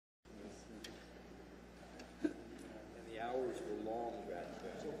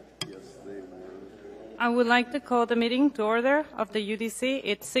I would like to call the meeting to order of the UDC.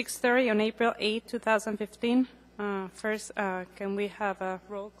 It's 6:30 on April 8, 2015. First, can we have a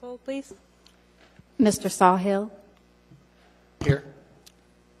roll call, please? Mr. Sawhill, Here.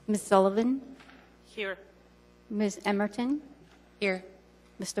 Ms. Sullivan, Here. Ms. Emerton, Here.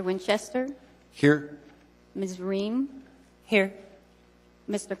 Mr. Winchester, Here. Ms. Ream, Here.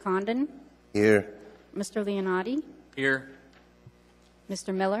 Mr. Condon, Here. Mr. Leonardi, Here.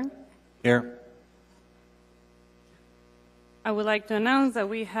 Mr. Miller. Here. I would like to announce that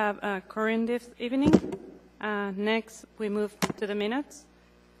we have a quorum this evening. Next, we move to the minutes.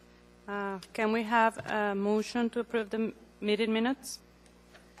 Can we have a motion to approve the meeting minutes?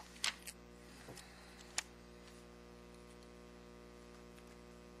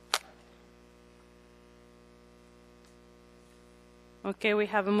 Okay, we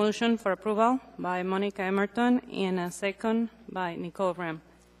have a motion for approval by Monica Emerton and a second by Nicole Ram.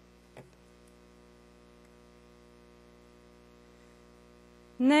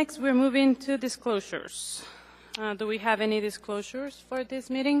 Next, we're moving to disclosures. Do we have any disclosures for this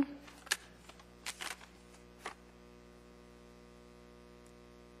meeting?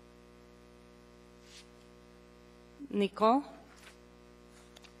 Nicole?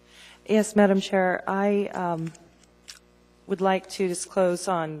 Yes, Madam Chair. I would like to disclose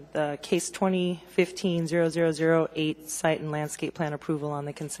on the case 2015-0008 site and landscape plan approval on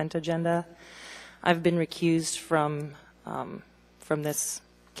the consent agenda. I've been recused from this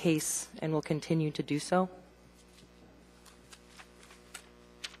case and will continue to do so.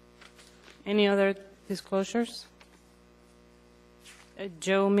 Any other disclosures?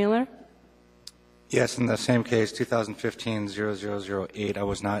 Joe Miller? Yes, in the same case, 2015-0008, I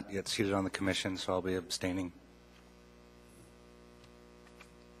was not yet seated on the commission, so I'll be abstaining.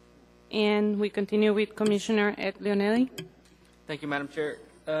 And we continue with Commissioner Ed Leonelli. Thank you, Madam Chair.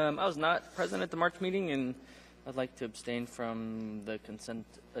 I was not present at the March meeting, and I'd like to abstain from the consent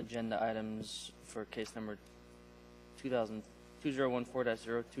agenda items for case number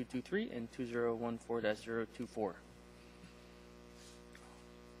 2014-0223 and 2014-024.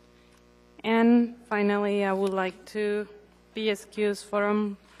 And finally, I would like to be excused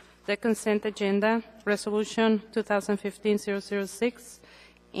from the consent agenda, Resolution 2015-006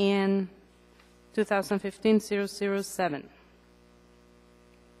 and 2015-007.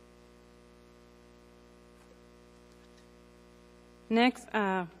 Next,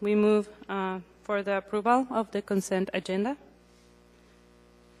 we move for the approval of the consent agenda.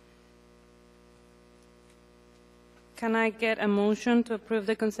 Can I get a motion to approve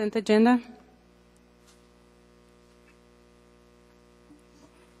the consent agenda?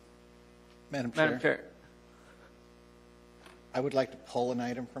 Madam Madam Chair, Chair, I would like to pull an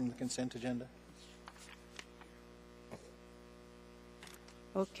item from the consent agenda.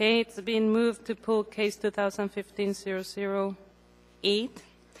 Okay, it's been moved to pull case 2015-008,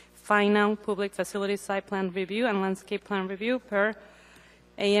 final public facility site plan review and landscape plan review per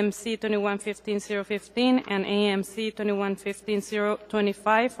AMC 2115-015 and AMC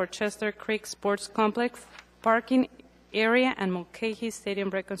 2115-025 for Chester Creek Sports Complex parking area and Mulcahy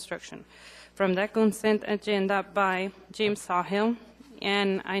Stadium reconstruction. From that consent agenda by James Sawhill,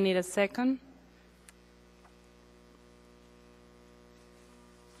 and I need a second.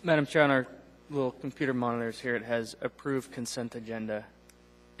 Madam Chair, on our little computer monitors here, it has approved consent agenda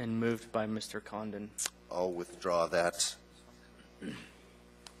and moved by Mr. Condon. I'll withdraw that.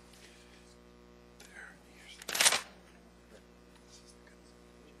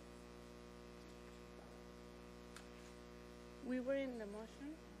 We were in the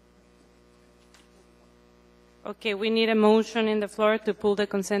motion. Okay, we need a motion in the floor to pull the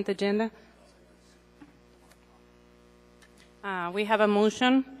consent agenda. We have a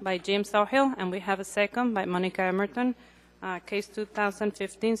motion by James Sawhill, and we have a second by Monica Emerton. Case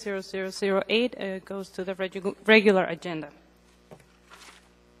 2015-0008 goes to the regular agenda.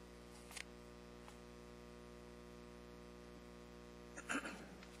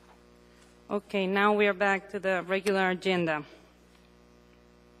 Okay, now we are back to the regular agenda.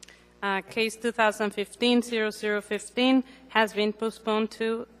 Case 2015-0015 has been postponed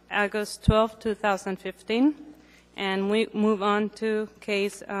to August 12, 2015. And we move on to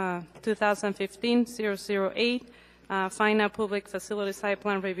case 2015-008, final public facility site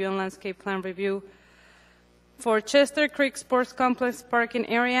plan review and landscape plan review for Chester Creek Sports Complex parking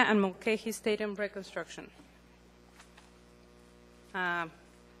area and Mulcahy Stadium reconstruction.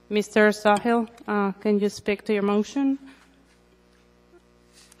 Mr. Sawhill, can you speak to your motion?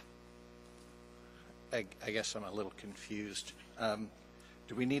 I guess I'm a little confused.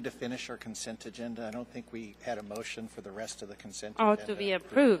 Do we need to finish our consent agenda? I don't think we had a motion for the rest of the consent Oh, agenda. to be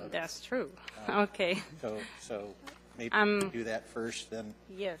approved, that's true. Okay. So maybe we do that first, then.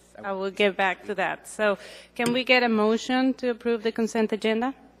 Yes, I will get back to that. So can we get a motion to approve the consent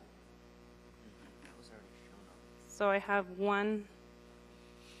agenda? So I have one.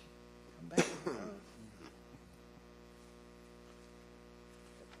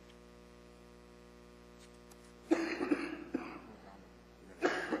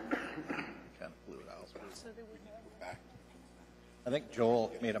 Kind of blew it out. I think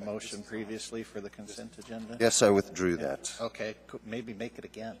Joel made a motion previously for the consent agenda. Yes, I withdrew that. Okay, maybe make it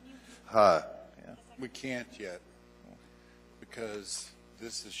again. Huh. We can't yet, because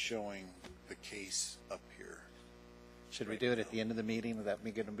this is showing the case up here. Should we do it at the end of the meeting? Would that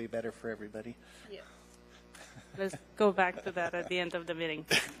be going to be better for everybody? Let's go back to that at the end of the meeting.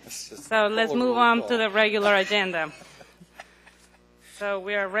 So let's move on to the regular agenda. So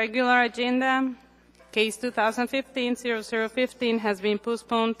we are regular agenda. Case 2015-0015 has been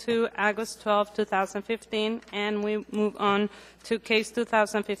postponed to August 12, 2015, and we move on to case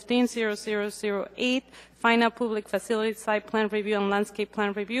 2015-0008, final public facility site plan review and landscape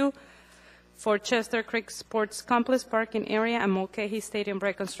plan review for Chester Creek Sports Complex parking area and Mulcahy Stadium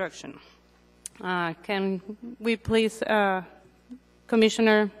reconstruction. Can we please,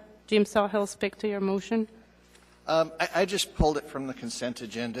 Commissioner Jim Sawhill, speak to your motion? I just pulled it from the consent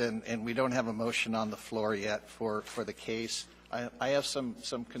agenda, and we don't have a motion on the floor yet for the case. I have some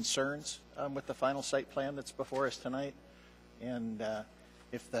concerns with the final site plan that's before us tonight, and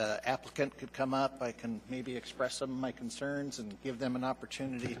if the applicant could come up, I can maybe express some of my concerns and give them an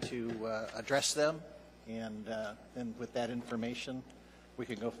opportunity to address them, and then with that information, we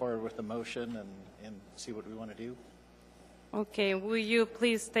can go forward with the motion and see what we want to do. Okay, will you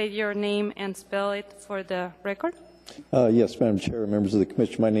please state your name and spell it for the record? Yes, Madam Chair, members of the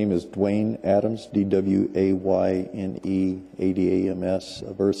Commission, my name is Dwayne Adams, D-W-A-Y-N-E, A-D-A-M-S,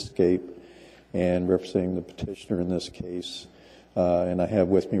 of Earthscape, and representing the petitioner in this case. And I have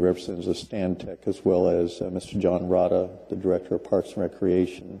with me representatives of Stantec as well as Mr. John Rada, the Director of Parks and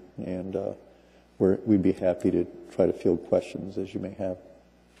Recreation, and we'd be happy to try to field questions as you may have.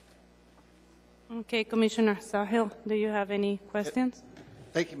 Okay, Commissioner Sawhill, do you have any questions?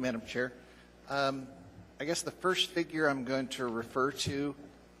 Thank you, Madam Chair. I guess the first figure I'm going to refer to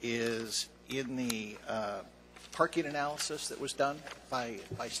is in the parking analysis that was done by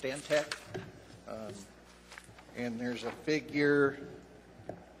Stantec. And there's a figure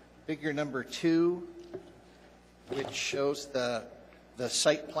number 2, which shows the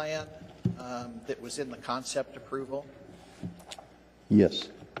site plan that was in the concept approval. Yes.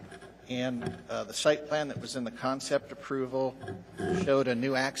 And the site plan that was in the concept approval showed a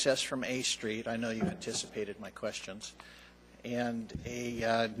new access from A Street. I know you anticipated my questions. And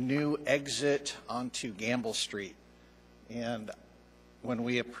a new exit onto Gamble Street. And when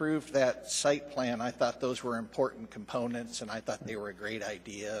we approved that site plan, I thought those were important components, and I thought they were a great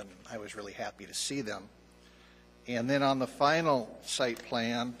idea, and I was really happy to see them. And then on the final site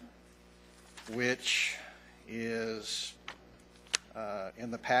plan, which is in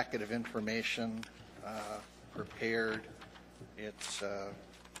the packet of information prepared, it's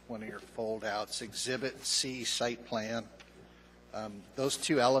one of your fold-outs, Exhibit C site plan. Those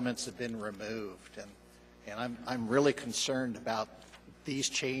two elements have been removed, and I'm really concerned about these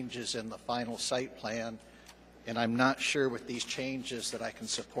changes in the final site plan, and I'm not sure with these changes that I can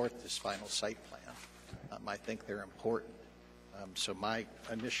support this final site plan. I think they're important. So my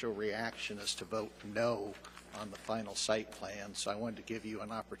initial reaction is to vote no on the final site plan. So I wanted to give you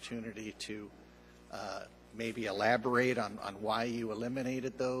an opportunity to maybe elaborate on why you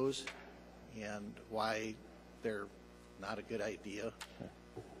eliminated those and why they're not a good idea.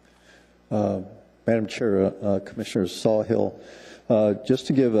 Madam Chair, Commissioner Sawhill, just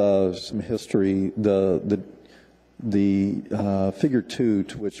to give some history, the figure 2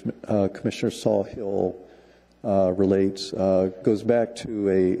 to which Commissioner Sawhill relates goes back to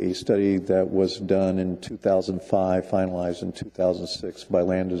a study that was done in 2005, finalized in 2006 by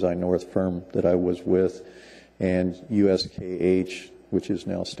Land Design North firm that I was with, and USKH, which is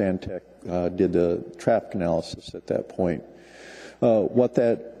now Stantec, did the traffic analysis at that point. What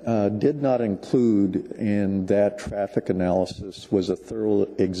that did not include in that traffic analysis was a thorough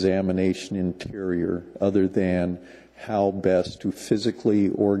examination interior, other than how best to physically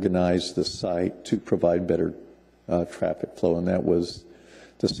organize the site to provide better traffic flow, and that was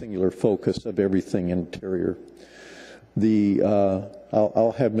the singular focus of everything interior.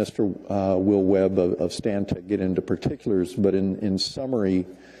 I'll have Mr. Will Webb of Stantec get into particulars, but in summary,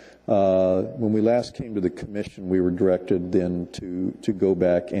 When we last came to the commission, we were directed then to go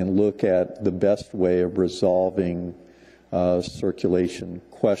back and look at the best way of resolving circulation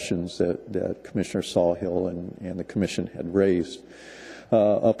questions that Commissioner Sawhill and the commission had raised.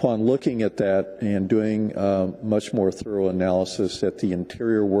 Upon looking at that and doing much more thorough analysis at the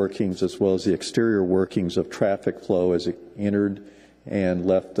interior workings as well as the exterior workings of traffic flow as it entered and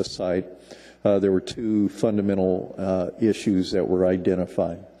left the site, there were two fundamental issues that were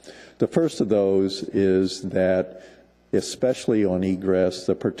identified. The first of those is that, especially on egress,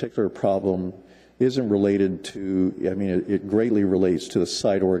 the particular problem isn't related to, I mean, it greatly relates to the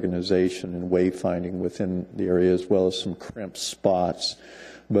site organization and wayfinding within the area as well as some crimped spots.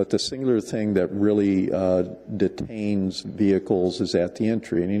 But the singular thing that really detains vehicles is at the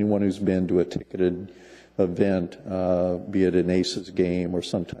entry. And anyone who's been to a ticketed event, be it an ACES game or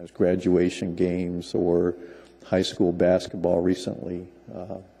sometimes graduation games or high school basketball recently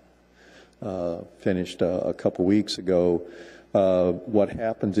finished a couple weeks ago, what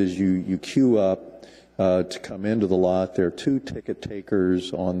happens is you queue up to come into the lot. There are two ticket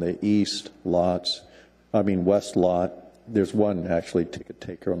takers on the west lot. There's one actually ticket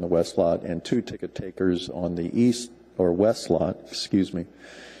taker on the west lot and two ticket takers on the east or west lot, excuse me.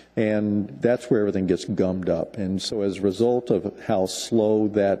 And that's where everything gets gummed up. And so as a result of how slow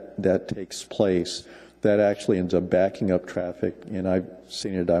that takes place, that actually ends up backing up traffic. And I've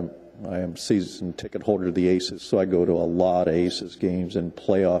seen it. I am season ticket holder of the ACES, so I go to a lot of ACES games and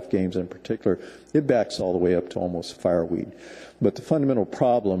playoff games in particular. It backs all the way up to almost fireweed. But the fundamental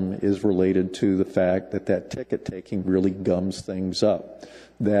problem is related to the fact that ticket taking really gums things up,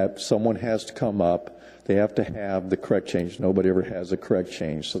 that someone has to come up, they have to have the correct change. Nobody ever has a correct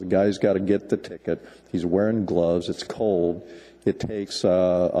change. So the guy's got to get the ticket. He's wearing gloves. It's cold. It takes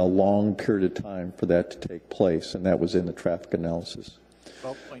a long period of time for that to take place, and that was in the traffic analysis.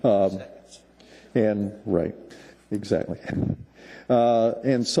 12.2 seconds. And right, exactly.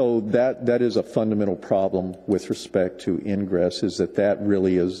 And so that is a fundamental problem with respect to ingress, is that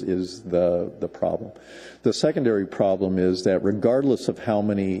really is the problem. The secondary problem is that regardless of how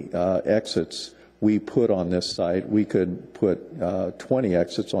many exits we put on this site, we could put 20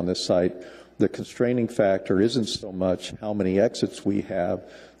 exits on this site. The constraining factor isn't so much how many exits we have.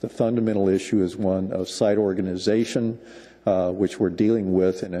 The fundamental issue is one of site organization, which we're dealing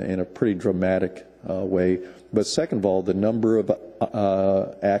with in a pretty dramatic way. But second of all, the number of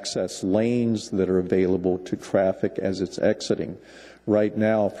access lanes that are available to traffic as it's exiting. Right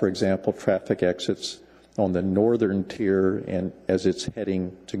now, for example, traffic exits on the northern tier and as it's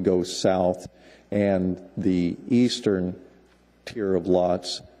heading to go south, and the eastern tier of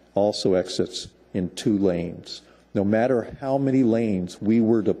lots also exits in 2 lanes. No matter how many lanes we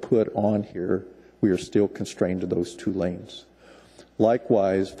were to put on here, we are still constrained to those 2 lanes.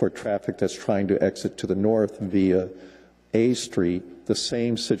 Likewise, for traffic that's trying to exit to the north via A Street, the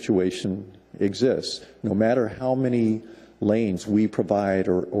same situation exists. No matter how many lanes we provide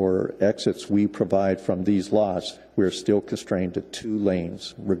or exits we provide from these lots, we're still constrained to 2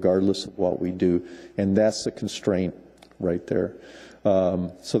 lanes, regardless of what we do. And that's the constraint right there.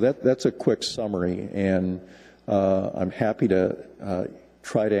 So that's a quick summary, and I'm happy to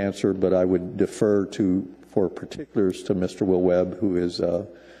try to answer, but I would defer for particulars to Mr. Will Webb, who is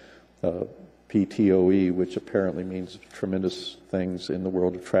PTOE, which apparently means tremendous things in the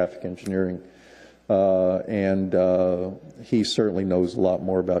world of traffic engineering. And he certainly knows a lot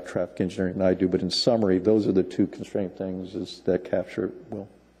more about traffic engineering than I do, but in summary, those are the 2 constraint things that capture it, Will.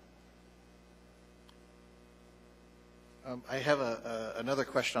 I have another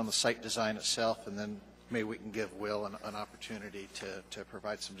question on the site design itself, and then maybe we can give Will an opportunity to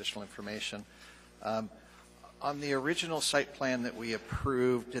provide some additional information. On the original site plan that we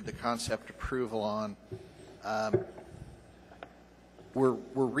approved, did the concept approval on, we're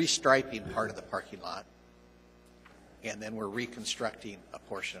restriping part of the parking lot, and then we're reconstructing a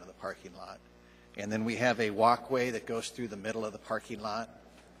portion of the parking lot. And then we have a walkway that goes through the middle of the parking lot.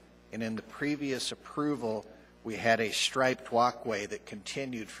 And in the previous approval, we had a striped walkway that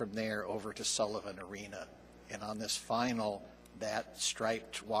continued from there over to Sullivan Arena. And on this final, that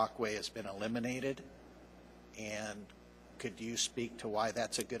striped walkway has been eliminated. And could you speak to why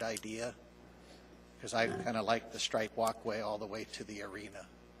that's a good idea? Because I kind of like the striped walkway all the way to the arena.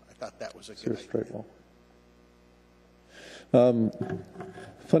 I thought that was a good idea.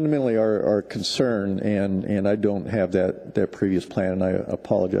 Fundamentally, our concern, and I don't have that previous plan, and I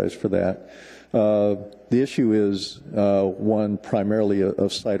apologize for that. The issue is one primarily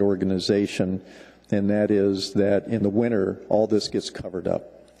of site organization, and that is that in the winter, all this gets covered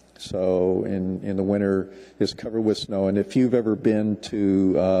up. So in the winter, it's covered with snow. And if you've ever been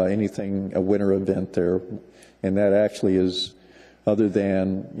to a winter event there, and that actually is, other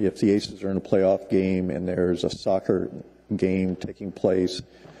than if the Aces are in a playoff game and there's a soccer game taking place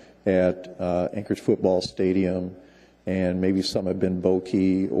at Anchorage Football Stadium, and maybe some have been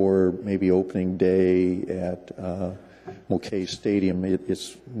Boki, or maybe opening day at Mulcahy Stadium.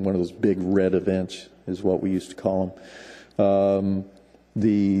 It's one of those big red events, is what we used to call them.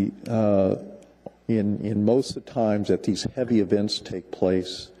 In most of the times that these heavy events take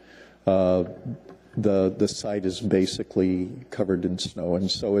place, the site is basically covered in snow, and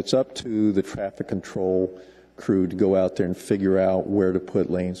so it's up to the traffic control crew to go out there and figure out where to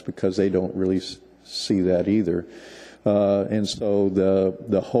put lanes, because they don't really see that either. And so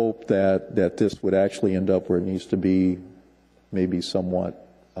the hope that this would actually end up where it needs to be, maybe somewhat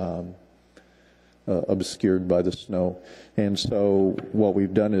obscured by the snow. And so what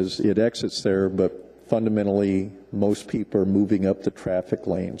we've done is it exits there, but fundamentally most people are moving up the traffic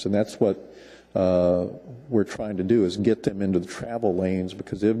lanes, and that's what we're trying to do, is get them into the travel lanes,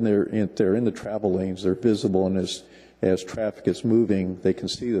 because if they're in the travel lanes, they're visible, and as traffic is moving, they can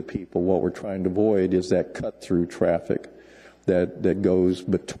see the people. What we're trying to avoid is that cut-through traffic that goes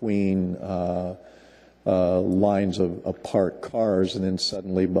between lines of parked cars, and then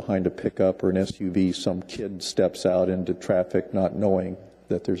suddenly behind a pickup or an SUV, some kid steps out into traffic not knowing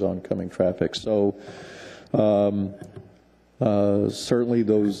that there's oncoming traffic. So certainly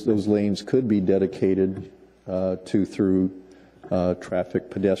those lanes could be dedicated through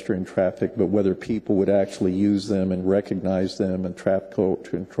pedestrian traffic, but whether people would actually use them and recognize them and traffic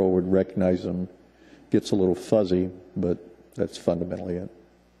control would recognize them gets a little fuzzy, but that's fundamentally it.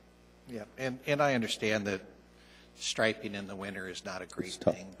 Yeah, and I understand that striping in the winter is not a great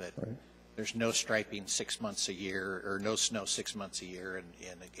thing, but right? There's no striping 6 months a year, or no snow 6 months a year, and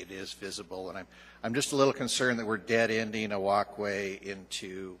it is visible. And I'm just a little concerned that we're dead-ending a walkway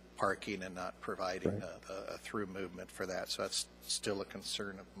into parking and not providing right. a through movement for that. So that's still a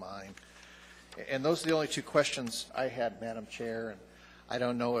concern of mine. And those are the only two questions I had, Madam Chair. And I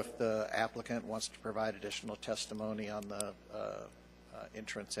don't know if the applicant wants to provide additional testimony on the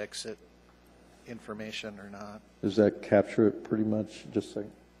entrance-exit information or not. Does that capture it pretty much? Just a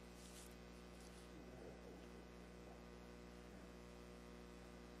second.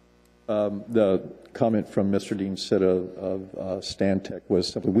 The comment from Mr. Dean Sitta of Stantec was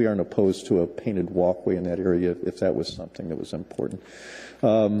simply, we aren't opposed to a painted walkway in that area if that was something that was important.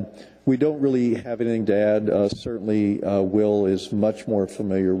 We don't really have anything to add. Certainly, Will is much more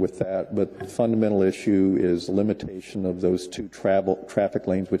familiar with that, but the fundamental issue is the limitation of those two traffic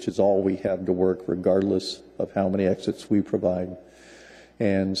lanes, which is all we have to work regardless of how many exits we provide.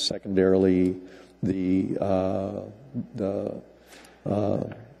 And secondarily, the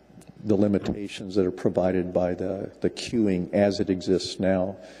limitations that are provided by the queuing as it exists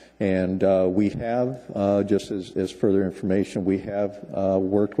now. And we have, just as further information, we have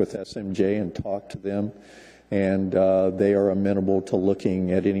worked with SMJ and talked to them, and they are amenable to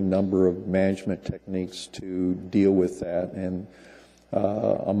looking at any number of management techniques to deal with that. And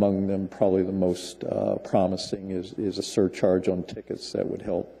among them, probably the most promising is a surcharge on tickets that would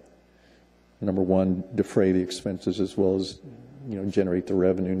help, number one, defray the expenses as well as generate the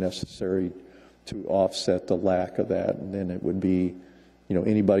revenue necessary to offset the lack of that. And then it would be,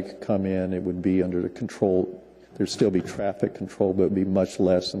 anybody could come in, it would be under the control, there'd still be traffic control, but it would be much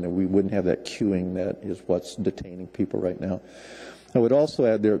less, and then we wouldn't have that queuing that is what's detaining people right now. I would also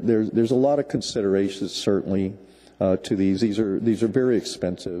add there's a lot of considerations certainly to these. These are very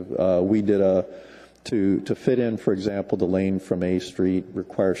expensive. We did to fit in, for example, the lane from A Street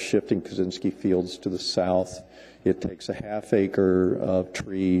requires shifting Kaczynski Fields to the south. It takes a half acre of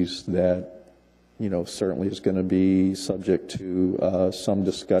trees that, certainly is going to be subject to some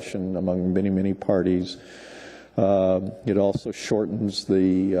discussion among many, many parties. It also shortens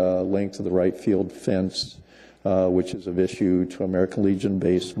the length of the right field fence, which is of issue to American Legion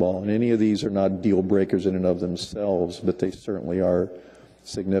Baseball. And any of these are not deal breakers in and of themselves, but they certainly are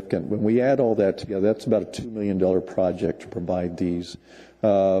significant. When we add all that together, that's about a $2 million project to provide these.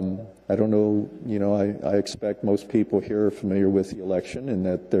 I don't know, I expect most people here are familiar with the election and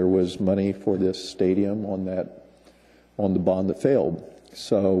that there was money for this stadium on the bond that failed.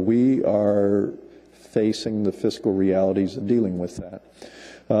 So we are facing the fiscal realities of dealing with that.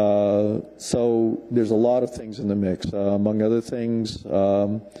 So there's a lot of things in the mix. Among other things,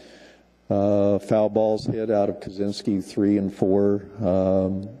 foul balls hit out of Kaczynski 3 and 4,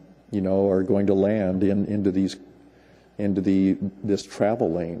 are going to land into this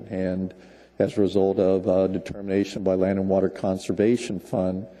travel lane. And as a result of determination by Land and Water Conservation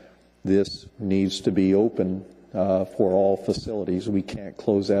Fund, this needs to be open for all facilities. We can't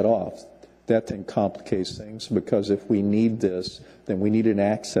close that off. That then complicates things, because if we need this, then we need an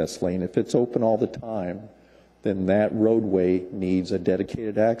access lane. If it's open all the time, then that roadway needs a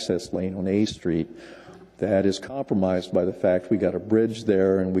dedicated access lane on A Street. That is compromised by the fact we got a bridge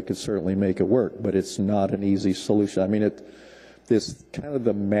there, and we could certainly make it work, but it's not an easy solution. I mean, this kind of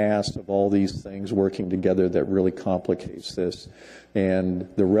the mass of all these things working together that really complicates this. And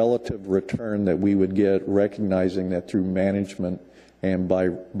the relative return that we would get, recognizing that through management and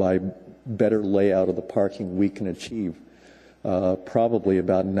by better layout of the parking, we can achieve probably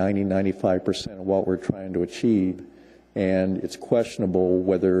about 90-95% of what we're trying to achieve. And it's questionable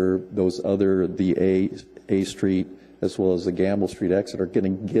whether the A Street as well as the Gamble Street exit are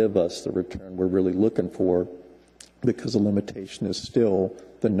going to give us the return we're really looking for, because the limitation is still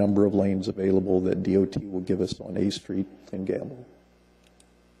the number of lanes available that DOT will give us on A Street and Gamble.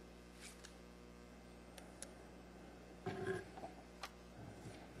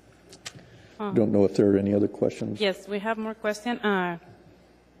 Don't know if there are any other questions. Yes, we have more questions.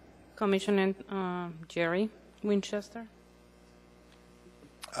 Commissioner Jerry Winchester.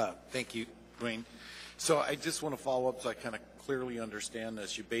 Thank you, Dwayne. So I just want to follow up so I kind of clearly understand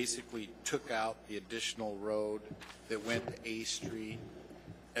this. You basically took out the additional road that went to A Street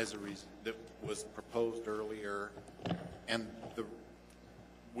as a reason that was proposed earlier, and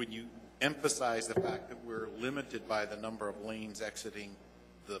when you emphasize the fact that we're limited by the number of lanes exiting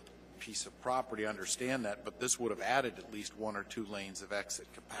the piece of property, I understand that, but this would have added at least 1 or 2 lanes of exit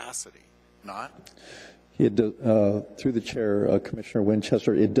capacity, not? Through the chair, Commissioner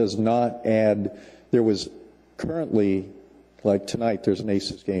Winchester, it does not add. There was currently, like tonight, there's an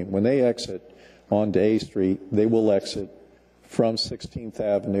Aces game. When they exit onto A Street, they will exit from 16th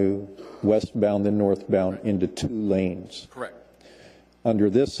Avenue, westbound and northbound, into 2 lanes. Correct.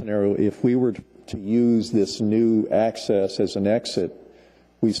 Under this scenario, if we were to use this new access as an exit,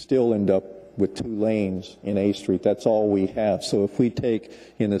 we still end up with 2 lanes in A Street. That's all we have. So if we take,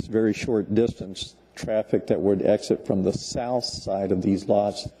 in this very short distance, traffic that would exit from the south side of these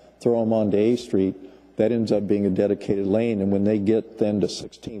lots, throw them onto A Street, that ends up being a dedicated lane. And when they get then to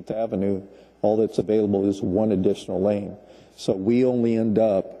 16th Avenue, all that's available is 1 additional lane. So we only end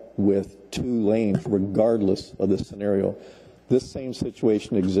up with 2 lanes regardless of the scenario. This same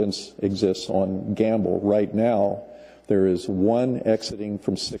situation exists on Gamble. Right now, there is 1 exiting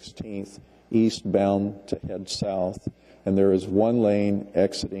from 16th eastbound to head south, and there is 1 lane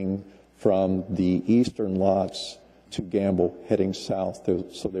exiting from the eastern lots to Gamble heading south.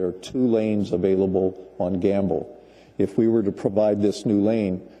 So there are 2 lanes available on Gamble. If we were to provide this new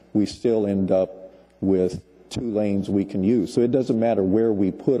lane, we still end up with 2 lanes we can use. So it doesn't matter where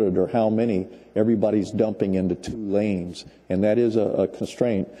we put it or how many, everybody's dumping into 2 lanes, and that is a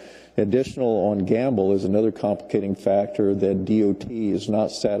constraint. Additional on Gamble is another complicating factor, that DOT is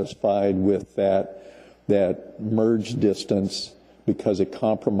not satisfied with that merge distance, because it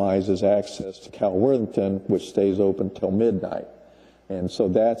compromises access to Cal Worthington, which stays open till midnight. And so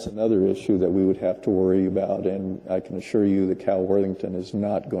that's another issue that we would have to worry about, and I can assure you that Cal Worthington is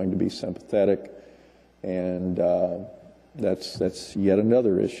not going to be sympathetic, and that's yet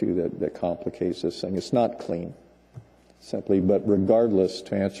another issue that complicates this thing. It's not clean. Simply, but regardless,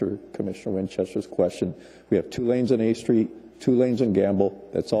 to answer Commissioner Winchester's question, we have 2 lanes on A Street, 2 lanes in Gamble.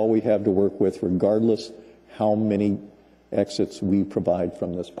 That's all we have to work with, regardless how many exits we provide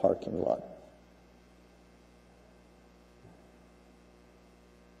from this parking lot.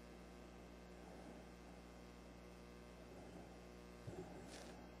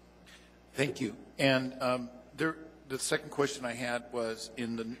 Thank you. And the second question I had was,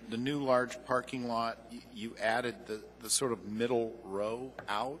 in the new large parking lot, you added the sort of middle row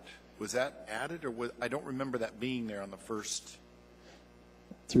out. Was that added, or I don't remember that being there on the first?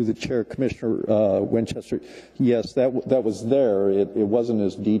 Through the chair, Commissioner Winchester, yes, that was there. It wasn't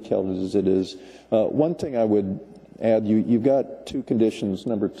as detailed as it is. One thing I would add, you've got 2 conditions,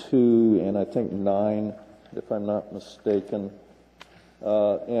 number 2 and I think 9, if I'm not mistaken.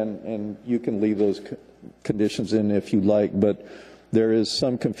 And you can leave those conditions in if you like, but there is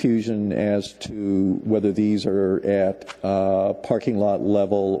some confusion as to whether these are at parking lot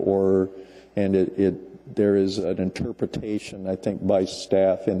level and there is an interpretation, I think, by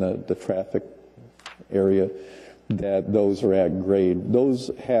staff in the traffic area that those are at grade.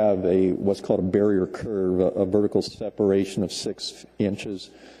 Those have what's called a barrier curve, a vertical separation of 6 inches.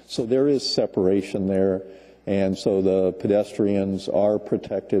 So there is separation there. And so the pedestrians are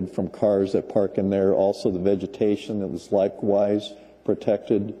protected from cars that park in there. Also the vegetation that is likewise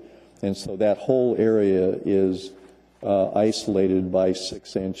protected. And so that whole area is isolated by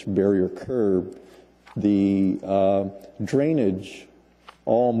 6-inch barrier curb, the drainage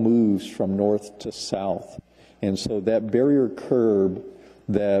all moves from north to south. And so that barrier curb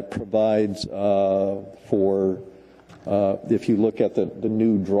that provides for, if you look at the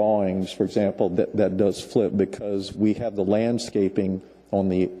new drawings, for example, that does flip because we have the landscaping on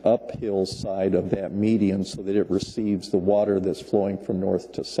the uphill side of that median so that it receives the water that's flowing from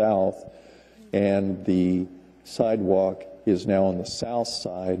north to south, and the sidewalk is now on the south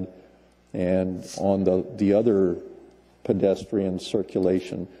side, and on the other pedestrian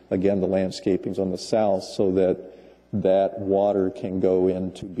circulation, again, the landscaping's on the south so that that water can go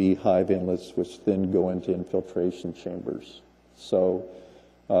into beehive inlets, which then go into infiltration chambers. So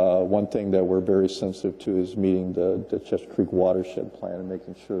one thing that we're very sensitive to is meeting the Chester Creek watershed plan and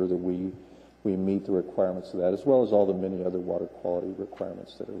making sure that we meet the requirements of that, as well as all the many other water quality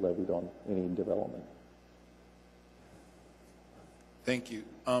requirements that are levied on any development. Thank you.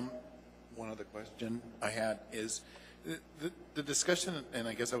 One other question I had is the discussion, and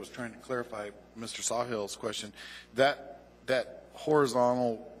I guess I was trying to clarify Mr. Sawhill's question, that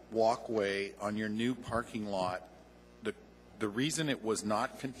horizontal walkway on your new parking lot, the reason it was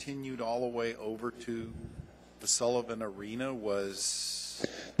not continued all the way over to the Sullivan Arena was?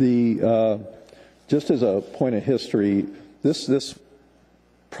 Just as a point of history, this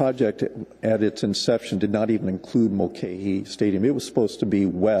project at its inception did not even include Mulcahy Stadium. It was supposed to be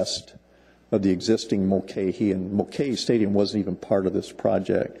west of the existing Mulcahy, and Mulcahy Stadium wasn't even part of this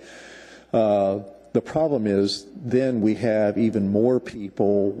project. The problem is then we have even more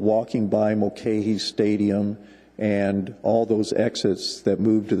people walking by Mulcahy Stadium and all those exits that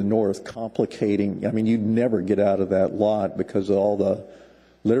move to the north, complicating. I mean, you'd never get out of that lot because of all the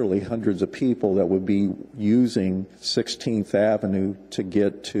literally hundreds of people that would be using 16th Avenue to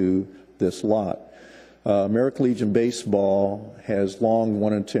get to this lot. American Legion Baseball has long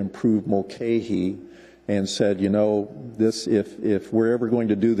wanted to improve Mulcahy and said, you know, this, if we're ever going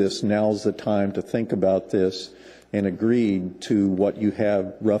to do this, now's the time to think about this, and agreed to what you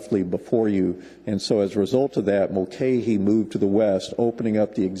have roughly before you. And so as a result of that, Mulcahy moved to the west, opening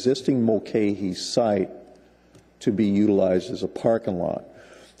up the existing Mulcahy site to be utilized as a parking lot.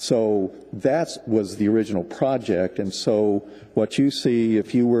 So that was the original project. And so what you see,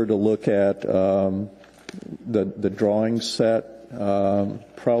 if you were to look at the drawing set,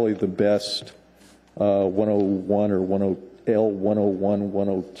 probably the best 101 or L101,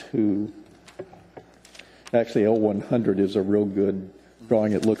 102. Actually, L100 is a real good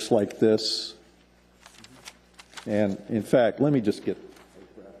drawing. It looks like this. And in fact, let me just get.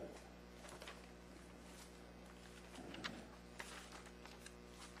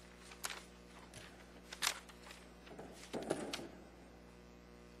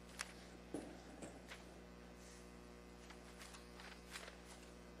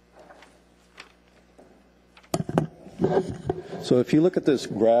 So if you look at this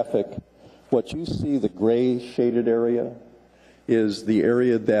graphic, what you see, the gray shaded area, is the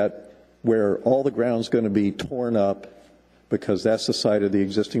area where all the ground's going to be torn up because that's the site of the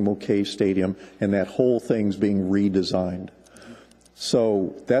existing Mulcahy Stadium, and that whole thing's being redesigned.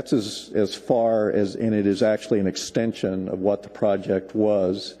 So that's as far as, and it is actually an extension of what the project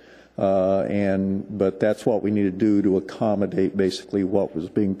was, but that's what we need to do to accommodate basically what was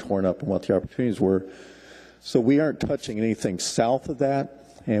being torn up and what the opportunities were. So we aren't touching anything south of that,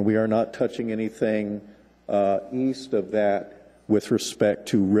 and we are not touching anything east of that with respect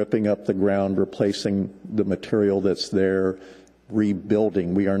to ripping up the ground, replacing the material that's there,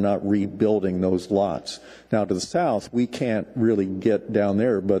 rebuilding. We are not rebuilding those lots. Now to the south, we can't really get down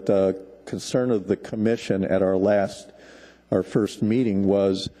there, but the concern of the commission at our first meeting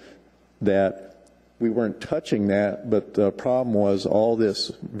was that we weren't touching that, but the problem was all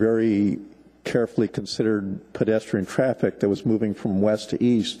this very carefully considered pedestrian traffic that was moving from west to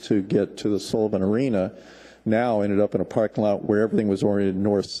east to get to the Sullivan Arena now ended up in a parking lot where everything was oriented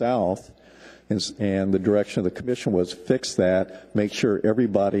north-south, and the direction of the commission was fix that, make sure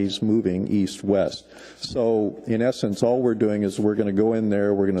everybody's moving east-west. So in essence, all we're doing is we're going to go in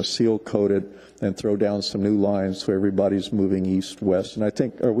there, we're going to seal coat it, and throw down some new lines so everybody's moving east-west. And I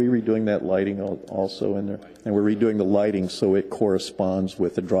think, are we redoing that lighting also in there? And we're redoing the lighting so it corresponds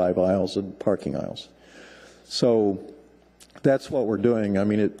with the drive aisles and parking aisles. So that's what we're doing. I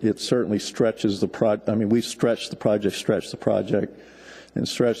mean, it certainly stretches the project. I mean, we've stretched the project,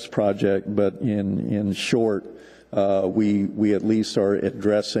 but in short, we at least are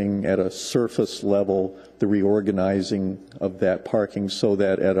addressing at a surface level the reorganizing of that parking so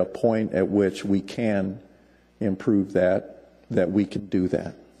that at a point at which we can improve that we can do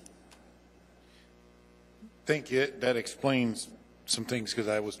that. Thank you. That explains some things because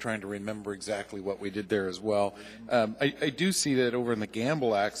I was trying to remember exactly what we did there as well. I do see that over in the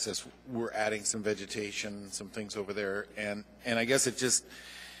Gamble access, we're adding some vegetation, some things over there, and I guess it just,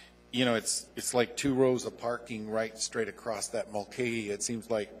 you know, it's like 2 rows of parking right straight across that Mulcahy. It seems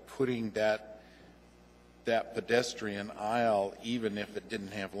like putting that pedestrian aisle, even if it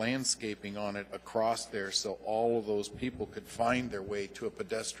didn't have landscaping on it, across there, so all of those people could find their way to a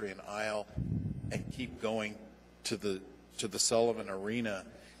pedestrian aisle and keep going to the Sullivan Arena,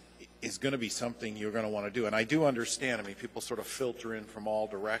 is going to be something you're going to want to do. And I do understand, I mean, people sort of filter in from all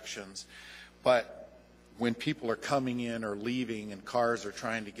directions, but when people are coming in or leaving and cars are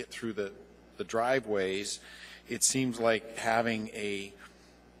trying to get through the driveways, it seems like having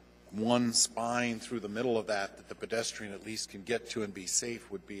one spine through the middle of that the pedestrian at least can get to and be safe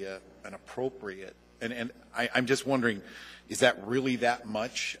would be an appropriate. And I'm just wondering, is that really that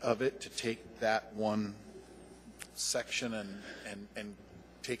much of it to take that one section and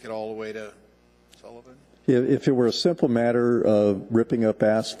take it all the way to Sullivan? If it were a simple matter of ripping up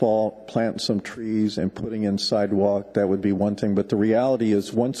asphalt, planting some trees, and putting in sidewalk, that would be one thing. But the reality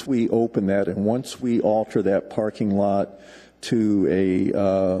is, once we open that and once we alter that parking lot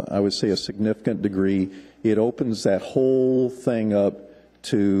to I would say a significant degree, it opens that whole thing up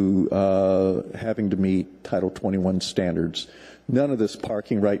to having to meet Title 21 standards. None of this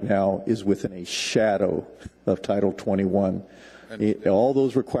parking right now is within a shadow of Title 21. All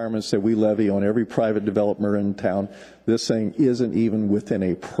those requirements that we levy on every private developer in town, this thing isn't even within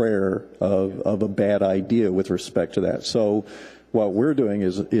a prayer of a bad idea with respect to that. So what we're doing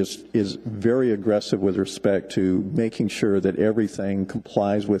is very aggressive with respect to making sure that everything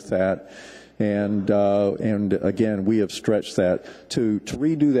complies with that. And again, we have stretched that. To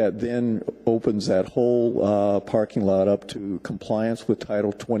redo that then opens that whole parking lot up to compliance with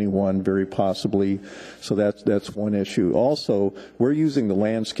Title 21, very possibly. So that's one issue. Also, we're using the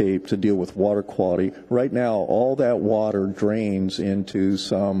landscape to deal with water quality. Right now, all that water drains into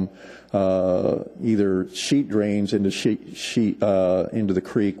some either sheet drains into into the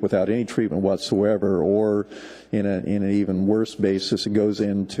creek without any treatment whatsoever, or in an even worse basis, it goes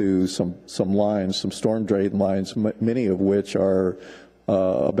into some lines, some storm drain lines, many of which are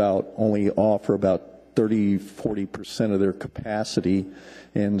only offer about 30-40% of their capacity,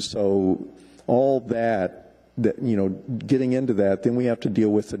 and so all that you know, getting into that, then we have to deal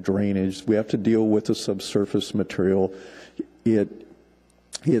with the drainage, we have to deal with the subsurface material. It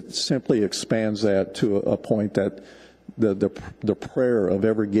simply expands that to a point that the prayer of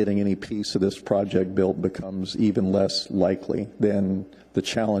ever getting any piece of this project built becomes even less likely than the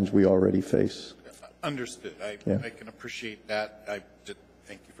challenge we already face. Understood. I can appreciate that.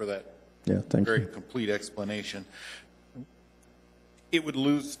 Thank you for that very complete explanation. It would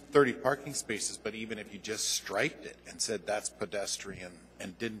lose 30 parking spaces, but even if you just striped it and said that's pedestrian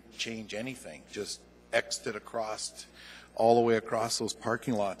and didn't change anything, just X'd it across all the way across those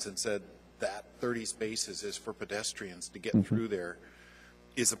parking lots and said that 30 spaces is for pedestrians to get through there,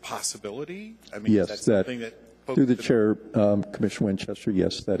 is a possibility? I mean, yes, is that something that through the chair, Commissioner Winchester,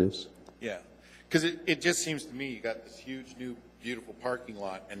 yes, that is. Yeah, because it just seems to me you got this huge new beautiful parking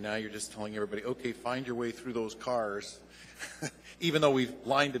lot, and now you're just telling everybody, okay, find your way through those cars, even though we've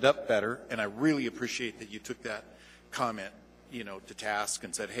lined it up better. And I really appreciate that you took that comment, you know, to task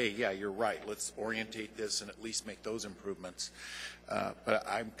and said, hey, yeah, you're right, let's orientate this and at least make those improvements. But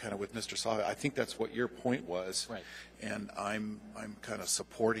I'm kind of with Mr. Saw. I think that's what your point was, right? And I'm kind of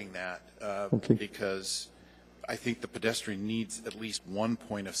supporting that because I think the pedestrian needs at least one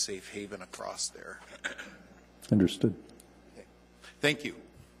point of safe haven across there. Understood. Okay. Thank you.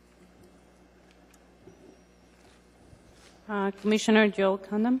 Commissioner Joel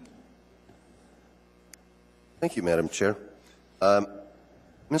Condon. Thank you, Madam Chair.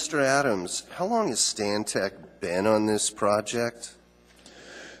 Mr. Adams, how long has Stantec been on this project?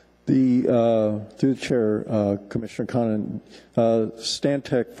 Through the chair, Commissioner Condon,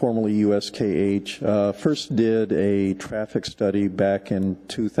 Stantec, formerly USKH, first did a traffic study back in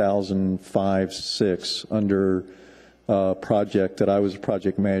 2005-06 under a project that I was a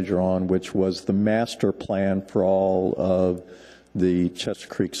project manager on, which was the master plan for all of the Chester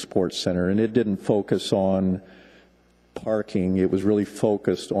Creek Sports Center. And it didn't focus on parking. It was really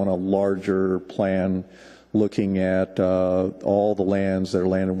focused on a larger plan looking at all the lands that are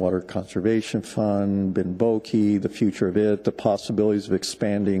Land and Water Conservation Fund, Ben-Boke, the future of it, the possibilities of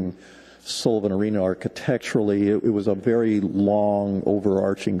expanding Sullivan Arena architecturally. It was a very long,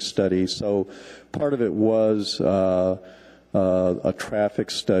 overarching study. So part of it was a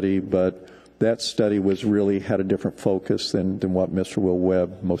traffic study, but that study was really had a different focus than what Mr. Will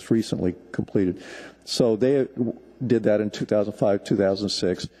Webb most recently completed. So they did that in 2005,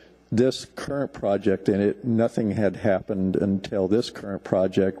 2006. This current project, nothing had happened until this current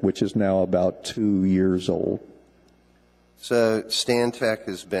project, which is now about 2 years old. So Stantec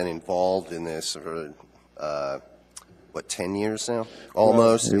has been involved in this for, 10 years now?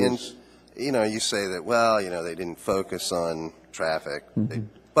 Almost. Well, and, you say that, well, they didn't focus on traffic,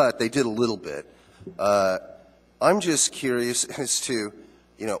 but they did a little bit. I'm just curious as to,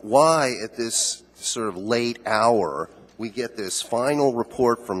 why at this sort of late hour we get this final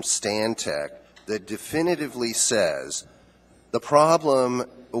report from Stantec that definitively says the problem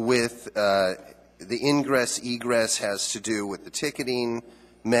with the ingress-egress has to do with the ticketing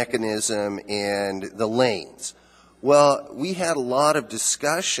mechanism and the lanes. Well, we had a lot of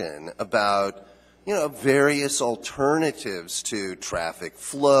discussion about, various alternatives to traffic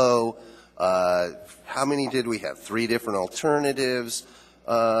flow. How many did we have? 3 different alternatives.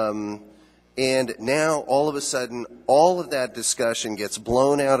 And now, all of a sudden, all of that discussion gets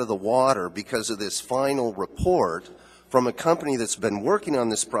blown out of the water because of this final report from a company that's been working on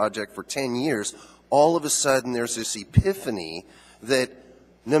this project for 10 years. All of a sudden, there's this epiphany that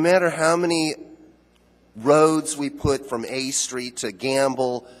no matter how many roads we put from A Street to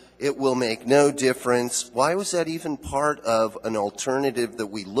Gamble, it will make no difference. Why was that even part of an alternative that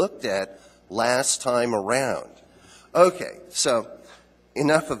we looked at last time around? Okay, so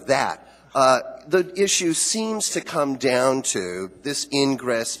enough of that. The issue seems to come down to this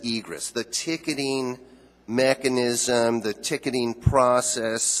ingress-egress, the ticketing mechanism, the ticketing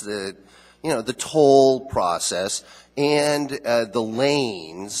process, the toll process, and the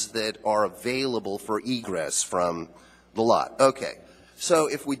lanes that are available for egress from the lot. Okay, so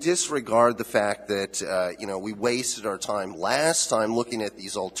if we disregard the fact that, we wasted our time last time looking at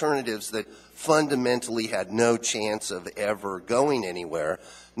these alternatives that fundamentally had no chance of ever going anywhere,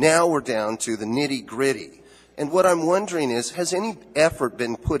 now we're down to the nitty-gritty. And what I'm wondering is, has any effort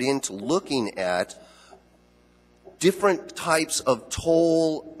been put into looking at different types of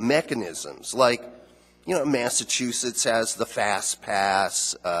toll mechanisms? Like, Massachusetts has the Fast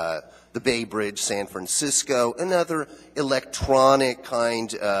Pass, the Bay Bridge, San Francisco, another electronic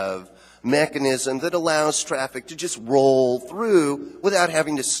kind of mechanism that allows traffic to just roll through without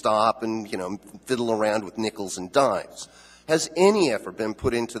having to stop and, fiddle around with nickels and dimes. Has any effort been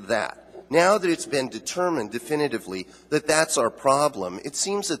put into that? Now that it's been determined definitively that that's our problem, it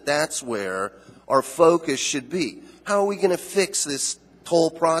seems that that's where our focus should be. How are we going to fix this toll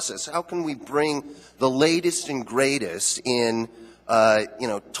process? How can we bring the latest and greatest in,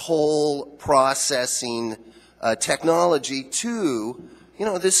 toll processing technology to,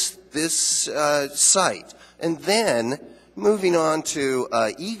 this site? And then, moving on to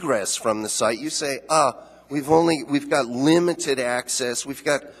egress from the site, you say, we've got limited access. We've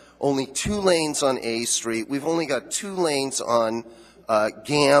got only 2 lanes on A Street. We've only got 2 lanes on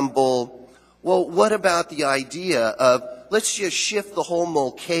Gamble. Well, what about the idea of let's just shift the whole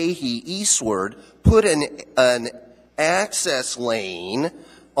Mulcahy eastward, put an access lane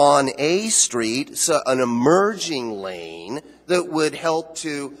on A Street, so an emerging lane that would help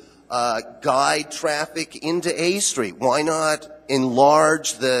to guide traffic into A Street? Why not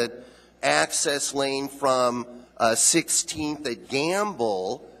enlarge the access lane from 16th at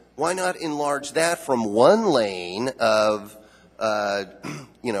Gamble? Why not enlarge that from 1 lane of,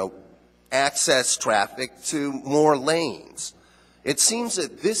 access traffic to more lanes? It seems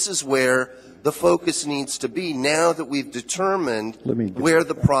that this is where the focus needs to be now that we've determined where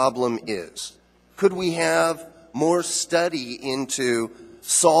the problem is. Could we have more study into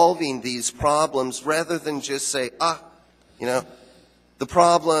solving these problems rather than just say, the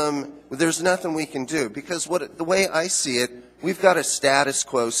problem, there's nothing we can do? Because the way I see it, we've got a status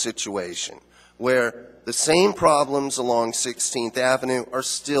quo situation where the same problems along 16th Avenue are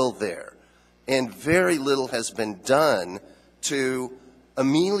still there, and very little has been done to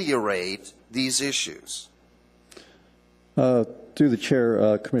ameliorate these issues. Through the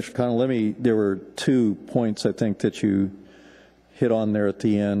chair, Commissioner Connell, there were 2 points I think that you hit on there at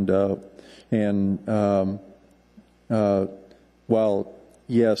the end. While,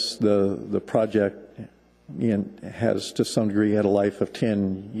 yes, the project has to some degree had a life of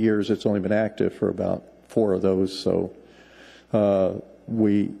 10 years, it's only been active for about 4 of those. So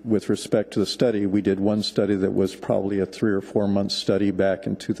with respect to the study, we did one study that was probably a 3 or 4 month study back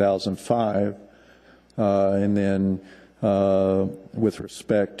in 2005. And then with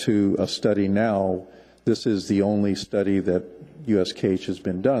respect to a study now, this is the only study that USKH has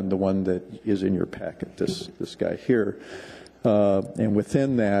been done, the one that is in your packet, this guy here. And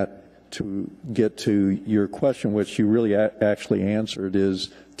within that, to get to your question, which you really actually answered, is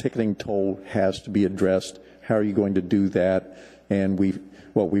ticketing toll has to be addressed. How are you going to do that? And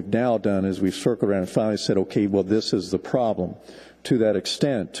what we've now done is we've circled around and finally said, okay, well, this is the problem. To that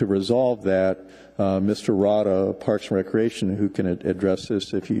extent, to resolve that, Mr. Rada, Parks and Recreation, who can address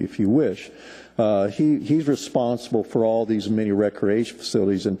this if you wish, he's responsible for all these many recreation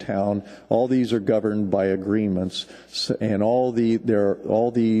facilities in town. All these are governed by agreements, and all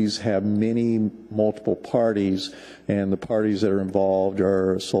these have many multiple parties, and the parties that are involved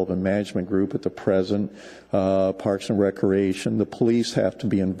are Sullivan Management Group at the present, Parks and Recreation. The police have to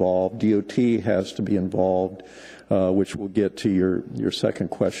be involved. DOT has to be involved. Which we'll get to your second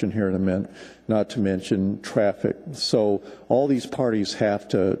question here in a minute, not to mention traffic. So all these parties have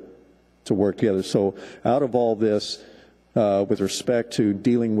to work together. So out of all this, with respect to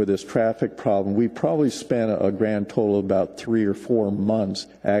dealing with this traffic problem, we probably spent a grand total of about 3 or 4 months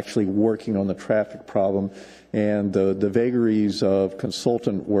actually working on the traffic problem. And the vagaries of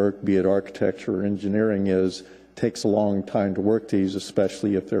consultant work, be it architecture or engineering, takes a long time to work these,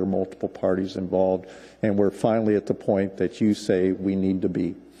 especially if there are multiple parties involved. And we're finally at the point that you say we need to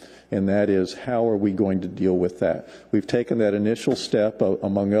be. And that is, how are we going to deal with that? We've taken that initial step,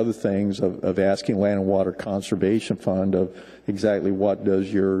 among other things, of asking Land and Water Conservation Fund of exactly what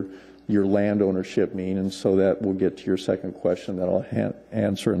does your land ownership mean. And so that will get to your second question that I'll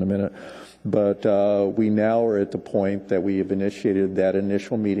answer in a minute. But we now are at the point that we have initiated that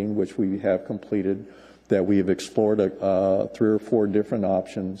initial meeting, which we have completed, that we have explored 3 or 4 different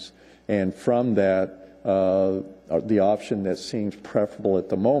options. And from that, the option that seems preferable at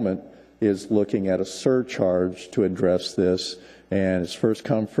the moment is looking at a surcharge to address this. And it's first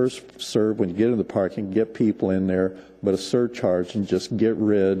come, first serve. When you get into the parking, get people in there, but a surcharge and just get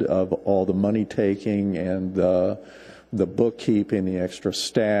rid of all the money taking and the bookkeeping, the extra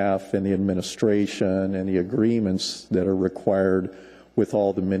staff and the administration and the agreements that are required with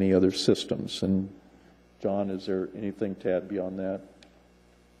all the many other systems. And John, is there anything to add beyond that?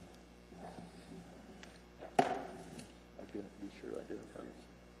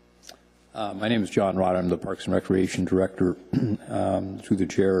 My name is John Rod. I'm the Parks and Recreation Director through the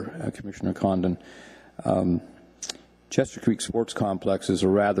Chair, Commissioner Condon. Chester Creek Sports Complex is a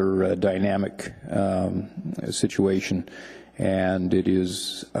rather dynamic situation, and it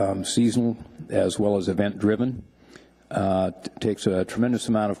is seasonal as well as event-driven. It takes a tremendous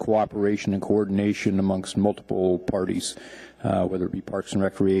amount of cooperation and coordination amongst multiple parties, whether it be Parks and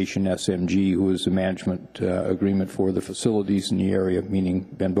Recreation, SMG, who is the management agreement for the facilities in the area, meaning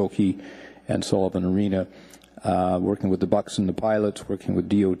Ben Boeke and Sullivan Arena, working with the Bucks and the pilots, working with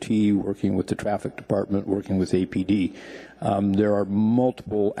DOT, working with the traffic department, working with APD. There are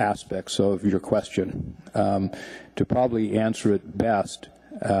multiple aspects of your question. To probably answer it best,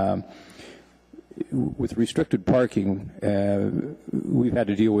 with restricted parking, we've had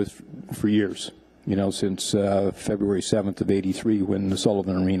to deal with for years, since February 7th of '83 when the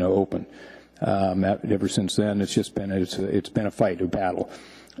Sullivan Arena opened. Ever since then, it's been a fight, a battle.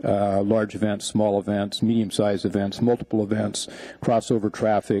 Large events, small events, medium-sized events, multiple events, crossover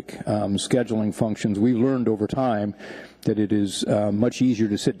traffic, scheduling functions. We learned over time that it is much easier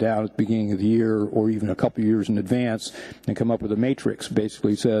to sit down at the beginning of the year or even a couple of years in advance and come up with a matrix.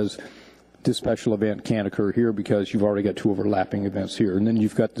 Basically says this special event can't occur here because you've already got 2 overlapping events here. And then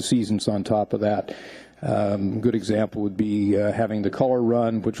you've got the seasons on top of that. Good example would be having the color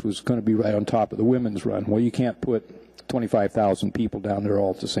run, which was going to be right on top of the women's run. Well, you can't put 25,000 people down there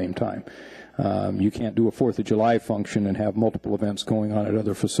all at the same time. You can't do a 4th of July function and have multiple events going on at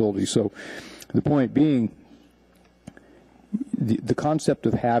other facilities. So the point being, the concept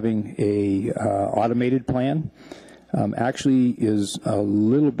of having a automated plan actually is a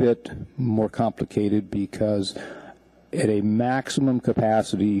little bit more complicated because at a maximum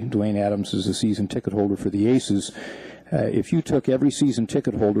capacity, Dwayne Adams is a season ticket holder for the Aces. If you took every season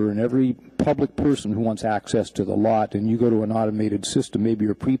ticket holder and every public person who wants access to the lot and you go to an automated system, maybe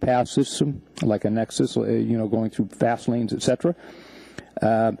your pre-pass system, like a Nexus, going through fast lanes, etc.,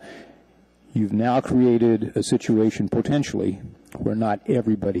 you've now created a situation potentially where not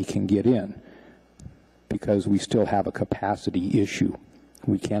everybody can get in because we still have a capacity issue.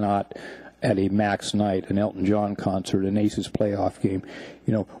 We cannot, at a max night, an Elton John concert, an Aces playoff game,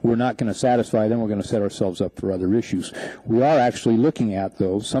 we're not going to satisfy them. We're going to set ourselves up for other issues. We are actually looking at,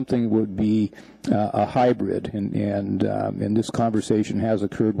 though, something would be a hybrid, and this conversation has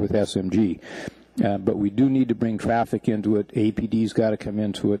occurred with SMG. But we do need to bring traffic into it. APD's got to come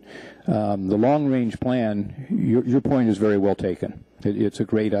into it. The long-range plan, your point is very well taken. It's a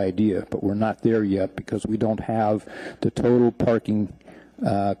great idea, but we're not there yet because we don't have the total parking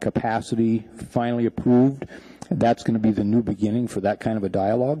capacity finally approved. That's going to be the new beginning for that kind of a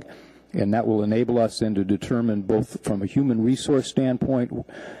dialogue. And that will enable us then to determine, both from a human resource standpoint,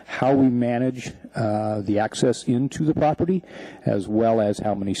 how we manage the access into the property, as well as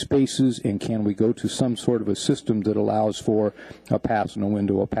how many spaces, and can we go to some sort of a system that allows for a pass on a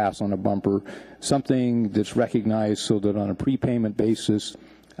window, a pass on a bumper, something that's recognized so that on a prepayment basis,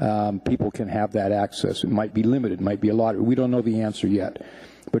 people can have that access. It might be limited, it might be a lot. We don't know the answer yet.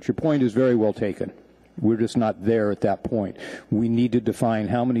 But your point is very well taken. We're just not there at that point. We need to define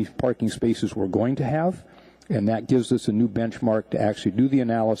how many parking spaces we're going to have, and that gives us a new benchmark to actually do the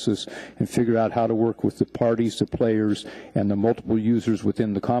analysis and figure out how to work with the parties, the players, and the multiple users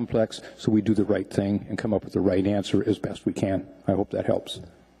within the complex so we do the right thing and come up with the right answer as best we can. I hope that helps.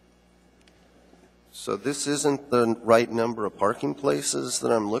 So this isn't the right number of parking places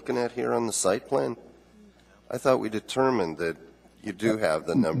that I'm looking at here on the site plan? I thought we determined that you do have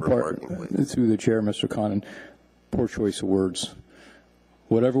the number of parking places. Through the chair, Mr. Condon, poor choice of words.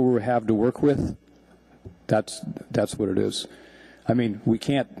 Whatever we have to work with, that's what it is. I mean, we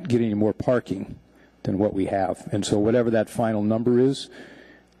can't get any more parking than what we have. And so whatever that final number is,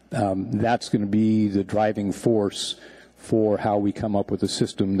 that's going to be the driving force for how we come up with a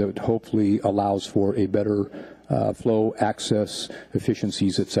system that hopefully allows for a better flow, access,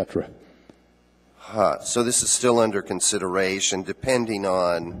 efficiencies, et cetera. So this is still under consideration, depending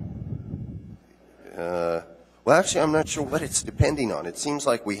on, well, actually, I'm not sure what it's depending on. It seems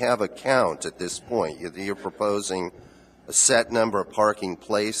like we have a count at this point. You're proposing a set number of parking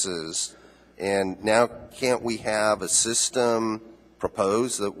places, and now can't we have a system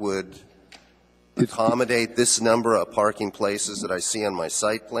proposed that would accommodate this number of parking places that I see on my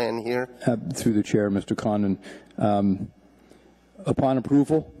site plan here? Through the chair, Mr. Condon, upon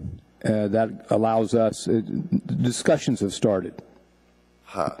approval, that allows us, discussions have started.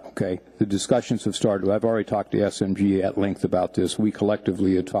 Okay, the discussions have started. I've already talked to SMG at length about this. We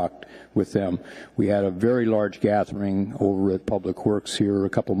collectively had talked with them. We had a very large gathering over at Public Works here a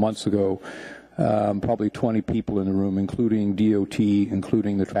couple months ago, probably 20 people in the room, including DOT,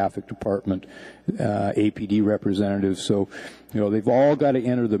 including the traffic department, APD representatives. So, they've all got to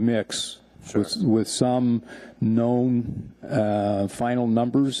enter the mix. Sure. With some known final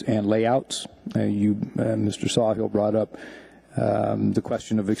numbers and layouts. Mr. Sawhill brought up the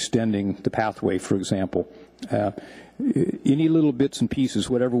question of extending the pathway, for example. Any little bits and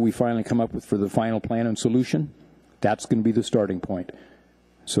pieces, whatever we finally come up with for the final plan and solution, that's going to be the starting point.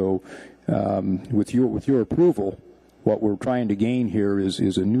 So with your approval, what we're trying to gain here is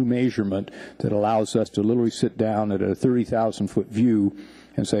a new measurement that allows us to literally sit down at a 30,000-foot view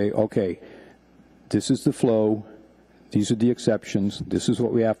and say, okay, this is the flow, these are the exceptions, this is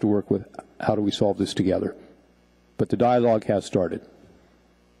what we have to work with, how do we solve this together? But the dialogue has started.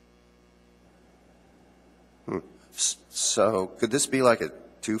 So could this be like a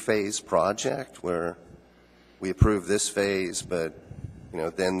two-phase project where we approve this phase, but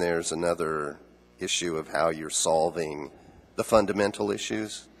then there's another issue of how you're solving the fundamental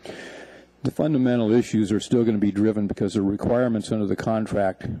issues? The fundamental issues are still going to be driven because the requirements under the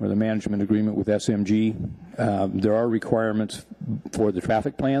contract or the management agreement with SMG, there are requirements for the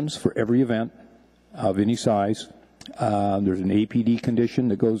traffic plans for every event of any size. There's an APD condition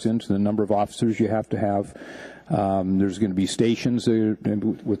that goes into the number of officers you have to have. There's going to be stations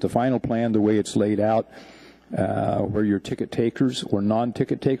with the final plan, the way it's laid out, where your ticket takers or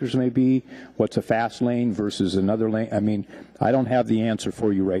non-ticket takers may be, what's a fast lane versus another lane. I mean, I don't have the answer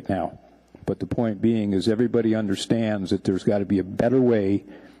for you right now. But the point being is everybody understands that there's got to be a better way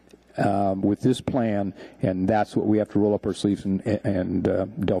with this plan, and that's what we have to roll up our sleeves and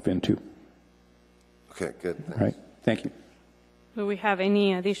delve into. Okay, good. Thanks. All right. Thank you. Do we have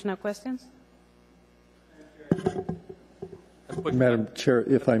any additional questions? Madam Chair,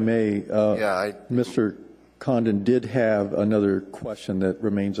 if I may, Mr. Condon did have another question that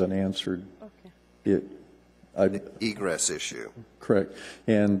remains unanswered. Okay. The egress issue. Correct.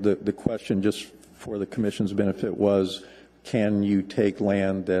 And the question, just for the Commission's benefit, was, can you take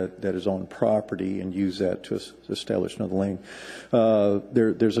land that is on property and use that to establish another lane?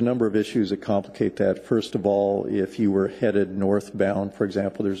 There's a number of issues that complicate that. First of all, if you were headed northbound, for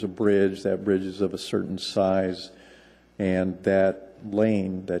example, there's a bridge. That bridge is of a certain size, and that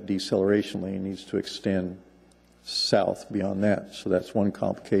lane, that deceleration lane, needs to extend south beyond that. So that's one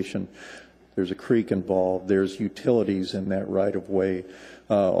complication. There's a creek involved. There's utilities in that right-of-way.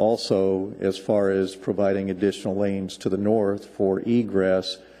 Also, as far as providing additional lanes to the north for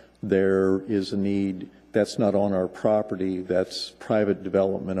egress, there is a need that's not on our property. That's private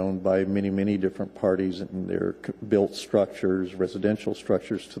development owned by many, many different parties, and they're built structures, residential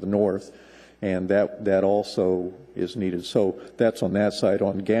structures to the north, and that also is needed. So that's on that side.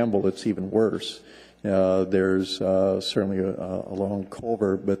 On Gamble, it's even worse. There's certainly along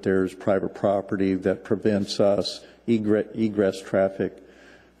Culver, but there's private property that prevents us egress traffic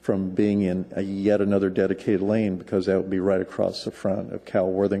from being in yet another dedicated lane, because that would be right across the front of Cal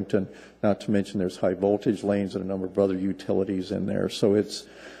Worthington. Not to mention there's high voltage lanes and a number of other utilities in there. So it's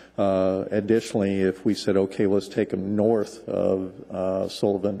additionally, if we said, okay, let's take them north of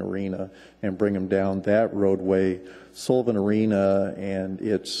Sullivan Arena and bring them down that roadway, Sullivan Arena and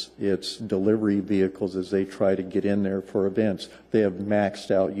its delivery vehicles, as they try to get in there for events, they have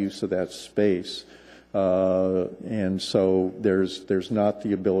maxed out use of that space. And so there's not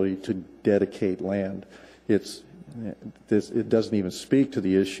the ability to dedicate land. It doesn't even speak to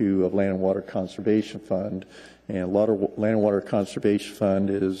the issue of Land and Water Conservation Fund. And Land and Water Conservation Fund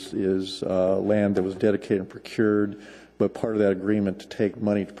is land that was dedicated and procured, but part of that agreement to take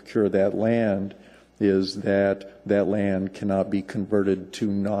money to procure that land is that land cannot be converted to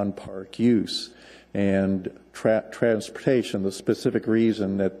non-park use. And transportation, the specific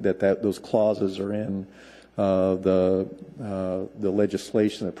reason that those clauses are in the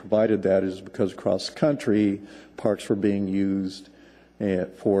legislation that provided that is because across the country, parks were being used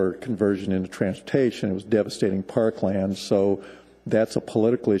for conversion into transportation. It was devastating parkland. So that's a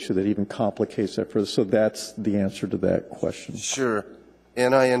political issue that even complicates that further. So that's the answer to that question. Sure.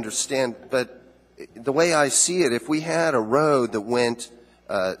 And I understand. But the way I see it, if we had a road that went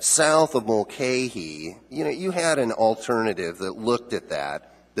south of Mulcahy, you had an alternative that looked at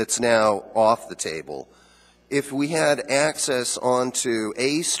that that's now off the table. If we had access onto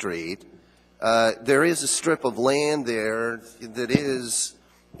A Street, there is a strip of land there that is,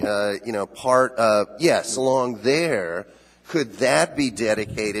 part of, yes, along there. Could that be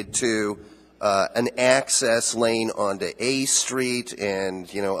dedicated to an access lane onto A Street and,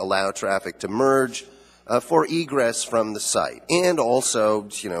 allow traffic to merge for egress from the site and also,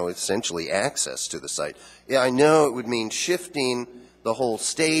 essentially access to the site? Yeah, I know it would mean shifting the whole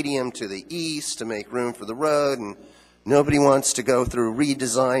stadium to the east to make room for the road, and nobody wants to go through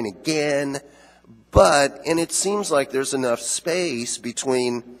redesign again. And it seems like there's enough space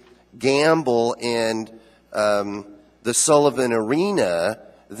between Gamble and the Sullivan Arena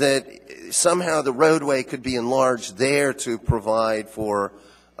that somehow the roadway could be enlarged there to provide for,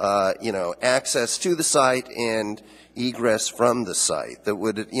 access to the site and egress from the site that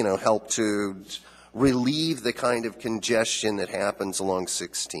would, help to relieve the kind of congestion that happens along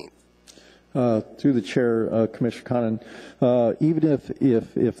 16th. Through the chair, Commissioner Conan, even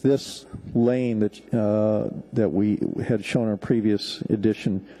if this lane that we had shown in a previous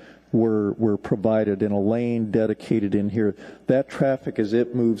edition were provided in a lane dedicated in here, that traffic as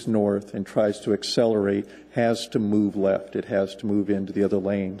it moves north and tries to accelerate has to move left. It has to move into the other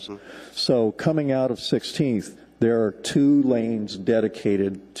lanes. Mm-hmm. So coming out of 16th, there are 2 lanes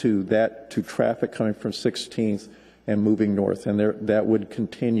dedicated to traffic coming from 16th and moving north, and that would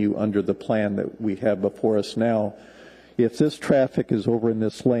continue under the plan that we have before us now. If this traffic is over in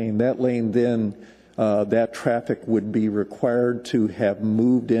this lane, then that traffic would be required to have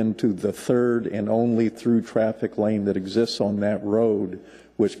moved into the third and only through traffic lane that exists on that road,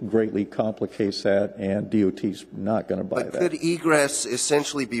 which greatly complicates that, and DOT's not going to buy that. But could egress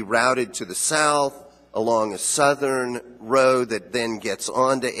essentially be routed to the south along a southern road that then gets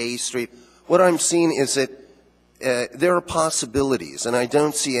onto A Street? What I'm seeing is that there are possibilities, and I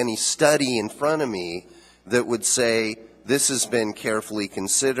don't see any study in front of me that would say this has been carefully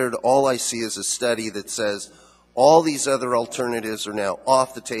considered. All I see is a study that says all these other alternatives are now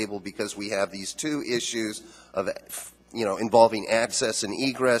off the table because we have these 2 issues of, involving access and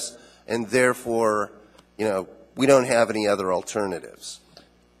egress, and therefore, we don't have any other alternatives.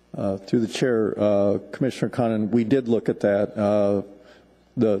 Through the chair, Commissioner Conan, we did look at that.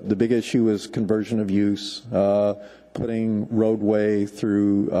 The big issue is conversion of use, putting roadway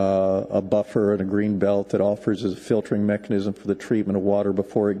through a buffer and a green belt that offers as a filtering mechanism for the treatment of water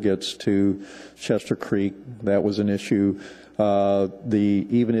before it gets to Chester Creek. That was an issue.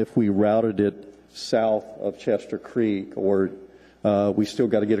 Even if we routed it south of Chester Creek, or we still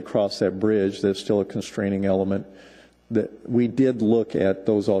got to get across that bridge, there's still a constraining element. That we did look at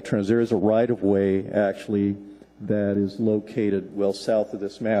those alternatives. There is a right-of-way, actually, that is located well south of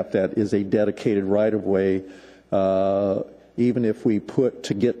this map that is a dedicated right-of-way. Even if we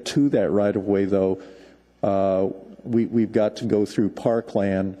to get to that right-of-way, though, we've got to go through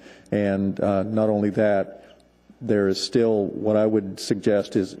parkland, and not only that, there is still what I would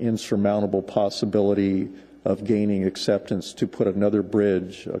suggest is insurmountable possibility of gaining acceptance to put another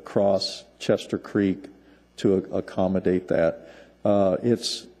bridge across Chester Creek to accommodate that.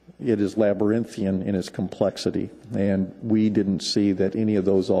 It is labyrinthian in its complexity, and we didn't see that any of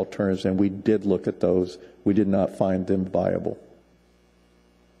those alternatives, and we did look at those, we did not find them viable.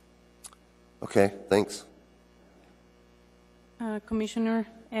 Okay, thanks. Commissioner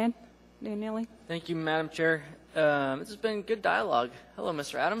Ed Danieli. Thank you, Madam Chair. This has been good dialogue. Hello,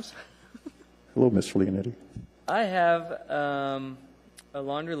 Mr. Adams. Hello, Mr. Leonetti. I have a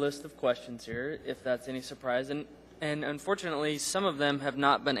laundry list of questions here, if that's any surprise, and unfortunately, some of them have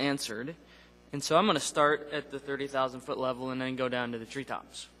not been answered. And so I'm going to start at the 30,000-foot level and then go down to the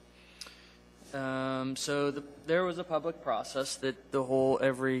treetops. There was a public process that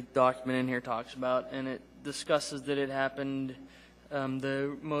every document in here talks about, and it discusses that it happened.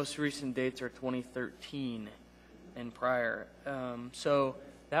 The most recent dates are 2013 and prior. So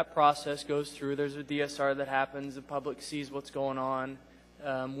that process goes through. There's a DSR that happens. The public sees what's going on.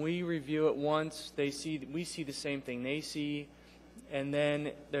 We review it once. We see the same thing they see, and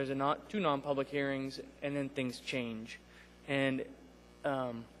then there's two non-public hearings, and then things change. And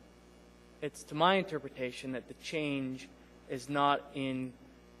it's to my interpretation that the change is not in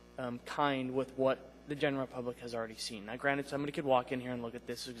kind with what the general public has already seen. Now, granted, somebody could walk in here and look at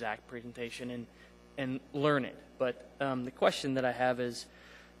this exact presentation and learn it, but the question that I have is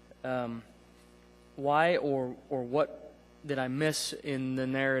why or what did I miss in the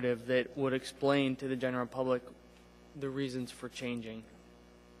narrative that would explain to the general public the reasons for changing?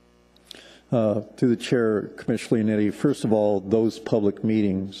 Through the chair, Commissioner Leonetti, first of all, those public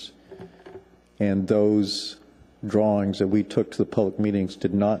meetings and those drawings that we took to the public meetings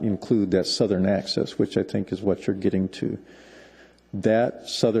did not include that southern access, which I think is what you're getting to. That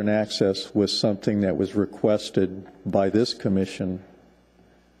southern access was something that was requested by this commission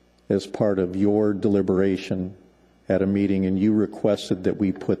as part of your deliberation at a meeting, and you requested that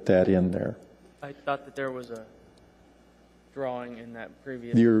we put that in there. I thought that there was a drawing in that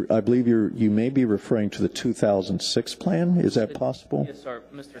previous. I believe you may be referring to the 2006 plan. Is that possible? Yes, sir,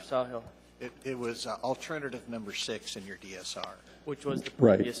 Mr. Sawhill. It was alternative number 6 in your DSR. Which was the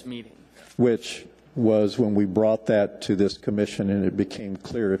previous meeting. Which was when we brought that to this commission, and it became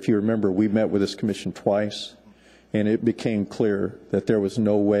clear. If you remember, we met with this commission twice, and it became clear that there was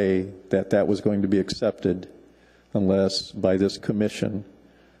no way that was going to be accepted by this commission,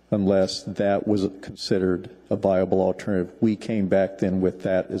 unless that was considered a viable alternative. We came back then with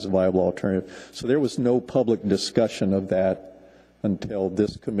that as a viable alternative. So there was no public discussion of that until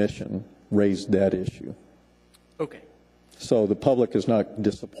this commission raised that issue. Okay. So the public is not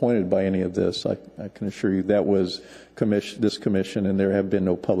disappointed by any of this. I can assure you that was this commission, and there have been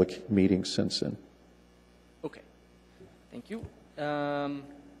no public meetings since then. Okay. Thank you.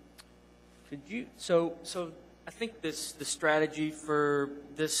 So I think the strategy for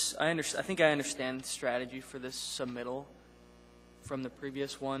this, I think I understand the strategy for this submittal from the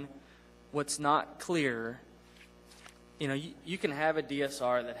previous one. What's not clear, you can have a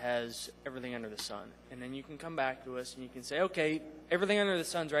DSR that has everything under the sun, and then you can come back to us and you can say, okay, everything under the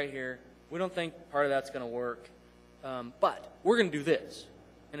sun's right here. We don't think part of that's going to work, but we're going to do this,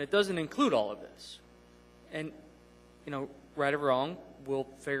 and it doesn't include all of this. And, right or wrong, we'll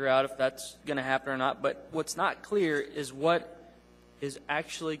figure out if that's going to happen or not. But what's not clear is what is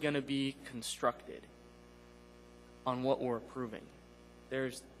actually going to be constructed on what we're approving.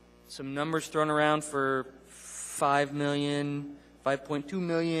 There's some numbers thrown around for $5 million, $5.2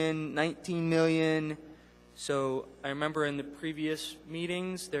 million, $19 million. So I remember in the previous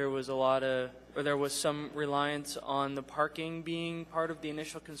meetings there was some reliance on the parking being part of the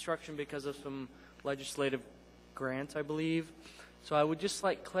initial construction because of some legislative grants, I believe. So I would just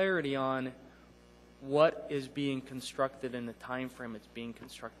like clarity on what is being constructed and the time frame it's being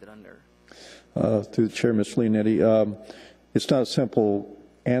constructed under. Through the chair, Ms. Leonetti, it's not a simple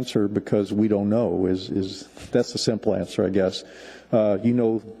answer because we don't know. That's the simple answer, I guess. You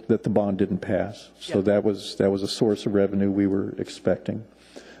know that the bond didn't pass, so yeah. That was a source of revenue we were expecting.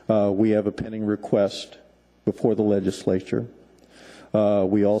 We have a pending request before the legislature.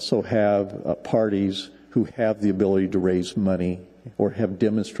 We also have parties who have the ability to raise money or have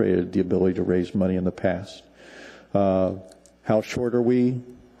demonstrated the ability to raise money in the past. How short are we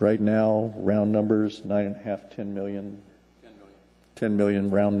right now? Round numbers, 9.5, 10 million. 10 million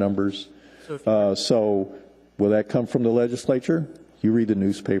round numbers. So will that come from the legislature? You read the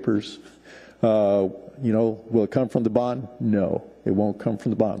newspapers. Will it come from the bond? No, it won't come from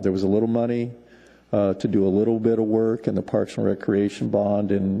the bond. There was a little money to do a little bit of work in the Parks and Recreation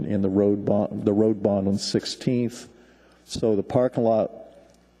bond and in the road bond on 16th. So the parking lot,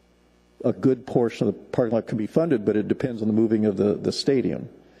 a good portion of the parking lot can be funded, but it depends on the moving of the stadium.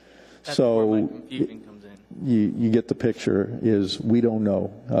 That's so where my confusion comes in. you get the picture. Is we don't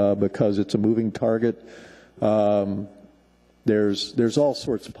know because it's a moving target. There's all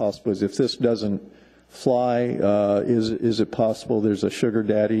sorts of possibilities. If this doesn't fly, is it possible there's a sugar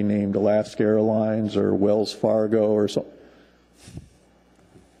daddy named Alaska Airlines or Wells Fargo or something?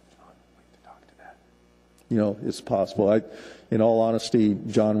 You know, it's possible. In all honesty,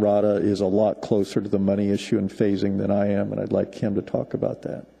 John Rada is a lot closer to the money issue and phasing than I am, and I'd like him to talk about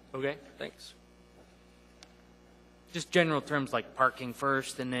that. Okay, thanks. Just general terms like parking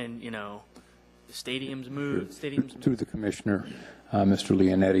first, and then, you know, the stadiums move. Through the Commissioner, Mr.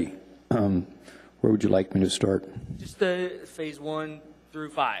 Leonetti, where would you like me to start? Just the phase 1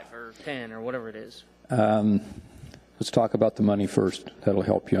 through 5 or 10 or whatever it is. Let's talk about the money first. That'll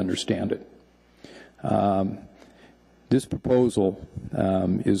help you understand it. This proposal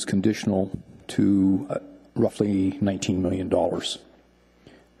is conditional to roughly $19 million.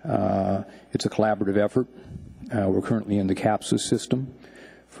 It's a collaborative effort. We're currently in the CAPSA system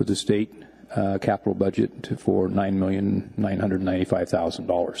for the state capital budget for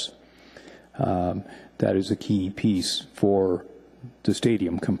 $9,995,000. That is a key piece for the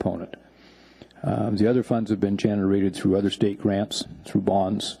stadium component. The other funds have been generated through other state grants, through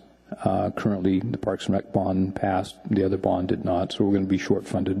bonds. Currently, the Parks and Rec bond passed, the other bond did not, so we're going to be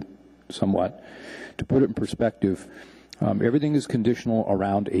short-funded somewhat. To put it in perspective, everything is conditional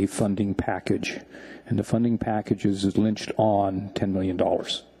around a funding package, and the funding package is lynched on $10 million.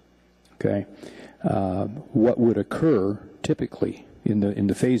 Okay, what would occur typically in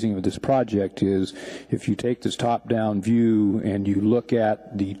the phasing of this project is if you take this top-down view and you look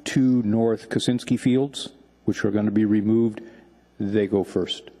at the 2 North Kaczynski fields, which are going to be removed, they go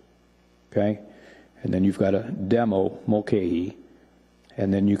first. Okay, and then you've got a demo Mulcahy,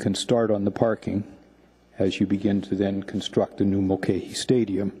 and then you can start on the parking as you begin to then construct the new Mulcahy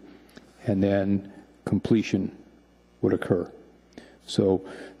Stadium, and then completion would occur. So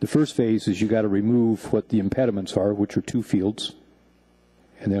the first phase is you got to remove what the impediments are, which are 2 fields,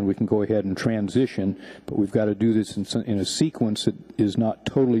 and then we can go ahead and transition, but we've got to do this in a sequence that is not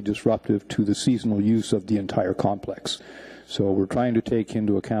totally disruptive to the seasonal use of the entire complex. So we're trying to take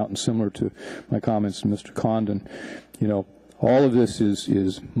into account, and similar to my comments to Mr. Condon, you know, all of this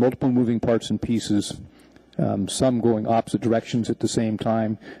is multiple moving parts and pieces, some going opposite directions at the same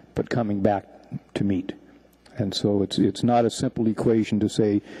time, but coming back to meet. And so it's not a simple equation to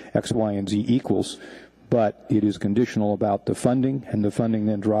say X, Y, and Z equals, but it is conditional about the funding, and the funding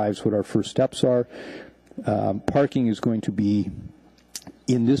then drives what our first steps are. Parking is going to be,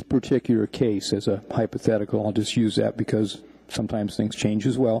 in this particular case, as a hypothetical, I'll just use that because sometimes things change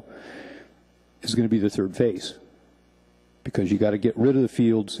as well, is going to be the 3rd phase. Because you got to get rid of the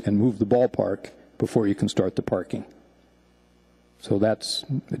fields and move the ballpark before you can start the parking. So does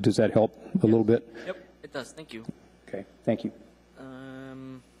that help a little bit? Yep, it does. Thank you. Okay, thank you.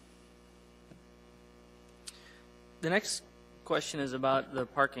 The next question is about the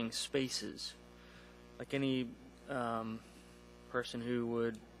parking spaces. Like any person who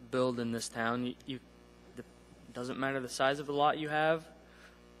would build in this town, it doesn't matter the size of the lot you have.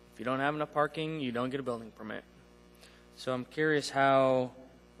 If you don't have enough parking, you don't get a building permit. So I'm curious how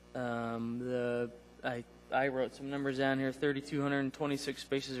I wrote some numbers down here. 3,226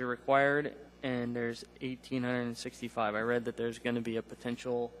 spaces are required, and there's 1,865. I read that there's going to be a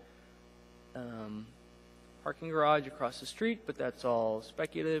potential parking garage across the street, but that's all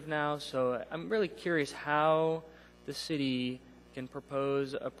speculative now. So I'm really curious how the city can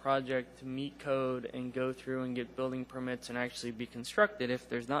propose a project to meet code and go through and get building permits and actually be constructed if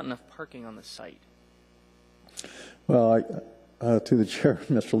there's not enough parking on the site. Well, to the chair,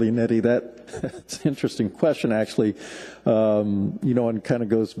 Mr. Leonetti, that's an interesting question, actually. You know, and kind of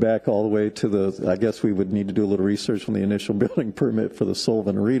goes back all the way to I guess we would need to do a little research on the initial building permit for the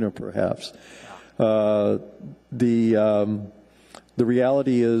Sullivan Arena, perhaps. The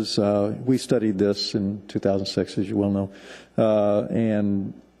reality is we studied this in 2006, as you well know,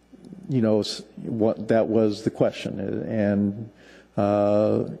 and, you know, that was the question. And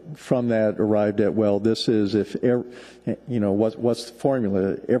from that arrived at, well, this is what's the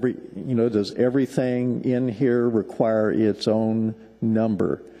formula? Does everything in here require its own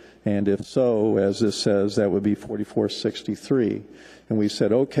number? And if so, as this says, that would be 4463. And we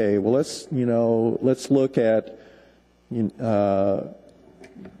said, okay, well, let's look at,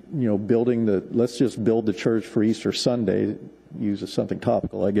 let's just build the church for Easter Sunday use something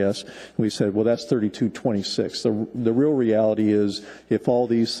topical, I guess. We said, well, that's 3226. The real reality is if all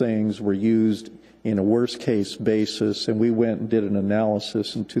these things were used in a worst-case basis, and we went and did an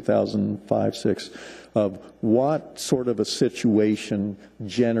analysis in 2005-06 of what sort of a situation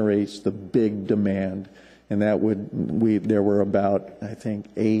generates the big demand, and that there were about, I think,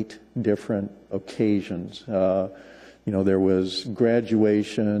 8 different occasions. There was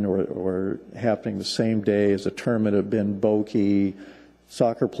graduation or happening the same day as a tournament of Ben Boki,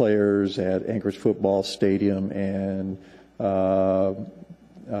 soccer players at Anchorage Football Stadium, and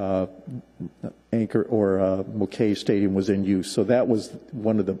McKay Stadium was in use. So that was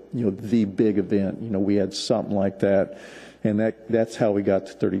one of the big event. We had something like that, and that's how we got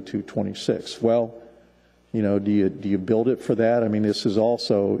to 3226. Well, do you build it for that? I mean, this is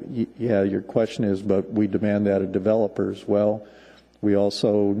also, your question is, but we demand that of developers. Well, we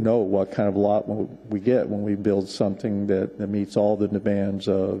also know what kind of lot we get when we build something that meets all the demands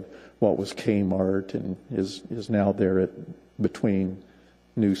of what was Kmart and is now there between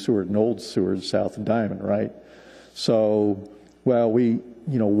New Seward and Old Seward, south of Diamond, right? So, well,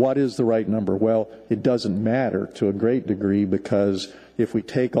 what is the right number? Well, it doesn't matter to a great degree, because if we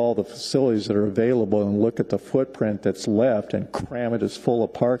take all the facilities that are available and look at the footprint that's left and cram it as full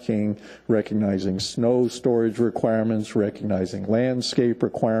of parking, recognizing snow storage requirements, recognizing landscape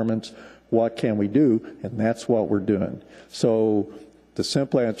requirements, what can we do? And that's what we're doing. So the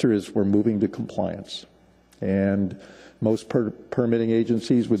simple answer is we're moving to compliance. And most permitting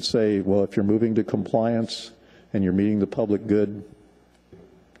agencies would say, well, if you're moving to compliance and you're meeting the public good,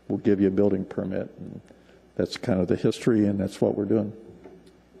 we'll give you a building permit. And that's kind of the history, and that's what we're doing.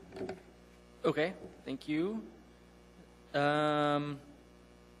 Okay, thank you. On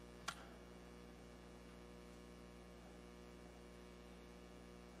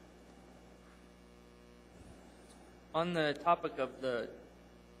the topic of the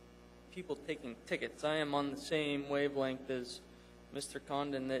people taking tickets, I am on the same wavelength as Mr.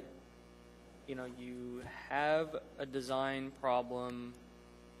 Condon that, you have a design problem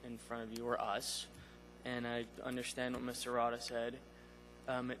in front of you, or us, and I understand what Mr. Rada said.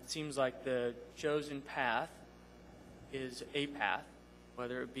 It seems like the chosen path is a path,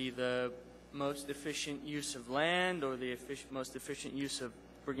 whether it be the most efficient use of land or the most efficient use of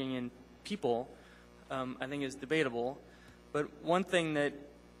bringing in people, I think is debatable. But one thing that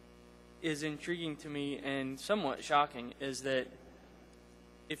is intriguing to me and somewhat shocking is that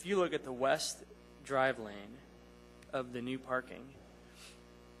if you look at the west drive lane of the new parking,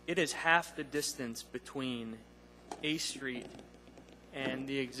 it is half the distance between A Street and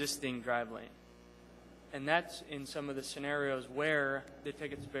the existing drive lane. And that's in some of the scenarios where the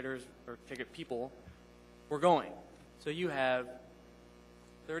ticket bidders or ticket people were going. So you have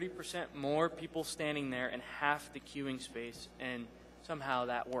 30% more people standing there and half the queuing space, and somehow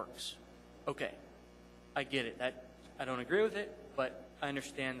that works. Okay, I get it. I don't agree with it, but I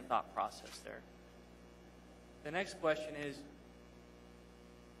understand the thought process there. The next question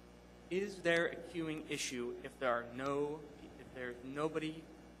is there a queuing issue if there's nobody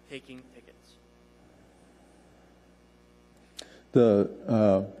taking tickets?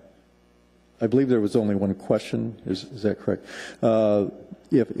 I believe there was only one question. Is that correct?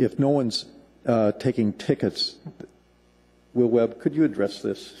 If no one's taking tickets, Will Webb, could you address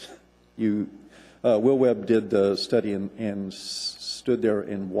this? Will Webb did the study and stood there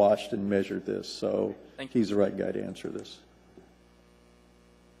and watched and measured this, so he's the right guy to answer this.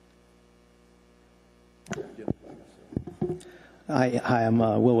 Hi, I'm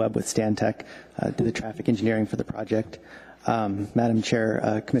Will Webb with Stantec, do the traffic engineering for the project. Madam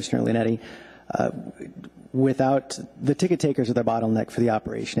Chair, Commissioner Leonetti, without the ticket takers are the bottleneck for the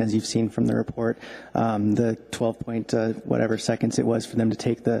operation, as you've seen from the report. The 12 point whatever seconds it was for them to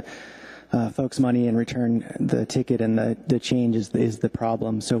take the folks' money and return the ticket, and the change is the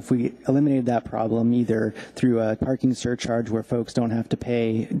problem. So if we eliminated that problem either through a parking surcharge where folks don't have to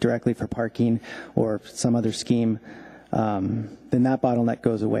pay directly for parking or some other scheme, then that bottleneck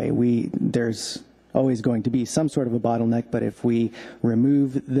goes away. There's always going to be some sort of a bottleneck, but if we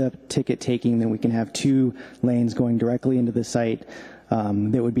remove the ticket taking, then we can have 2 lanes going directly into the site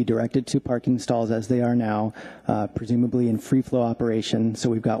that would be directed to parking stalls as they are now, presumably in free flow operation. So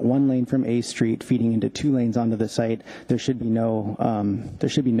we've got 1 lane from A Street feeding into 2 lanes onto the site. There should be no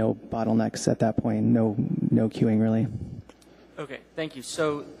bottlenecks at that point. No queuing really. Okay, thank you.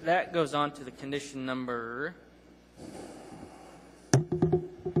 So that goes on to the condition number.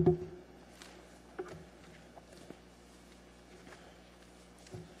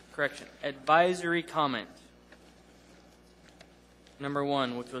 Correction. Advisory comment. Number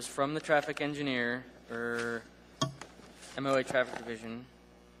 1, which was from the traffic engineer, MOA Traffic Division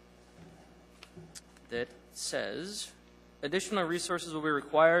that says, additional resources will be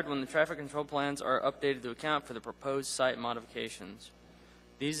required when the traffic control plans are updated to account for the proposed site modifications.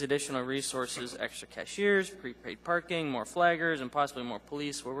 These additional resources, extra cashiers, prepaid parking, more flaggers, and possibly more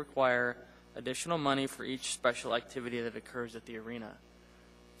police, will require additional money for each special activity that occurs at the arena.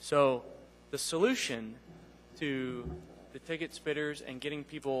 So the solution to the ticket spitters and getting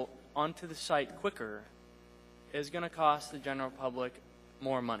people onto the site quicker is going to cost the general public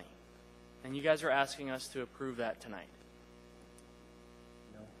more money. And you guys are asking us to approve that tonight.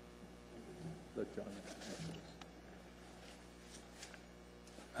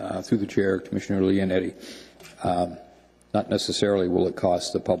 Through the chair, Commissioner Leonetti, not necessarily will it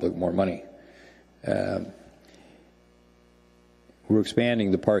cost the public more money. We're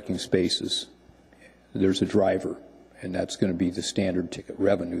expanding the parking spaces. There's a driver, and that's going to be the standard ticket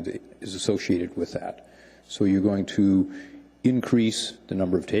revenue that is associated with that. So you're going to increase the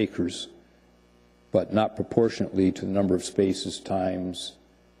number of takers, but not proportionately to the number of spaces times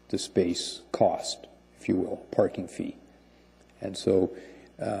the space cost, if you will, parking fee. And so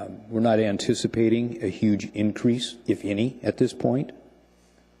we're not anticipating a huge increase, if any, at this point,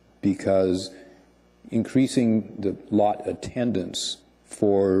 because increasing the lot attendance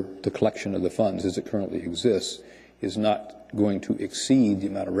for the collection of the funds as it currently exists is not going to exceed the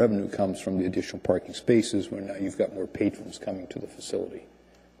amount of revenue comes from the additional parking spaces where now you've got more patrons coming to the facility.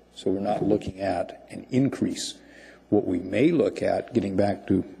 So we're not looking at an increase. What we may look at, getting back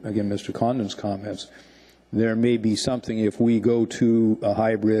to, again, Mr. Condon's comments, there may be something if we go to a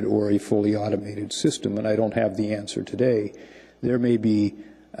hybrid or a fully automated system, and I don't have the answer today, there may be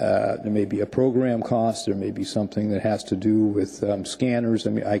a program cost, there may be something that has to do with scanners.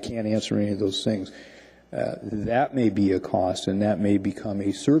 I mean, I can't answer any of those things. That may be a cost, and that may become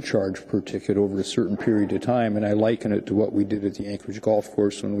a surcharge per ticket over a certain period of time, and I liken it to what we did at the Anchorage Golf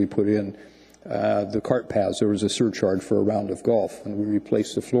Course when we put in the cart paths. There was a surcharge for a round of golf. When we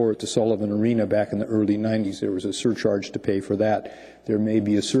replaced the floor at the Sullivan Arena back in the early 90s, there was a surcharge to pay for that. There may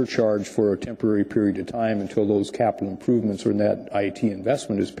be a surcharge for a temporary period of time until those capital improvements or that IT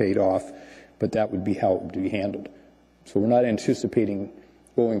investment is paid off, but that would be how it would be handled. So we're not anticipating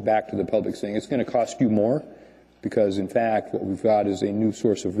going back to the public saying it's going to cost you more, because in fact what we've got is a new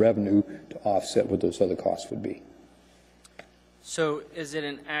source of revenue to offset what those other costs would be. So is it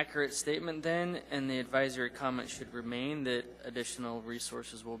an accurate statement then, and the advisory comment should remain, that additional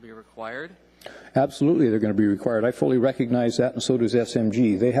resources will be required? Absolutely, they're going to be required. I fully recognize that, and so does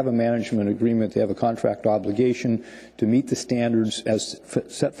SMG. They have a management agreement. They have a contract obligation to meet the standards as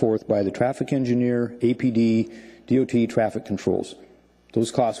set forth by the traffic engineer, APD, DOT traffic controls. Those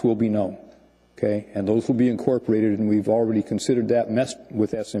costs will be known, okay, and those will be incorporated, and we've already considered that mess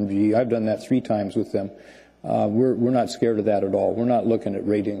with SMG. I've done that 3 times with them. We're not scared of that at all. We're not looking at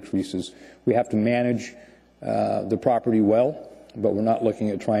rate increases. We have to manage the property well, but we're not looking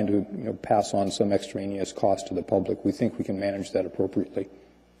at trying to pass on some extraneous cost to the public. We think we can manage that appropriately.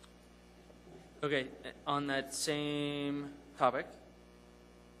 Okay, on that same topic,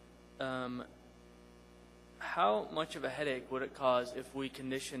 how much of a headache would it cause if we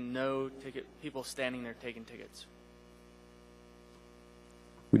condition no people standing there taking tickets?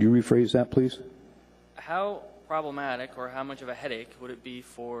 Would you rephrase that, please? How problematic or how much of a headache would it be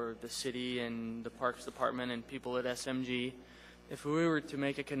for the city and the Parks Department and people at SMG if we were to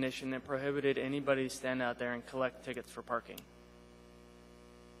make a condition that prohibited anybody to stand out there and collect tickets for parking?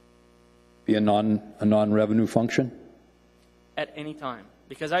 Be a non-revenue function? At any time.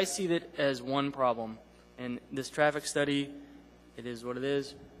 Because I see that as one problem. And this traffic study, it is what it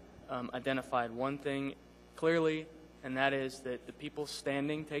is, identified one thing clearly, and that is that the people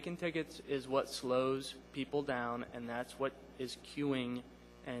standing, taking tickets, is what slows people down, and that's what is queuing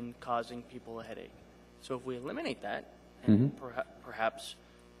and causing people a headache. So if we eliminate that, and perhaps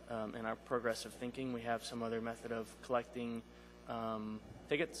in our progressive thinking, we have some other method of collecting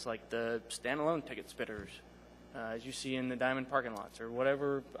tickets, like the standalone ticket spitters, as you see in the Diamond parking lots or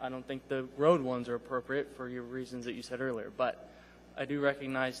whatever. I don't think the road ones are appropriate for your reasons that you said earlier, but I do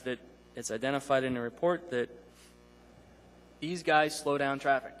recognize that it's identified in the report that these guys slow down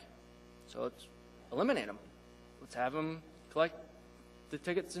traffic. So let's eliminate them. Let's have them collect the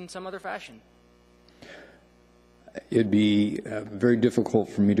tickets in some other fashion. It'd be very difficult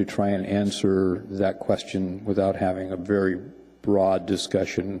for me to try and answer that question without having a very broad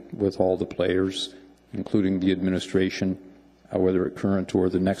discussion with all the players, including the administration, whether at current or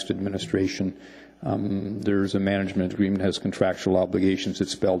the next administration. There's a management agreement, has contractual obligations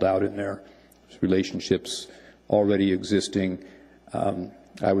that's spelled out in there. There's relationships already existing.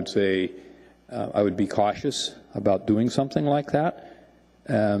 I would say I would be cautious about doing something like that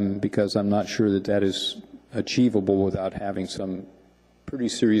because I'm not sure that that is achievable without having some pretty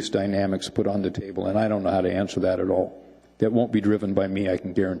serious dynamics put on the table, and I don't know how to answer that at all. That won't be driven by me, I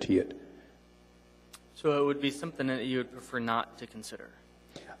can guarantee it. So it would be something that you would prefer not to consider?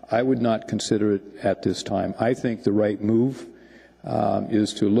 I would not consider it at this time. I think the right move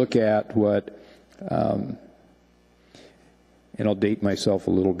is to look at what, and I'll date myself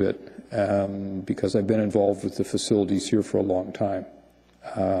a little bit because I've been involved with the facilities here for a long time,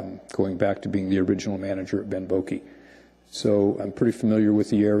 going back to being the original manager at Ben Boeke. So I'm pretty familiar with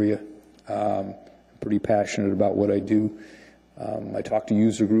the area. I'm pretty passionate about what I do. I talk to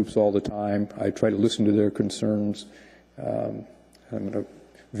user groups all the time. I try to listen to their concerns. I'm going to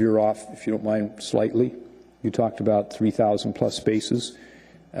veer off, if you don't mind, slightly. You talked about 3,000 plus spaces.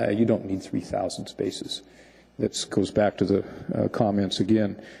 You don't need 3,000 spaces. That goes back to the comments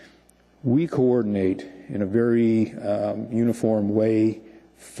again. We coordinate in a very uniform way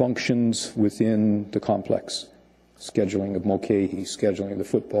functions within the complex. Scheduling of Mulcahy, scheduling of the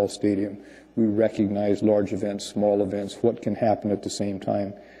football stadium. We recognize large events, small events, what can happen at the same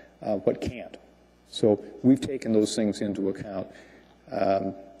time, what can't. So we've taken those things into account.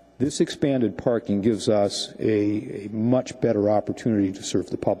 This expanded parking gives us a much better opportunity to serve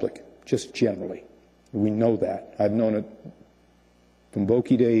the public, just generally. We know that. I've known it from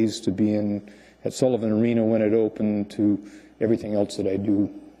Boeke days to being at Sullivan Arena when it opened to everything else that I do,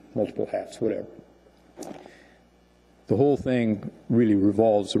 multiple hats, whatever. The whole thing really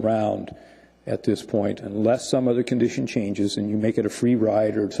revolves around, at this point, unless some other condition changes and you make it a free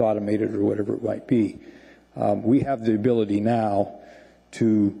ride or it's automated or whatever it might be, we have the ability now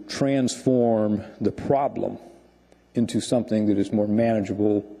to transform the problem into something that is more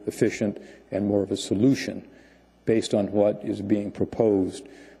manageable, efficient, and more of a solution based on what is being proposed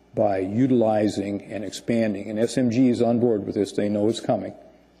by utilizing and expanding. And SMG is on board with this. They know it's coming.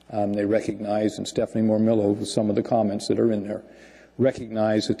 They recognize, and Stephanie Mormillo, with some of the comments that are in there,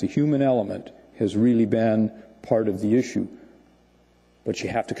 recognize that the human element has really been part of the issue. But you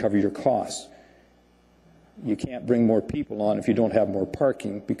have to cover your costs. You can't bring more people on if you don't have more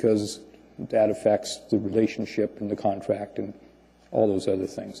parking because that affects the relationship and the contract and all those other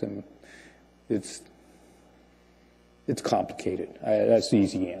things. And it's complicated. That's the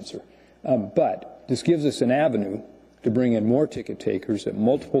easy answer. But this gives us an avenue to bring in more ticket takers at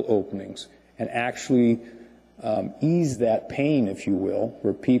multiple openings and actually ease that pain, if you will,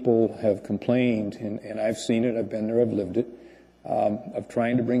 where people have complained, and I've seen it, I've been there, I've lived it, of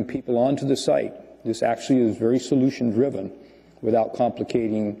trying to bring people onto the site. This actually is very solution-driven without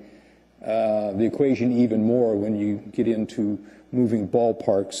complicating the equation even more when you get into moving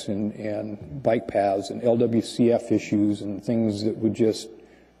ballparks and bike paths and LWCF issues and things that would just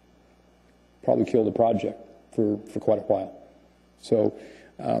probably kill the project for quite a while. So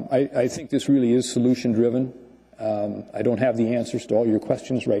I think this really is solution-driven. I don't have the answers to all your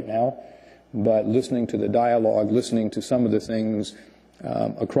questions right now, but listening to the dialogue, listening to some of the things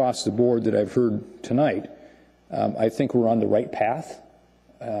across the board that I've heard tonight, I think we're on the right path,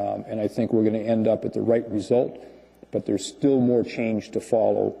 and I think we're going to end up at the right result, but there's still more change to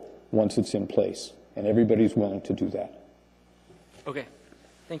follow once it's in place, and everybody's willing to do that. Okay,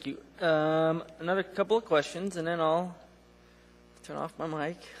 thank you. Another couple of questions, and then I'll turn off my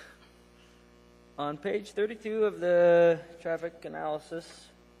mic. On page 32 of the traffic analysis,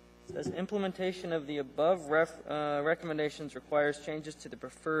 it says implementation of the above recommendations requires changes to the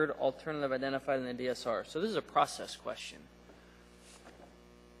preferred alternative identified in the DSR. So this is a process question.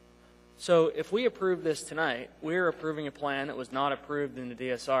 So if we approve this tonight, we're approving a plan that was not approved in the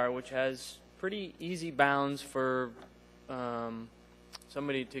DSR, which has pretty easy bounds for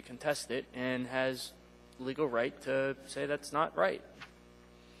somebody to contest it and has legal right to say that's not right.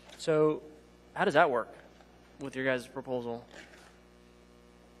 So how does that work with your guys' proposal?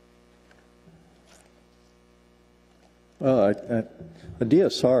 Well, a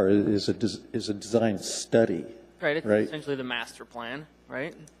DSR is a design study. Right, it's right? essentially the master plan,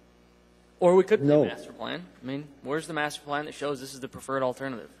 right? Or we could do No. a master plan. I mean, where's the master plan that shows this is the preferred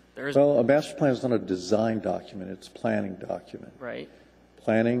alternative? There is Well, a master plan is not a design document, it's a planning document. right.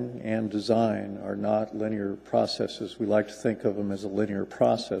 Planning and design are not linear processes. We like to think of them as a linear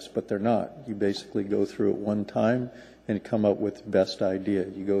process, but they're not. You basically go through it one time and come up with the best idea.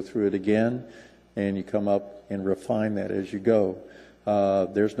 You go through it again and you come up and refine that as you go.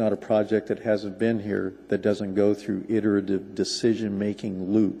 There's not a project that hasn't been here that doesn't go through iterative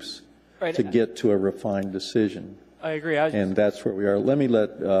decision-making loops Right. to get to a refined decision. I agree. And that's where we are. Let me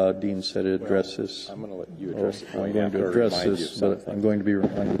let Dean Seta address this. I'm going to let you address it. I'm going to address this, but I'm going to be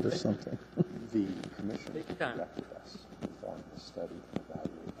reminded of something. The commission Take your time. directed us to perform the study to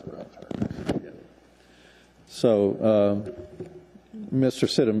evaluate other alternatives. So, Mr.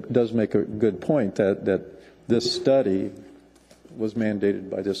 Sidham does make a good point that this study was mandated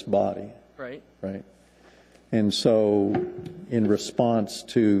by this body, Right. right? And so, in response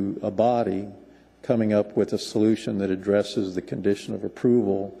to a body coming up with a solution that addresses the condition of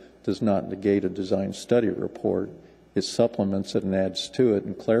approval does not negate a design study report. It supplements it and adds to it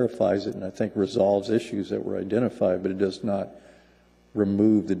and clarifies it, and I think resolves issues that were identified, but it does not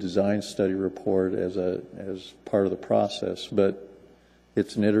remove the design study report as part of the process. But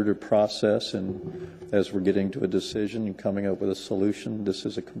it's an iterative process, and as we're getting to a decision and coming up with a solution, this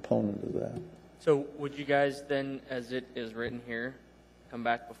is a component of that. So would you guys then, as it is written here, come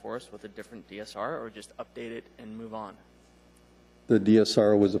back before us with a different DSR, or just update it and move on? The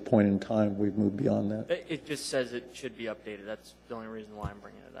DSR was a point in time. We've moved beyond that. It just says it should be updated. That's the only reason why I'm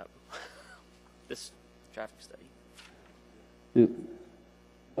bringing it up. This traffic study.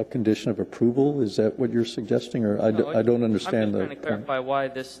 A condition of approval, is that what you're suggesting? Or I don't understand the I'm just trying to clarify why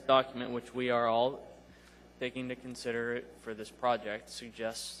this document, which we are all taking to consider it for this project,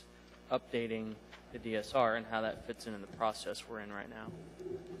 suggests updating the DSR and how that fits into the process we're in right now.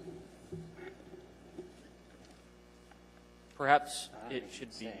 Perhaps it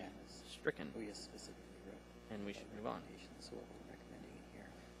should be stricken, and we should move on. So what we're recommending in here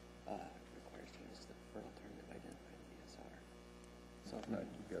requires changes to the alternative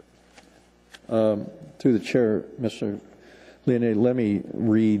identified DSR. Through the chair, Mr. Leonetti, let me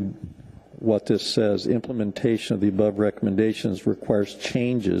read what this says. Implementation of the above recommendations requires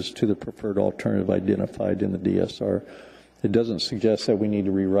changes to the preferred alternative identified in the DSR. It doesn't suggest that we need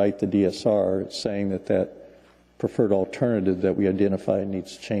to rewrite the DSR. It's saying that that preferred alternative that we identified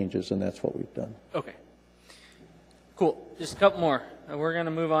needs changes, and that's what we've done. Okay. Cool. Just a couple more. We're going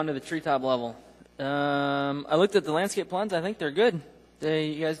to move on to the treetop level. I looked at the landscape plans. I think they're good.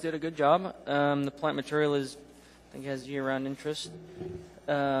 You guys did a good job. The plant material I think has year-round interest.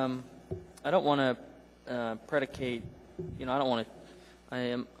 I don't want to predicate, I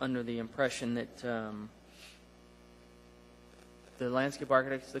am under the impression that the landscape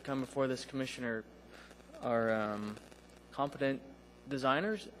architects that come before this commission are competent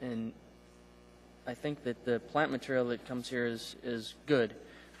designers, and I think that the plant material that comes here is good.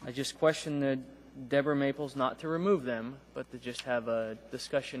 I just question the Deborah Maples, not to remove them, but to just have a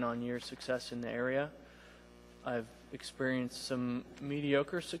discussion on your success in the area. I've experienced some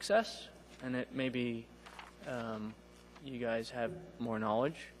mediocre success, and it maybe you guys have more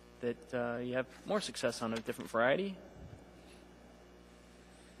knowledge that you have more success on a different variety.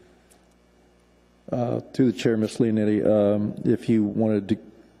 Through the chair, Ms. Leonetti, if you wanted to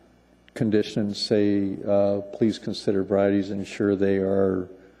condition and say, please consider varieties and ensure they are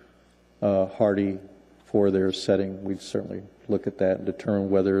hardy for their setting, we'd certainly look at that and determine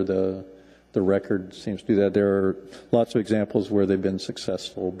whether the record seems to do that. There are lots of examples where they've been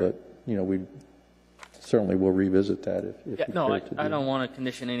successful, but we certainly will revisit that if you No, care to I don't want to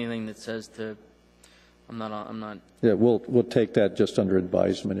condition anything that says to. I'm not. Yeah, we'll take that just under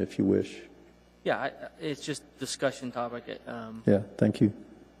advisement if you wish. Yeah, it's just discussion topic. Yeah, thank you.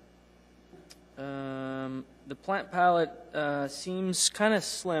 The plant palette seems kind of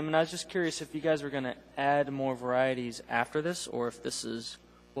slim, and I was just curious if you guys were going to add more varieties after this, or if this is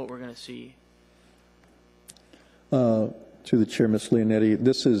what we're going to see. To the chair, Ms. Leonetti,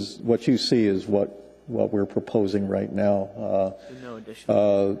 this is what you see is what we're proposing right now. No addition.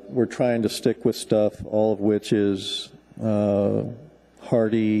 We're trying to stick with stuff, all of which is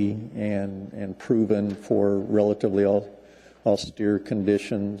hardy and proven for relatively austere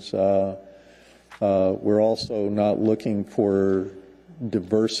conditions. We're also not looking for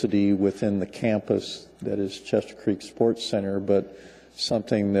diversity within the campus that is Chester Creek Sports Center, but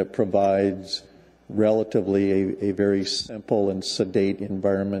something that provides relatively a very simple and sedate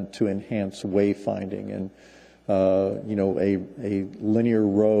environment to enhance wayfinding. And a linear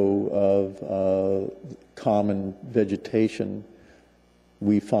row of common vegetation,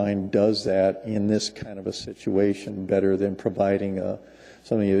 we find, does that in this kind of a situation better than providing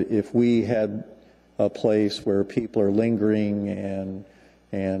something. If we had a place where people are lingering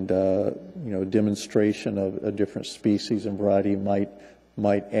and demonstration of a different species and variety might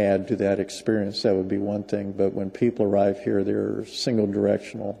add to that experience, that would be one thing. But when people arrive here, they're single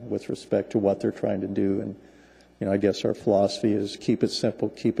directional with respect to what they're trying to do. And I guess our philosophy is keep it simple,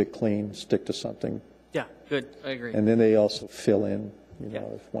 keep it clean, stick to something. Yeah, good. I agree. And then they also fill in,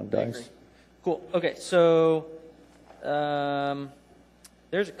 if one does. Cool. Okay, so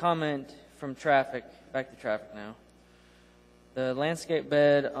there's a comment from traffic. Back to traffic now. The landscape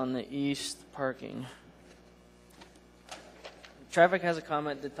bed on the east parking. Traffic has a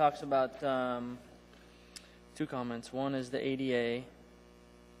comment that talks about two comments. One is the ADA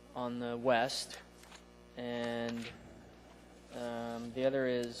on the west, and the other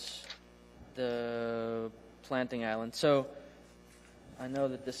is the planting island. So I know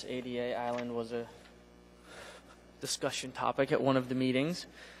that this ADA island was a discussion topic at one of the meetings,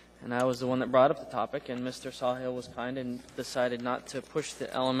 and I was the one that brought up the topic, and Mr. Sawhill was kind and decided not to push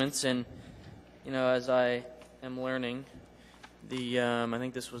the elements. And, you know, as I am learning, I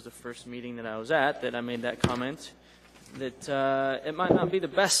think this was the first meeting that I was at that I made that comment, that it might not be the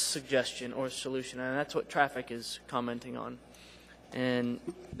best suggestion or solution, and that's what traffic is commenting on. And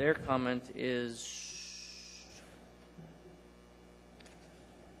their comment is,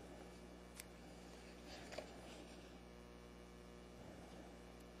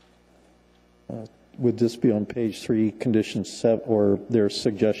 would this be on page 3, condition 7, or their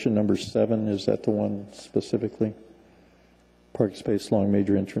suggestion number 7? Is that the one specifically? Parking space along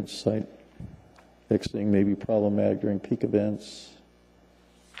major entrance site. Exiting may be problematic during peak events.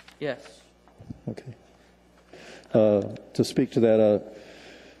 yes. Okay. To speak to that,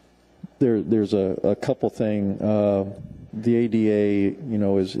 there's a couple thing. The ADA, you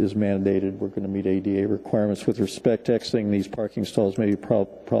know, is mandated. We're going to meet ADA requirements with respect to exiting these parking stalls may be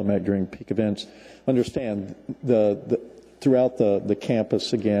problematic during peak events. Understand throughout the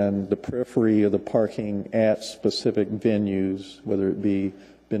campus, again, the periphery of the parking at specific venues, whether it be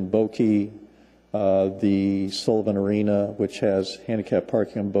Ben Boeke, the Sullivan Arena, which has handicap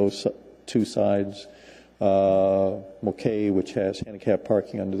parking on both two sides, Mulcahy, which has handicap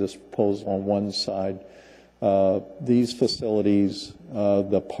parking under this proposal on one side. These facilities,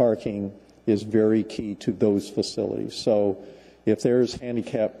 the parking is very key to those facilities. So if there's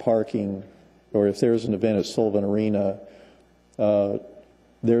handicap parking, or if there's an event at Sullivan Arena,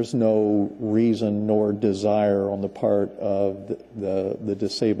 there's no reason nor desire on the part of the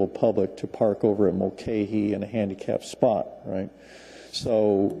disabled public to park over at Mulcahy in a handicapped spot, right?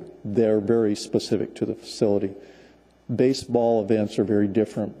 So they're very specific to the facility. Baseball events are very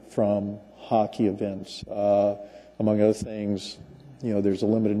different from hockey events. Among other things, you know, there's a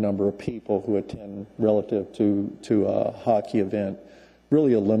limited number of people who attend relative to a hockey event,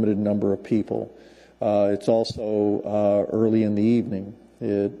 really a limited number of people. It's also early in the evening.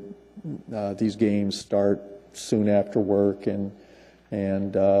 These games start soon after work, and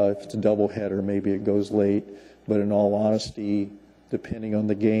if it's a doubleheader, maybe it goes late. But in all honesty, depending on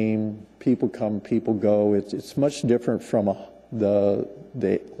the game, people come, people go. It's much different from the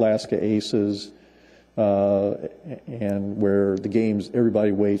Alaska Aces, and where the games,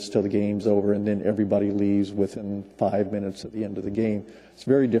 everybody waits till the game's over, and then everybody leaves within 5 minutes at the end of the game. It's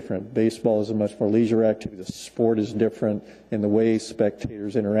very different. Baseball is a much more leisure activity. The sport is different, and the way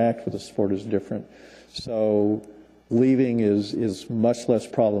spectators interact with the sport is different. So leaving is much less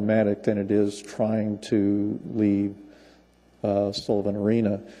problematic than it is trying to leave Sullivan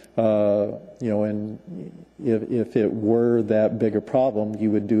Arena. You know, and if it were that big a problem, you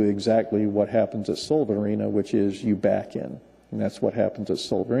would do exactly what happens at Sullivan Arena, which is you back in. And that's what happens at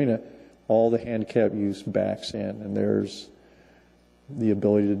Sullivan Arena. All the handicap use backs in, and there's the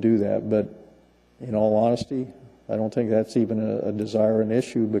ability to do that. But in all honesty, I don't think that's even a desire or an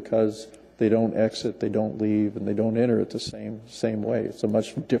issue, because they don't exit, they don't leave, and they don't enter it the same way. It's a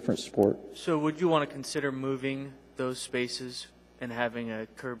much different sport. So would you want to consider moving those spaces and having a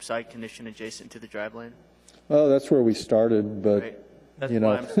curbside condition adjacent to the drive lane? Well, that's where we started, but Right. That's you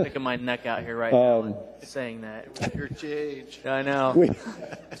why know, I'm sticking my neck out here right now and saying that. Your age. I know.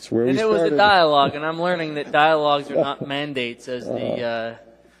 that's where we And it started. was a dialogue, and I'm learning that dialogues are not mandates, as the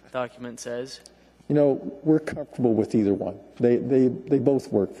document says. You know, we're comfortable with either one. They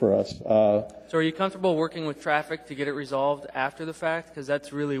both work for us. So are you comfortable working with traffic to get it resolved after the fact? Because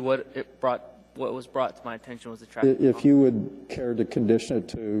that's really what was brought to my attention was the traffic. If you would care to condition it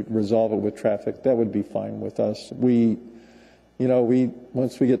to resolve it with traffic, that would be fine with us.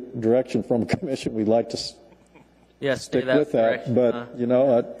 Once we get direction from a commission, we'd like to stick with that. But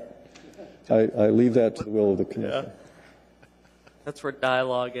I leave that to the will of the commission. Yeah. That's for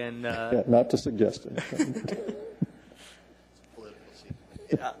dialogue and. Yeah, not to suggest it.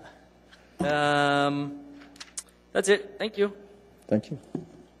 Yeah. That's it. Thank you. Thank you.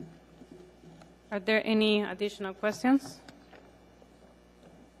 Are there any additional questions?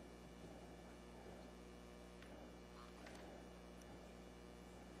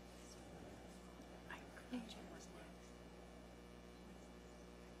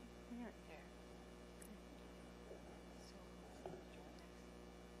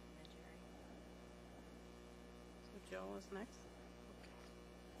 Joe? was next.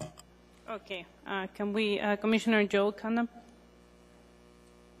 Okay. Can we, Commissioner Joel Condon?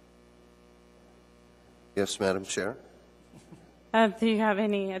 Yes, Madam Chair? Do you have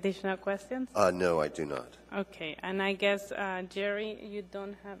any additional questions? No, I do not. Okay, and I guess, Jerry, you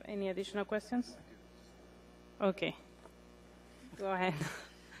don't have any additional questions? Okay. Go ahead.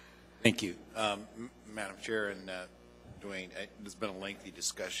 Thank you. Madam Chair and Dwayne, there's been a lengthy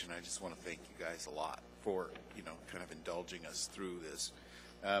discussion. I just want to thank you guys a lot for, kind of indulging us through this.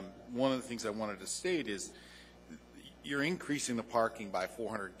 One of the things I wanted to state is you're increasing the parking by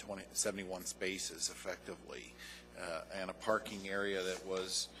 471 spaces effectively, and a parking area that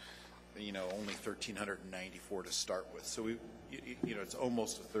was, only 1,394 to start with. So it's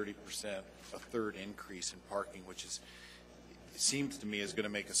almost a 30%, a third increase in parking, which is, it seems to me, is going to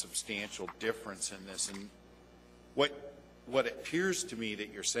make a substantial difference in this. And what appears to me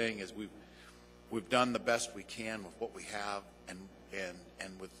that you're saying is we've done the best we can with what we have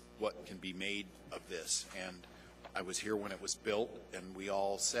and with what can be made of this. And I was here when it was built, and we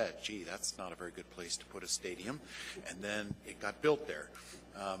all said, gee, that's not a very good place to put a stadium. And then it got built there.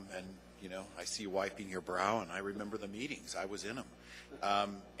 And, I see you wiping your brow, and I remember the meetings. I was in them.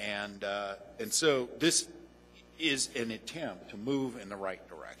 And so this is an attempt to move in the right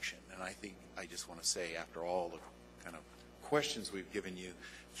direction. And I think I just want to say, after all the kind of questions we've given you,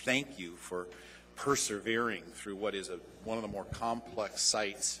 thank you for persevering through what is one of the more complex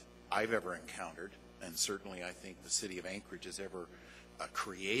sites I've ever encountered, and certainly I think the city of Anchorage has ever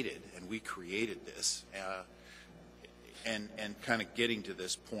created, and we created this, and kind of getting to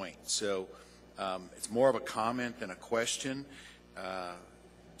this point. So it's more of a comment than a question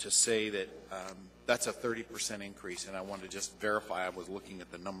to say that that's a 30% increase, and I wanted to just verify I was looking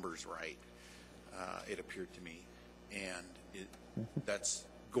at the numbers right, it appeared to me. And that's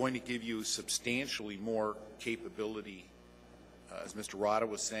going to give you substantially more capability, as Mr. Rada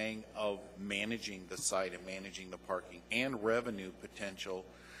was saying, of managing the site and managing the parking, and revenue potential,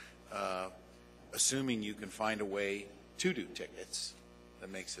 assuming you can find a way to do tickets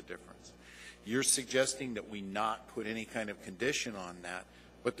that makes a difference. You're suggesting that we not put any kind of condition on that,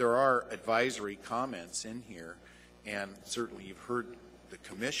 but there are advisory comments in here, and certainly you've heard the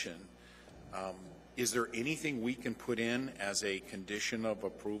commission. Is there anything we can put in as a condition of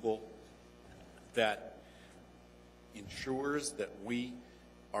approval that ensures that we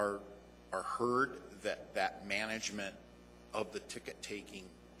are heard, that management of the ticket taking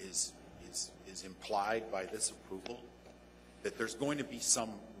is implied by this approval? That there's going to be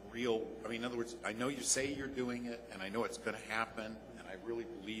some real, in other words, I know you say you're doing it, and I know it's going to happen, and I really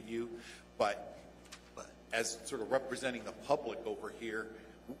believe you, but as sort of representing the public over here,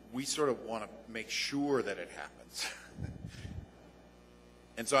 we sort of want to make sure that it happens.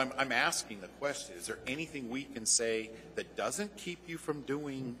 And so I'm asking the question, is there anything we can say that doesn't keep you from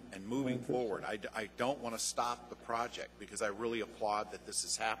doing and moving forward? I don't want to stop the project, because I really applaud that this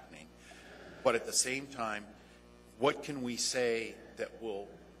is happening. But at the same time, what can we say that will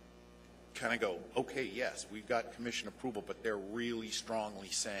kind of go, okay, yes, we've got commission approval, but they're really strongly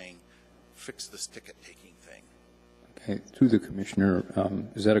saying, fix this ticket-taking thing? Okay, through the commissioner,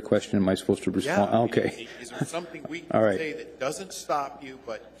 is that a question? Am I supposed to respond? Yeah. Okay. Is there something we can All right. say that doesn't stop you,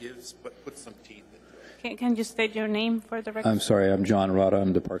 but puts some teeth into it? Can you state your name for the record? I'm sorry, I'm John Rada.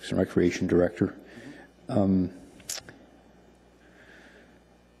 I'm the Parks and Recreation Director. I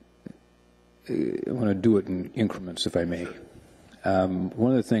want to do it in increments, if I may.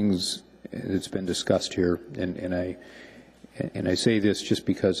 One of the things that's been discussed here, and I say this just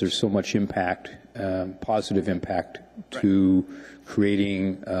because there's so much impact, positive impact, to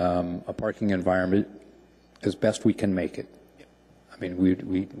creating a parking environment as best we can make it. I mean,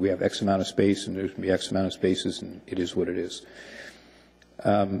 we have X amount of space, and there's going to be X amount of spaces, and it is what it is.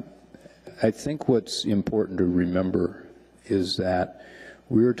 I think what's important to remember is that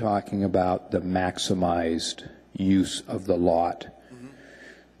we're talking about the maximized use of the lot.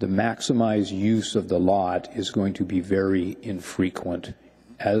 The maximized use of the lot is going to be very infrequent,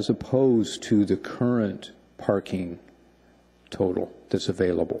 as opposed to the current parking total that's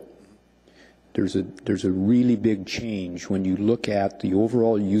available. There's a really big change when you look at the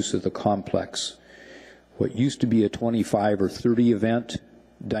overall use of the complex. What used to be a 25 or 30 event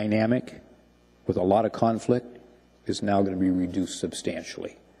dynamic with a lot of conflict is now going to be reduced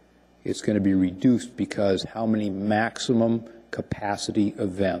substantially. It's going to be reduced because how many maximum capacity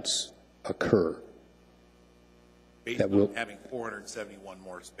events occur. Based on having 471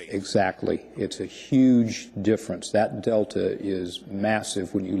 more spaces. Exactly. It's a huge difference. That delta is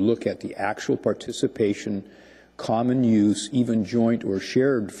massive when you look at the actual participation, common use, even joint or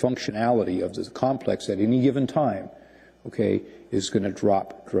shared functionality of the complex at any given time okay, is going to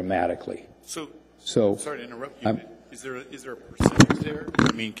drop dramatically. So, So sorry to interrupt you, but is there a percentage there?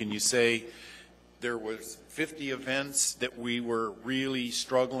 I mean, can you say there was 50 events that we were really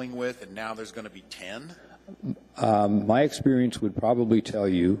struggling with, and now there's going to be 10? My experience would probably tell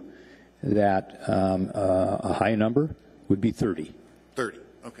you that a high number would be 30. 30,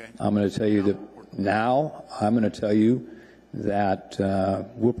 okay. I'm going to tell you that now I'm going to tell you that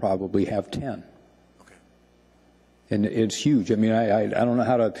we'll probably have 10. Okay. And it's huge. I mean, I don't know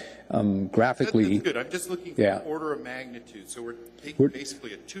how to graphically. That's good. I'm just looking for an order of magnitude. So we're taking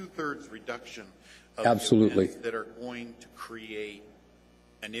basically a 2/3 reduction of absolutely events that are going to create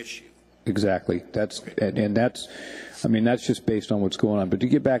an issue. Exactly. That's and that's, I mean, that's just based on what's going on. But to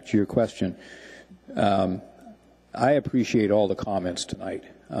get back to your question, I appreciate all the comments tonight.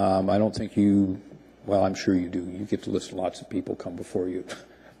 I don't think you, well, I'm sure you do. You get to listen to lots of people come before you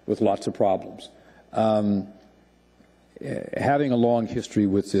with lots of problems. Having a long history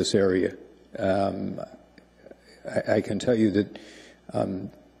with this area, I can tell you that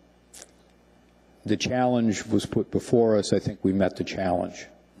the challenge was put before us. I think we met the challenge.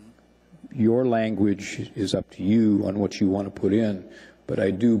 Your language is up to you on what you want to put in, but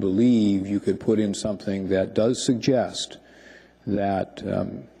I do believe you could put in something that does suggest that,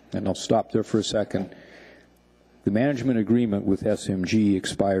 and I'll stop there for a second, the management agreement with SMG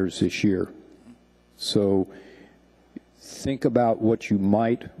expires this year. So think about what you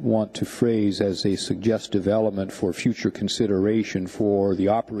might want to phrase as a suggestive element for future consideration for the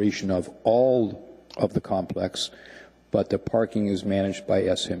operation of all of the complex, but the parking is managed by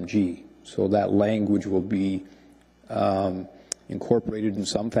SMG. So that language will be incorporated in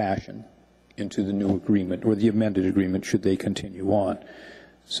some fashion into the new agreement or the amended agreement should they continue on.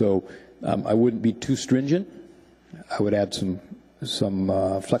 So I wouldn't be too stringent. I would add some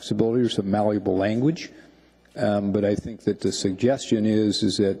flexibility or some malleable language. But I think that the suggestion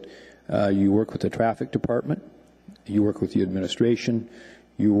is that you work with the traffic department, you work with the administration,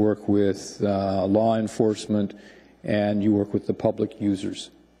 you work with law enforcement, and you work with the public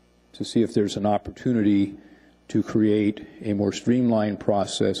users to see if there's an opportunity to create a more streamlined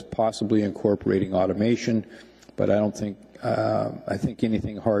process, possibly incorporating automation. But I don't think, I think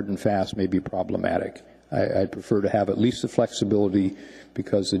anything hard and fast may be problematic. I'd prefer to have at least the flexibility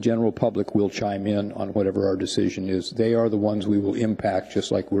because the general public will chime in on whatever our decision is. They are the ones we will impact, just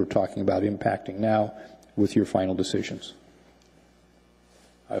like we're talking about impacting now with your final decisions.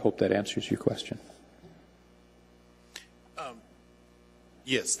 I hope that answers your question.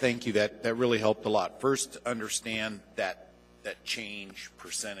 Yes, thank you. That really helped a lot. First, understand that change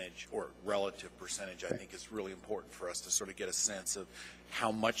percentage or relative percentage, I think, is really important for us to sort of get a sense of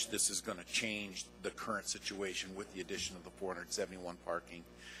how much this is going to change the current situation with the addition of the 471 parking,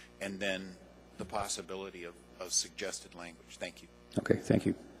 and then the possibility of suggested language. Thank you. Okay, thank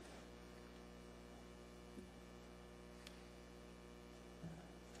you.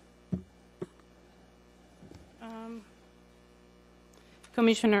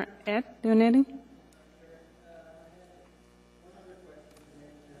 Commissioner Ed Leonetti?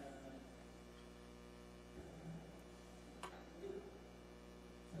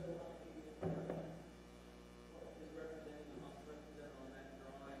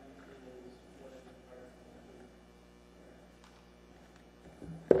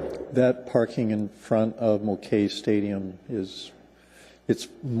 That parking in front of Mulcahy Stadium it's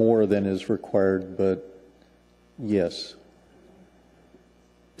more than is required, but yes.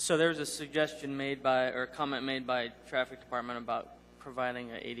 So there was a suggestion made by, or a comment made by traffic department about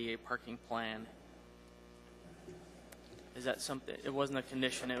providing an ADA parking plan. Is that something, it wasn't a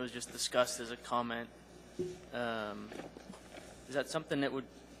condition, it was just discussed as a comment. Is that something that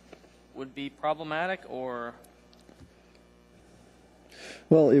would be problematic, or?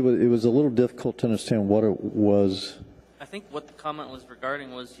 Well, it was a little difficult to understand what it was. I think what the comment was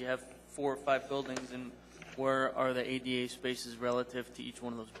regarding was you have 4 or 5 buildings, and where are the ADA spaces relative to each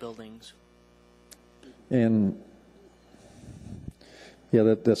one of those buildings? And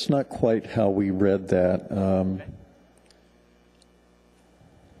yeah, that's not quite how we read that. Okay.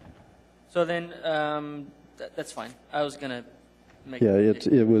 So then, that's fine. I was going to make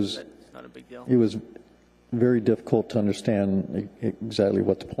it was not a big deal. It was very difficult to understand exactly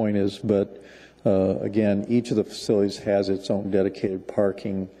what the point is, but again, each of the facilities has its own dedicated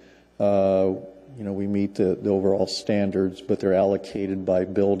parking. You know, we meet the overall standards, but they're allocated by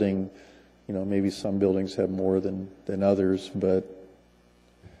building. You know, maybe some buildings have more than others, but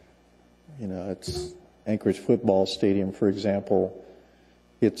you know, it's Anchorage Football Stadium, for example.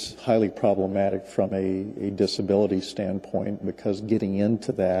 It's highly problematic from a disability standpoint because getting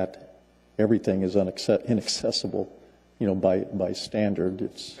into that, everything is inaccessible. by standard.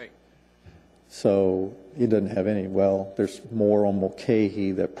 Right. So it doesn't have any. Well, there's more on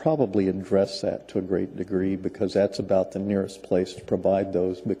Mulcahy that probably address that to a great degree, because that's about the nearest place to provide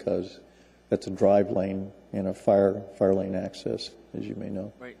those, because that's a drive lane and a fire lane access, as you may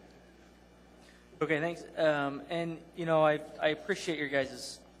know. Right. Okay, thanks. And, I appreciate your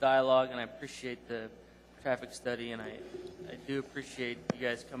guys' dialogue, and I appreciate the traffic study, and I do appreciate you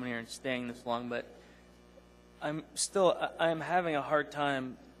guys coming here and staying this long, but I'm having a hard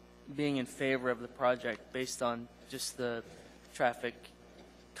time being in favor of the project based on just the traffic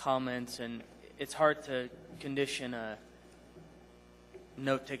comments, and it's hard to condition a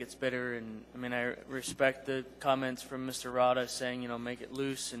no tickets bidder. And I mean, I respect the comments from Mr. Rada saying, make it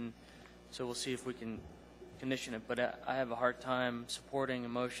loose, and so we'll see if we can condition it. But I have a hard time supporting a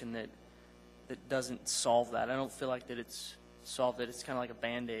motion that doesn't solve that. I don't feel like that it's solved it. It's kind of like a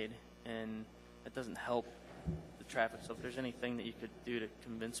Band-Aid, and it doesn't help the traffic. So if there's anything that you could do to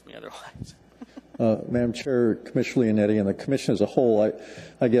convince me otherwise. Madam Chair, Commissioner Leonetti, and the Commission as a whole,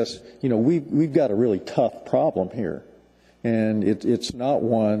 I guess, we've got a really tough problem here. And it's not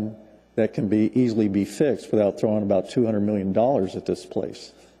one that can easily be fixed without throwing about $200 million at this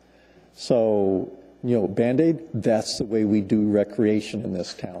place. So, Band-Aid, that's the way we do recreation in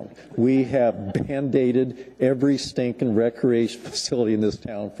this town. We have Band-Aided every stinking recreation facility in this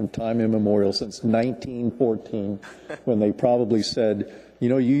town from time immemorial, since 1914, when they probably said,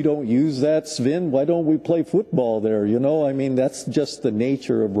 you don't use that, Sven, why don't we play football there? I mean, that's just the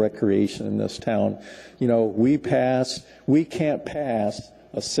nature of recreation in this town. We can't pass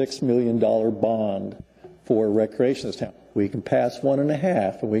a $6 million bond for recreation in this town. We can pass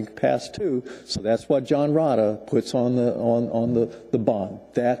 1.5, and we can pass 2. So that's what John Rada puts on the bond.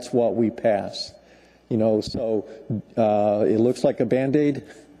 That's what we pass. So it looks like a Band-Aid.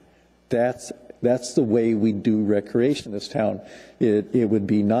 That's the way we do recreation in this town. It would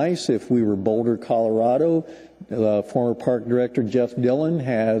be nice if we were Boulder, Colorado. Former park director Jeff Dillon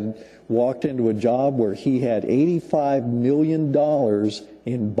had walked into a job where he had $85 million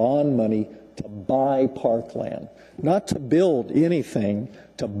in bond money to buy parkland. Not to build anything,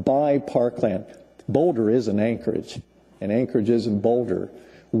 to buy parkland. Boulder isn't Anchorage, and Anchorage isn't Boulder.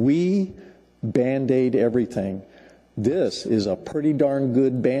 We Band-Aid everything. This is a pretty darn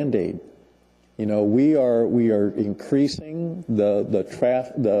good Band-Aid. We are increasing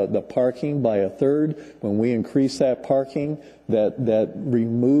the parking by 1/3. When we increase that parking, that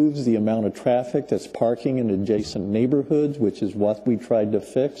removes the amount of traffic that's parking in adjacent neighborhoods, which is what we tried to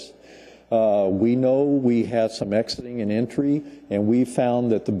fix. We know we have some exiting and entry, and we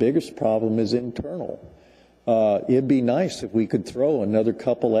found that the biggest problem is internal. It'd be nice if we could throw another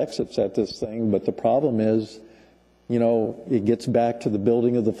couple exits at this thing, but the problem is, it gets back to the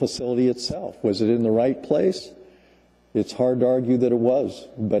building of the facility itself. Was it in the right place? It's hard to argue that it was,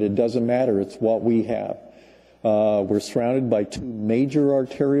 but it doesn't matter. It's what we have. We're surrounded by 2 major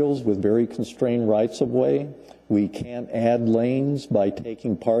arterials with very constrained rights of way. We can't add lanes by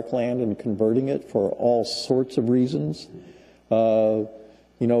taking parkland and converting it for all sorts of reasons. Yeah,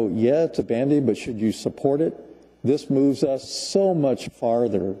 it's a Band-Aid, but should you support it? This moves us so much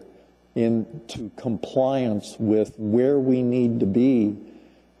farther into compliance with where we need to be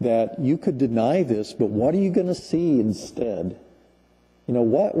that you could deny this, but what are you going to see instead?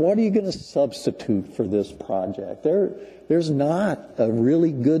 What are you going to substitute for this project? There's not a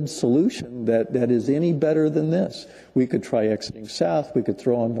really good solution that is any better than this. We could try exiting south. We could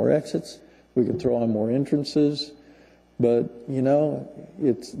throw on more exits. We could throw on more entrances. But,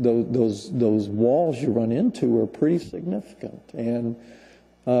 it's those walls you run into are pretty significant. And,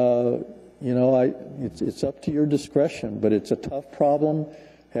 it's up to your discretion, but it's a tough problem.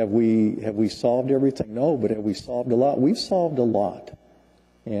 Have we solved everything? No, but have we solved a lot? We've solved a lot.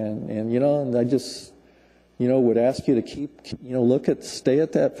 And I just, would ask you to keep, stay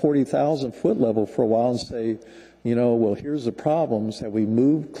at that 40,000 foot level for a while and say, well, here's the problems. Have we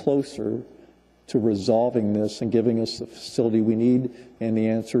moved closer to resolving this and giving us the facility we need? And the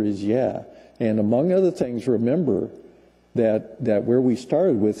answer is yeah. And among other things, remember that where we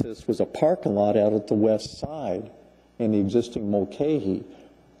started with this was a parking lot out at the west side in the existing Mulcahy.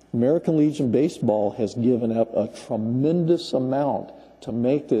 American Legion Baseball has given up a tremendous amount to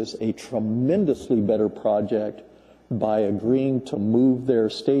make this a tremendously better project by agreeing to move their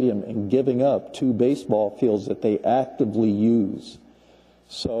stadium and giving up 2 baseball fields that they actively use.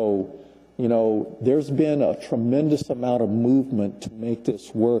 So, there's been a tremendous amount of movement to make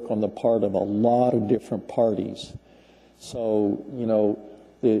this work on the part of a lot of different parties. So,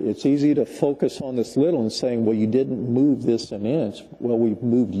 it's easy to focus on this little and saying, well, you didn't move this an inch. Well, we've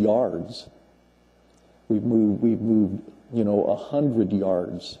moved yards. We've moved, 100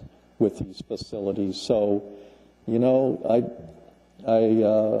 yards with these facilities. So, I'd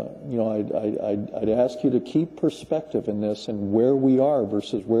ask you to keep perspective in this and where we are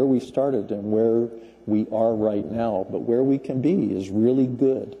versus where we started and where we are right now. But where we can be is really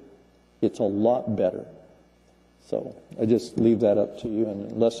good. It's a lot better. So I just leave that up to you.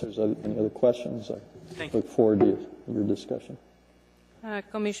 And unless there's any other questions, I look forward to your discussion.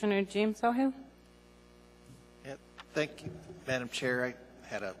 Commissioner Jim Sawhill. Yeah, thank you, Madam Chair. I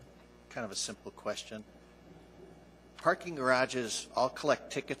had a kind of a simple question. Parking garages all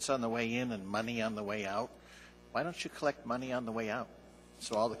collect tickets on the way in and money on the way out. Why don't you collect money on the way out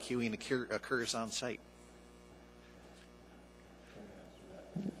so all the queuing occurs on site?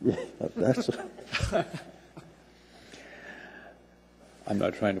 Yeah, that's. I'm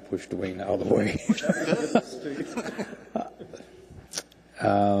not trying to push Dwayne out of the way.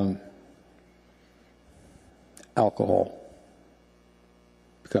 Alcohol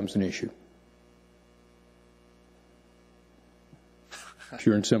becomes an issue.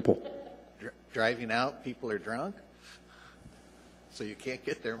 Pure and simple. Driving out, people are drunk, so you can't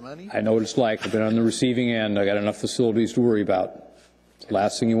get their money? I know what it's like. I've been on the receiving end. I got enough facilities to worry about. The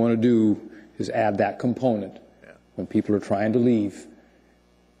last thing you want to do is add that component when people are trying to leave.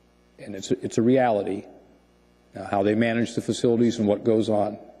 And it's a reality, now, how they manage the facilities and what goes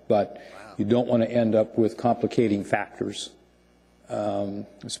on. But you don't want to end up with complicating factors,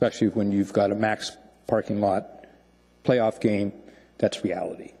 especially when you've got a max parking lot playoff game. That's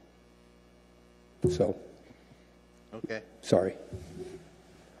reality. So, okay. Sorry.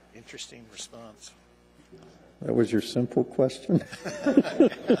 Interesting response. That was your simple question?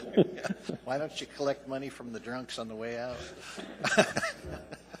 Why don't you collect money from the drunks on the way out?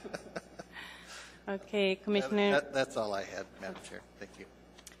 Okay, Commissioner. That's all I had, Madam Chair. Thank you.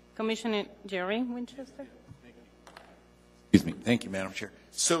 Commissioner Jerry Winchester. Excuse me. Thank you, Madam Chair.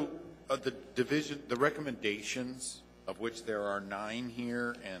 So the recommendations, of which there are 9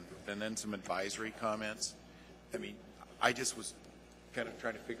 here, and then some advisory comments. I mean, I just was kind of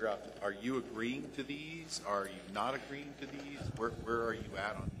trying to figure out, are you agreeing to these? Are you not agreeing to these? Where are you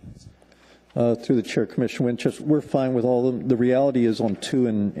at on these? Through the Chair, Commissioner Winchester, we're fine with all of them. The reality is on 2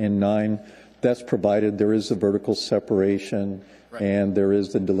 and 9, that's provided there is a vertical separation, right, and there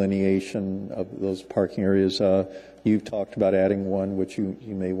is the delineation of those parking areas. You've talked about adding one, which you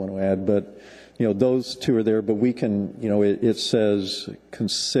may want to add, but those 2 are there. But we can, it says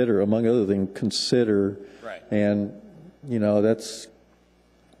consider, among other things, consider, right, and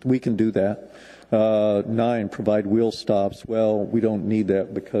we can do that. 9, provide wheel stops. Well, we don't need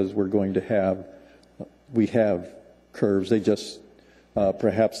that because we have curves. They just,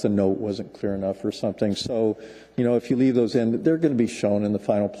 perhaps the note wasn't clear enough or something. So, if you leave those in, they're going to be shown in the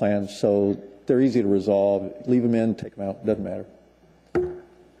final plan. So they're easy to resolve. Leave them in, take them out. Doesn't matter.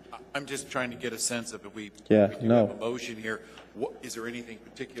 I'm just trying to get a sense of if we have a motion here. Is there anything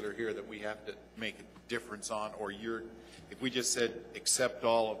particular here that we have to make a difference on, or if we just said accept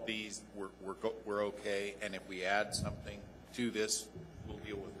all of these, we're okay, and if we add something to this, we'll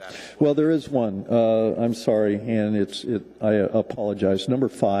deal with that. Well, there is one. I'm sorry, and I apologize. Number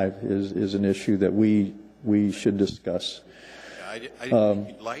 5 is an issue that we should discuss. I didn't think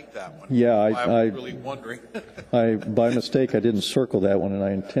you'd like that one. Yeah, I was really wondering. By mistake, I didn't circle that one, and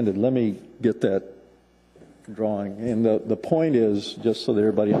I intended. Let me get that drawing. And the point is, just so that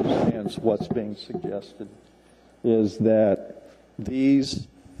everybody understands what's being suggested, is that these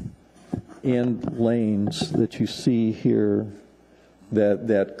end lanes that you see here,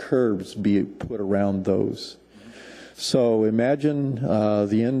 that curbs be put around those. So imagine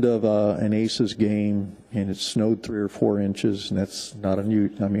the end of an Aces game, and it snowed 3 or 4 inches, and that's not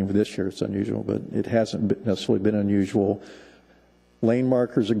unusual. I mean, this year it's unusual, but it hasn't necessarily been unusual. Lane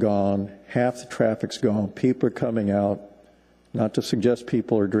markers are gone, half the traffic's gone, people are coming out. Not to suggest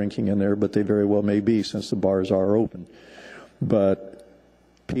people are drinking in there, but they very well may be since the bars are open. But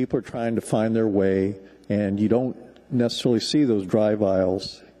people are trying to find their way, and you don't necessarily see those drive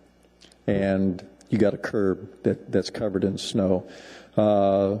aisles, and you got a curb that's covered in snow.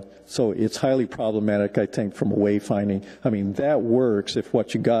 So it's highly problematic, I think, from a wayfinding. I mean, that works if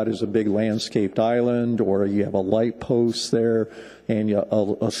what you got is a big landscaped island, or you have a light post there, and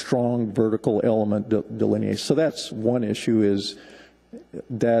a strong vertical element delineates. So that's one issue, is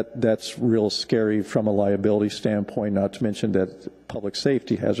that's real scary from a liability standpoint, not to mention that public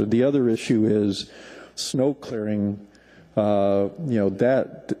safety hazard. The other issue is snow clearing.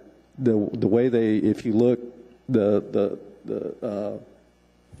 That the way if you look,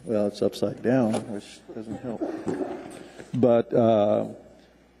 well, it's upside down, which doesn't help. But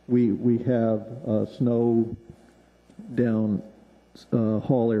we have snow down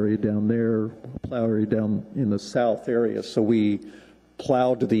haul area down there, plow area down in the south area. So we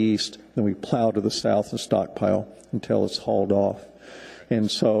plow to the east, then we plow to the south and stockpile until it's hauled off. And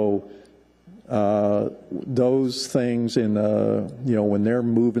so those things in when they're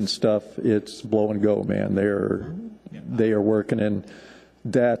moving stuff, it's blow and go, man. They are working, and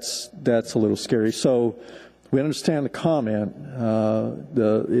that's a little scary. So we understand the comment.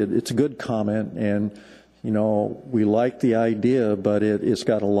 It's a good comment, and we like the idea, but it's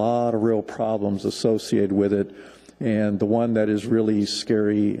got a lot of real problems associated with it. And the one that is really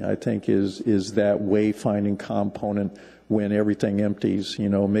scary, I think, is that wayfinding component when everything empties.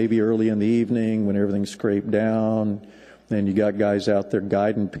 Maybe early in the evening when everything's scraped down, and you got guys out there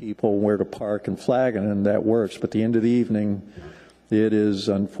guiding people where to park and flagging, and that works. But at the end of the evening, it is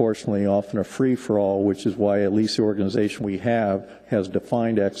unfortunately often a free-for-all, which is why at least the organization we have has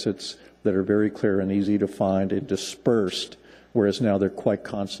defined exits that are very clear and easy to find and dispersed, whereas now they're quite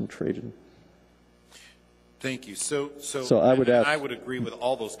concentrated. Thank you. So I would ask, I would agree with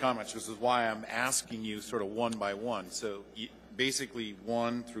all those comments. This is why I'm asking you sort of one by one. So basically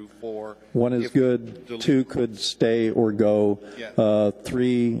 1 through 4. 1 is good. 2 could stay or go. Yeah.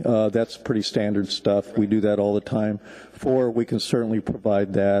 3, that's pretty standard stuff. Right. We do that all the time. 4, we can certainly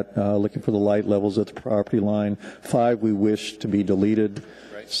provide that. Looking for the light levels at the property line. 5, we wish to be deleted.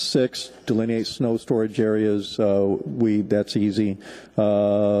 Right. 6, delineate snow storage areas. That's easy.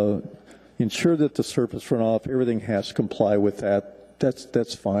 Ensure that the surface runoff, everything has to comply with that.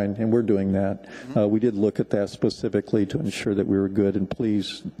 That's fine, and we're doing that. Mm-hmm. We did look at that specifically to ensure that we were good, and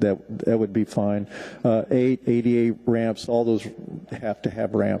please, that would be fine. 8, ADA ramps, all those have to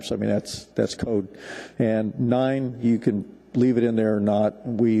have ramps. I mean, that's code. And 9, you can leave it in there or not.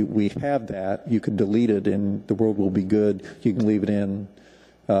 We have that. You can delete it, and the world will be good. You can leave it in.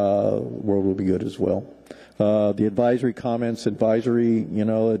 The world will be good as well. The advisory comments,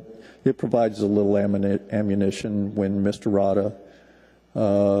 it provides a little ammunition when Mr. Rada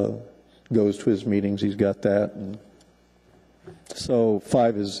goes to his meetings. He's got that. And so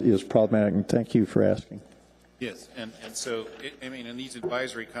 5 is problematic, and thank you for asking. Yes, and so, and these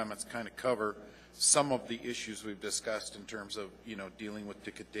advisory comments kind of cover some of the issues we've discussed in terms of, dealing with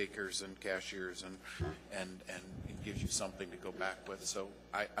ticket takers and cashiers, and it gives you something to go back with. So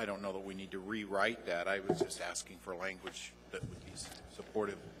I don't know that we need to rewrite that. I was just asking for language that would be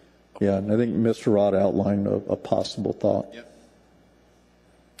supportive. Yeah, and I think Mr. Rod outlined a possible thought. Yep.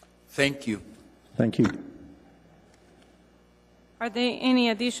 Thank you. Thank you. Are there any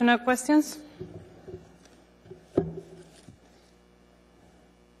additional questions?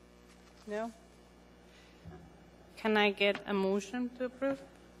 No? Can I get a motion to approve?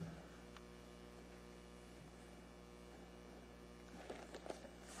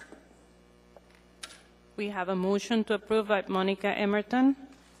 We have a motion to approve by Monica Emerton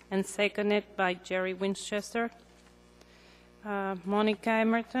and seconded by Jerry Winchester. Monica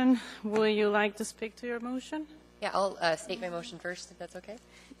Emerton, would you like to speak to your motion? Yeah, I'll state my motion first, if that's okay.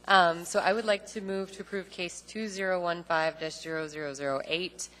 So I would like to move to approve case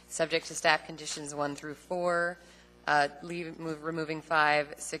 2015-0008, subject to staff conditions 1 through 4, removing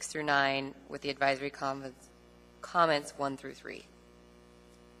 5, 6 through 9, with the advisory comments 1 through 3.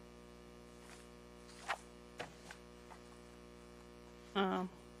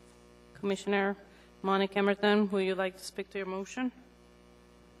 Commissioner Monica Emerton, would you like to speak to your motion?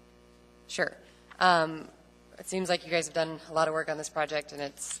 Sure. It seems like you guys have done a lot of work on this project, and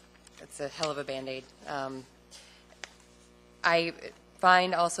it's a hell of a Band-Aid. I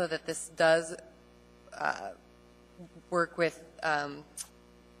find also that this does work with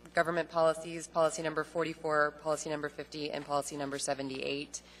government policies, policy number 44, policy number 50, and policy number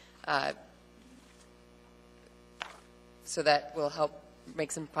 78. So that will help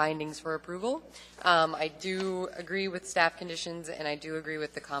make some findings for approval. I do agree with staff conditions, and I do agree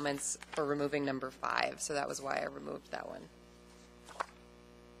with the comments for removing number 5, so that was why I removed that one.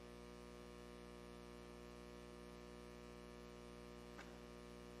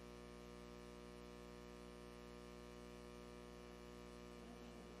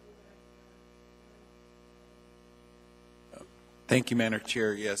 Thank you, Madam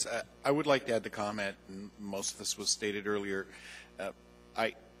Chair. Yes, I would like to add the comment, and most of this was stated earlier.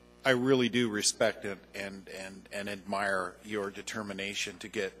 I really do respect and admire your determination to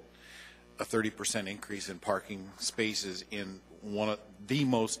get a 30% increase in parking spaces in one of the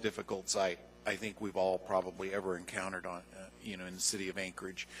most difficult site I think we've all probably ever encountered on, in the city of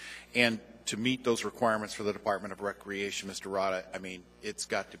Anchorage. And to meet those requirements for the Department of Recreation, Mr. Rada, I mean, it's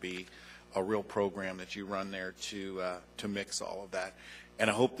got to be a real program that you run there to mix all of that. And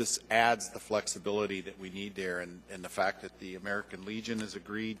I hope this adds the flexibility that we need there, and the fact that the American Legion has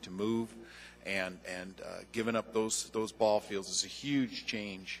agreed to move and giving up those ball fields is a huge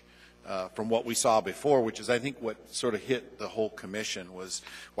change from what we saw before, which is, I think, what sort of hit the whole commission was,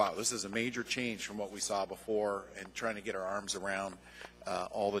 wow, this is a major change from what we saw before, and trying to get our arms around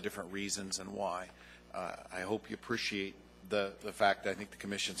all the different reasons and why. I hope you appreciate the fact that I think the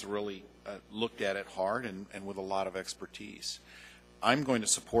commission's really looked at it hard and with a lot of expertise. I'm going to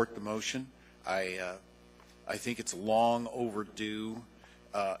support the motion. I think it's long overdue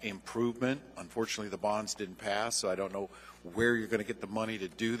improvement. Unfortunately, the bonds didn't pass, so I don't know where you're going to get the money to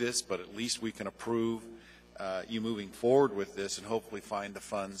do this, but at least we can approve you moving forward with this and hopefully find the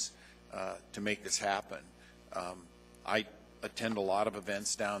funds to make this happen. I attend a lot of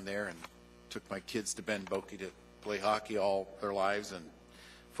events down there and took my kids to Ben Boki to play hockey all their lives, and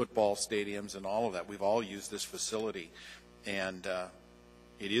football stadiums and all of that. We've all used this facility, and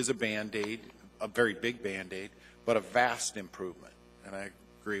it is a Band-Aid, a very big Band-Aid, but a vast improvement. And I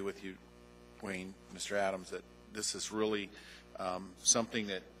agree with you, Wayne, Mr. Adams, that this is really something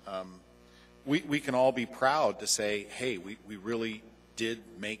that we can all be proud to say, hey, we really did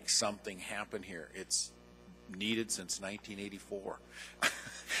make something happen here. It's needed since 1984.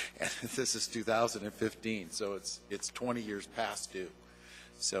 And this is 2015, so it's 20 years past due.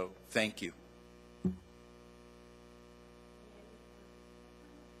 So thank you.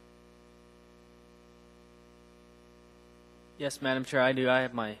 Yes, Madam Chair, I do. I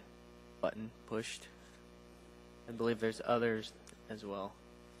have my button pushed. I believe there's others as well.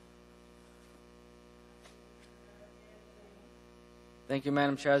 Thank you,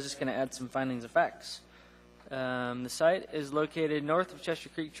 Madam Chair. I was just going to add some findings of facts. The site is located north of Chester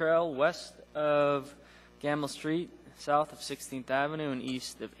Creek Trail, west of Gamble Street, south of 16th Avenue, and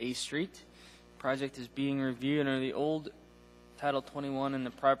east of A Street. The project is being reviewed under the old Title 21, and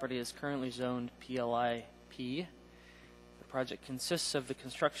the property is currently zoned PLIP. The project consists of the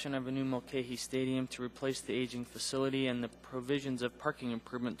construction of a new Mulcahy Stadium to replace the aging facility and the provisions of parking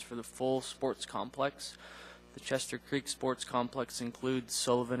improvements for the full sports complex. The Chester Creek Sports Complex includes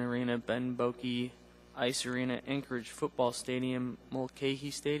Sullivan Arena, Ben Boki Ice Arena, Anchorage Football Stadium, Mulcahy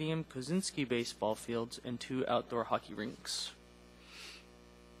Stadium, Kozinski baseball fields, and 2 outdoor hockey rinks.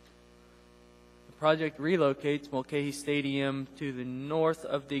 The project relocates Mulcahy Stadium to the north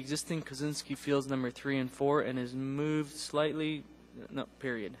of the existing Kozinski fields number 3 and 4 and is moved slightly, no,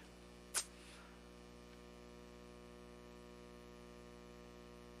 period.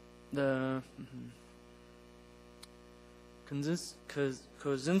 The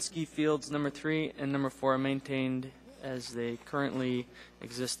Kozinski fields number 3 and number 4 are maintained as they currently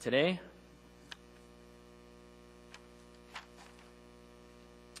exist today.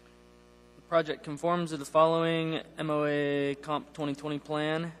 The project conforms to the following: MOA Comp 2020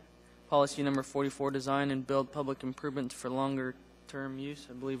 plan, policy number 44, design and build public improvements for longer term use,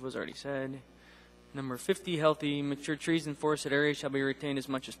 I believe was already said. Number 50, healthy mature trees in forested areas shall be retained as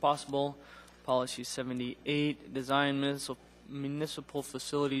much as possible. Policy 78, design municipal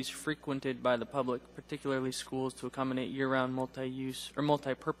facilities frequented by the public, particularly schools, to accommodate year-round multi-use or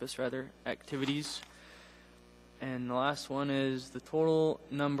multi-purpose activities. And the last one is the total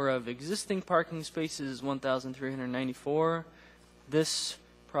number of existing parking spaces is 1,394. This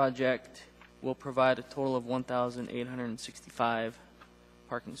project will provide a total of 1,865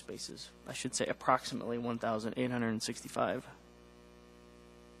 parking spaces. I should say approximately 1,865.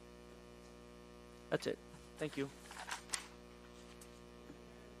 That's it. Thank you.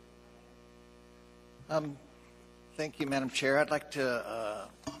 Thank you, Madam Chair. I'd like to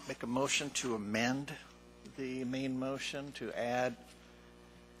make a motion to amend the main motion to add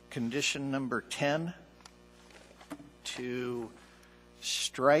condition number 10 to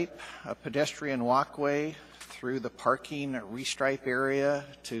stripe a pedestrian walkway through the parking restripe area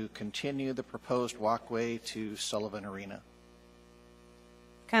to continue the proposed walkway to Sullivan Arena.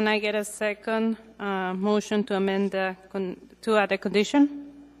 Can I get a second motion to amend to add a condition?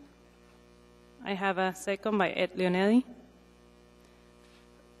 I have a second by Ed Leonelli.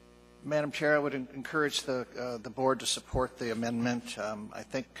 Madam Chair, I would encourage the board to support the amendment. I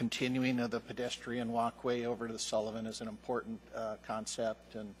think continuing of the pedestrian walkway over to the Sullivan is an important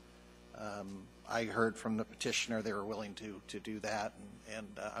concept, and I heard from the petitioner they were willing to do that, and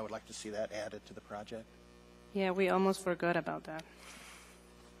I would like to see that added to the project. Yeah, we almost forgot about that.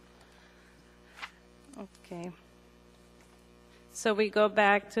 Okay. So we go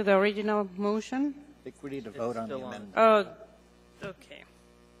back to the original motion? I think we need to vote on the amendment. Oh, okay.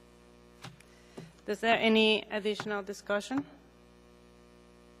 Is there any additional discussion?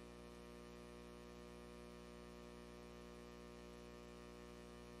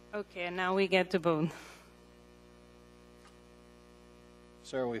 Okay, now we get to vote.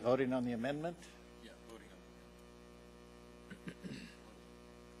 So are we voting on the amendment? Yeah, voting on.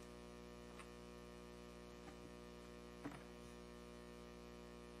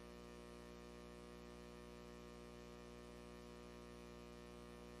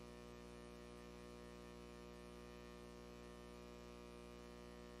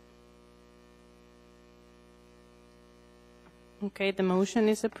 Okay, the motion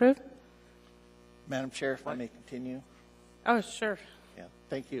is approved. Madam Chair, if I may continue? Oh, sure. Yeah,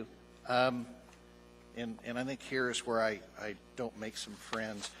 thank you. And I think here is where I don't make some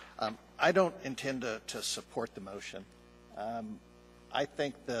friends. I don't intend to support the motion. I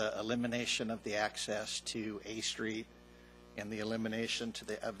think the elimination of the access to A Street and the elimination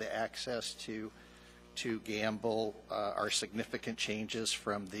of the access to Gamble are significant changes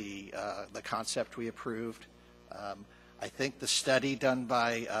from the concept we approved. I think the study done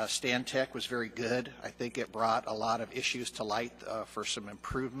by Stantec was very good. I think it brought a lot of issues to light for some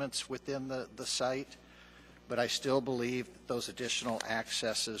improvements within the site. But I still believe that those additional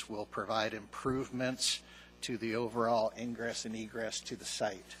accesses will provide improvements to the overall ingress and egress to the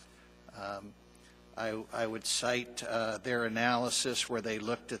site. I would cite their analysis where they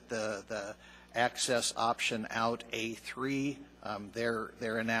looked at the access option out A3.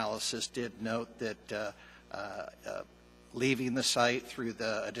 Their analysis did note that leaving the site through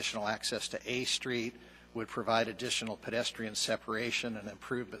the additional access to A Street would provide additional pedestrian separation and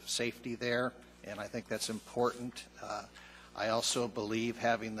improve safety there, and I think that's important. I also believe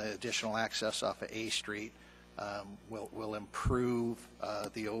having the additional access off of A Street will improve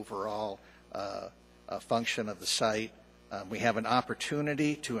the overall function of the site. We have an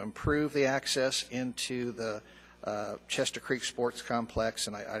opportunity to improve the access into the Chester Creek Sports Complex,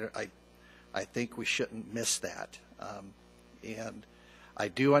 and I think we shouldn't miss that. And I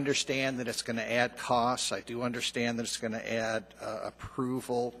do understand that it's going to add costs. I do understand that it's going to add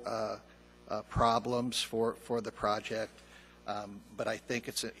approval problems for the project. But I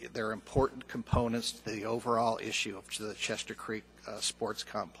think they're important components to the overall issue of the Chester Creek Sports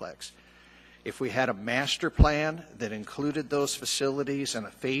Complex. If we had a master plan that included those facilities and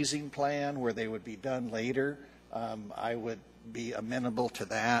a phasing plan where they would be done later, I would be amenable to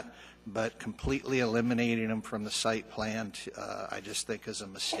that. But completely eliminating them from the site plan, I just think is a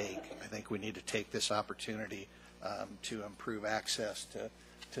mistake. I think we need to take this opportunity to improve access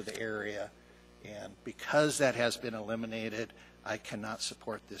to the area. And because that has been eliminated, I cannot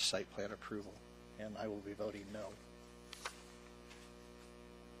support this site plan approval, and I will be voting no.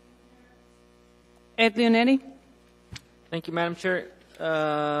 Ed Leonetti? Thank you, Madam Chair.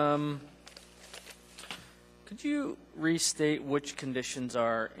 Could you restate which conditions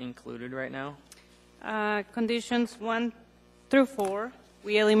are included right now? Conditions 1 through 4.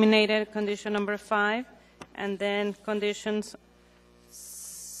 We eliminated condition number 5, and then conditions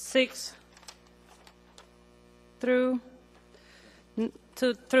 6 through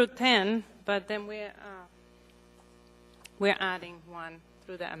 10, but then we're adding 1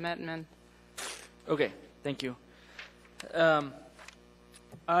 through the amendment. Okay, thank you.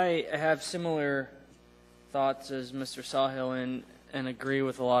 I have similar thoughts as Mr. Sawhill and agree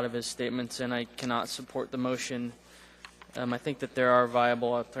with a lot of his statements, and I cannot support the motion. I think that there are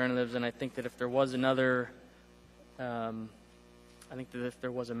viable alternatives, and I think that if there was another, I think that if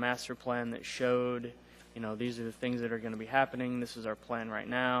there was a master plan that showed, these are the things that are going to be happening, this is our plan right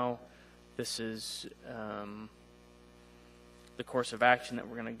now, this is the course of action that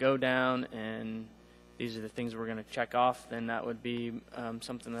we're going to go down, and these are the things we're going to check off, then that would be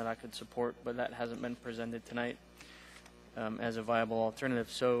something that I could support, but that hasn't been presented tonight as a viable alternative.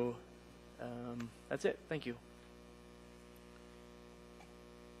 So that's it. Thank you.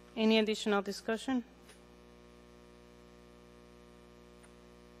 Any additional discussion?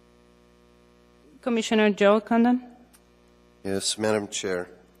 Commissioner Joe Condon? Yes, Madam Chair.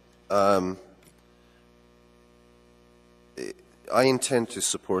 I intend to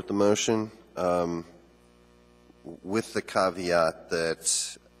support the motion. With the caveat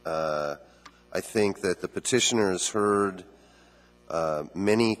that I think that the petitioner has heard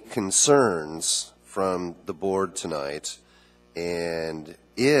many concerns from the board tonight, and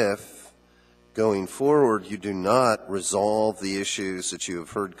if going forward you do not resolve the issues that you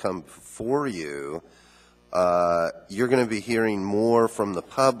have heard come before you, you're going to be hearing more from the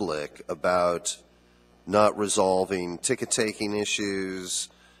public about not resolving ticket-taking issues,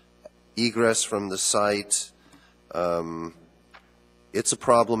 egress from the site. It's a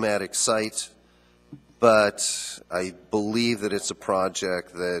problematic site, but I believe that it's a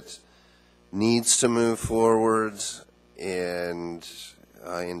project that needs to move forward, and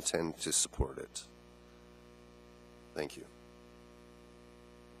I intend to support it. Thank you.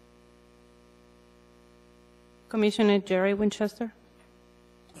 Commissioner Jerry Winchester.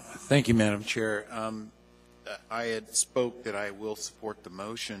 Thank you, Madam Chair. I had spoke that I will support the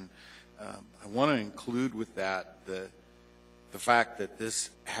motion. I want to include with that the fact that this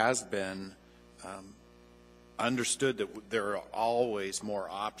has been understood that there are always more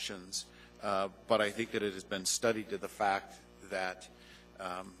options, but I think that it has been studied to the fact that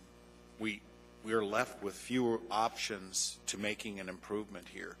we are left with fewer options to making an improvement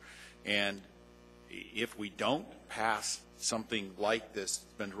here. And if we don't pass something like this,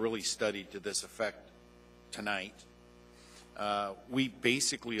 it's been really studied to this effect tonight, we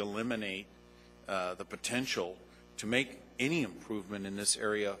basically eliminate the potential to make any improvement in this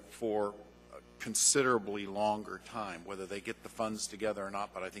area for a considerably longer time, whether they get the funds together or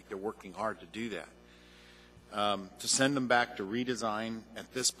not, but I think they're working hard to do that. To send them back to redesign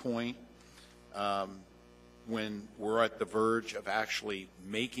at this point, when we're at the verge of actually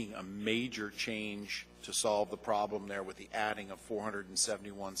making a major change to solve the problem there with the adding of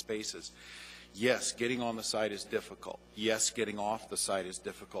 471 spaces. Yes, getting on the site is difficult. Yes, getting off the site is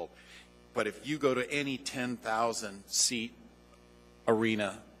difficult. But if you go to any 10,000 seat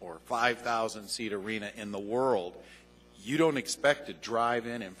arena or 5,000 seat arena in the world, you don't expect to drive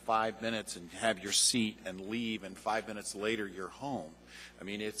in 5 minutes and have your seat and leave, and 5 minutes later you're home. I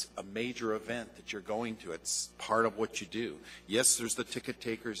mean, it's a major event that you're going to. It's part of what you do. Yes, there's the ticket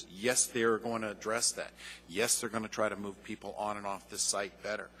takers. Yes, they're going to address that. Yes, they're going to try to move people on and off this site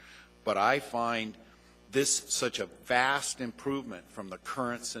better. But I find this such a vast improvement from the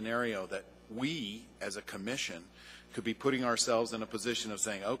current scenario that we, as a commission, could be putting ourselves in a position of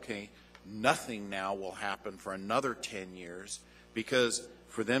saying, okay, nothing now will happen for another 10 years, because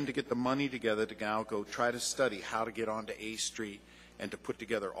for them to get the money together to now go try to study how to get onto A Street and to put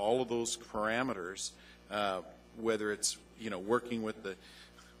together all of those parameters, whether it's working with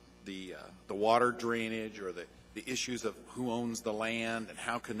the water drainage or the issues of who owns the land and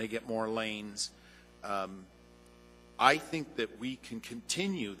how can they get more lanes. I think that we can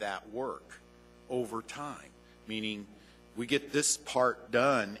continue that work over time, meaning we get this part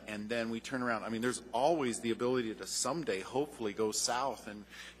done and then we turn around. I mean, there's always the ability to someday hopefully go south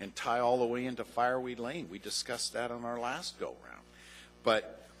and tie all the way into Fireweed Lane. We discussed that on our last go-round.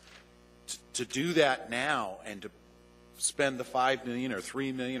 But to do that now and to spend the $5 million or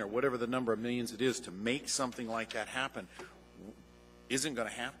 $3 million or whatever the number of millions it is to make something like that happen isn't going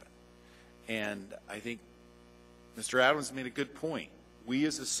to happen. And I think Mr. Adams made a good point. We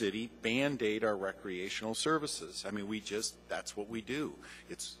as a city Band-Aid our recreational services. I mean, that's what we do.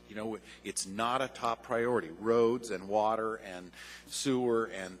 It's, it's not a top priority. Roads and water and sewer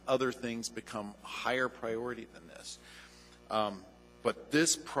and other things become a higher priority than this. But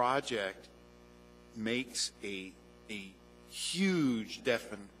this project makes a huge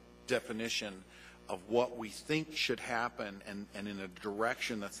definition of what we think should happen and in a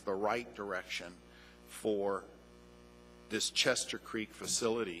direction that's the right direction for this Chester Creek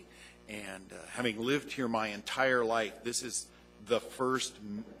facility. And having lived here my entire life, this is the first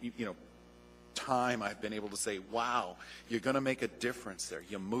time I've been able to say, wow, you're going to make a difference there.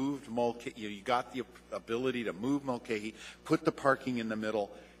 You moved Mulcahy, you got the ability to move Mulcahy, put the parking in the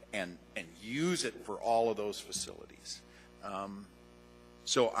middle, and use it for all of those facilities.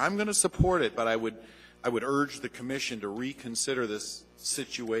 So I'm going to support it, but I would urge the commission to reconsider this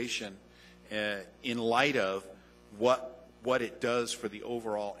situation in light of what it does for the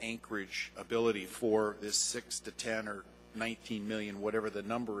overall Anchorage ability for this 6 to 10 or 19 million, whatever the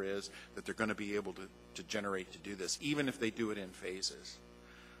number is, that they're going to be able to generate to do this, even if they do it in phases.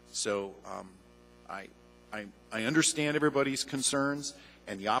 So I understand everybody's concerns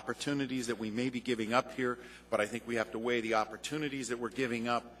and the opportunities that we may be giving up here, but I think we have to weigh the opportunities that we're giving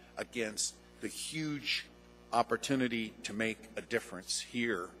up against the huge opportunity to make a difference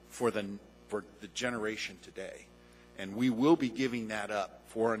here for the generation today. And we will be giving that up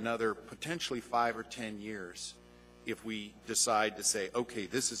for another potentially 5 or 10 years if we decide to say, okay,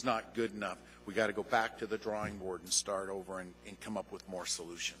 this is not good enough. We got to go back to the drawing board and start over and come up with more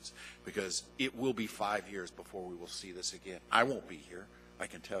solutions, because it will be 5 years before we will see this again. I won't be here, I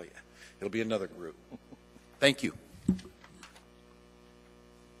can tell you. It'll be another group. Thank you.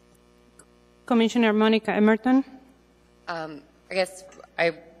 Commissioner Monica Emerton. I guess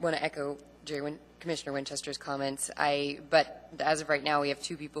I want to echo Commissioner Winchester's comments. But as of right now, we have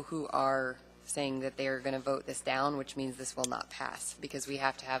 2 people who are saying that they are going to vote this down, which means this will not pass because we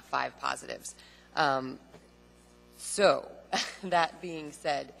have to have 5 positives. So that being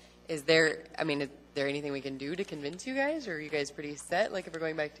said, there anything we can do to convince you guys, or are you guys pretty set? Like, if we're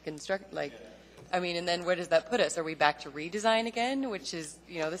going back to construct, like, I mean, and then where does that put us? Are we back to redesign again, which is,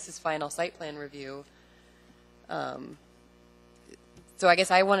 this is final site plan review. So I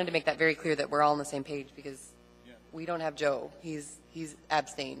guess I wanted to make that very clear that we're all on the same page, because we don't have Joe. He's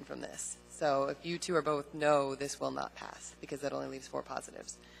abstained from this. So if you two are both no, this will not pass, because that only leaves 4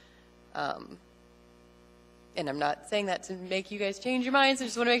 positives. And I'm not saying that to make you guys change your minds. I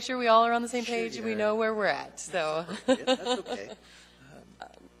just want to make sure we all are on the same page and we know where we're at. So, That's okay.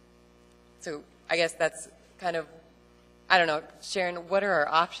 So I guess that's kind of, I don't know, Sharon, what are our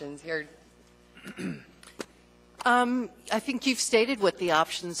options here? I think you've stated what the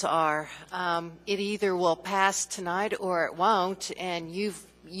options are. It either will pass tonight or it won't, and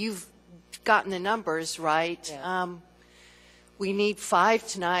you've gotten the numbers right. Yeah. We need 5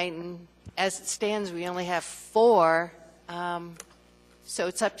 tonight, and as it stands, we only have 4. So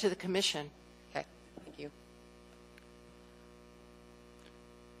it's up to the commission. Okay, thank you.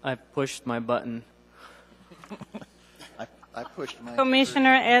 I pushed my button. I pushed my...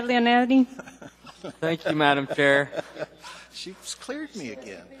 Commissioner Ed Leonetti. Thank you, Madam Chair. She's cleared me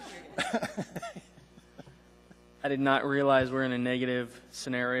again. I did not realize we're in a negative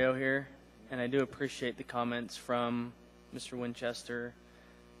scenario here, and I do appreciate the comments from Mr. Winchester,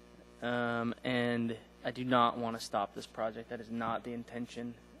 and I do not want to stop this project. That is not the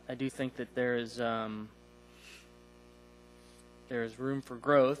intention. I do think that there is room for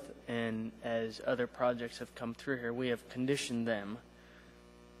growth, and as other projects have come through here, we have conditioned them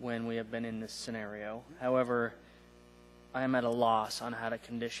when we have been in this scenario. However, I am at a loss on how to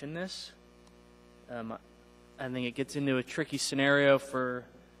condition this. I think it gets into a tricky scenario for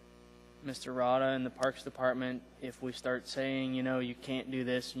Mr. Rada and the Parks Department if we start saying, you can't do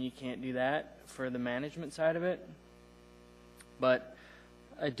this and you can't do that for the management side of it. But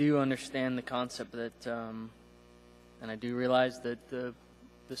I do understand the concept that, and I do realize that the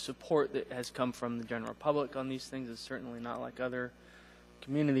support that has come from the general public on these things is certainly not like other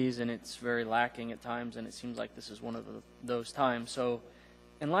communities, and it's very lacking at times, and it seems like this is one of those times. So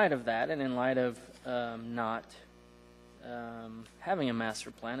in light of that, and in light of not having a master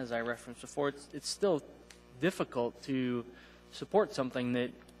plan, as I referenced before, it's still difficult to support something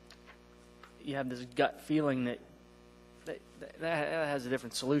that you have this gut feeling that has a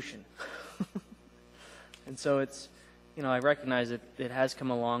different solution. And so it's, I recognize that it has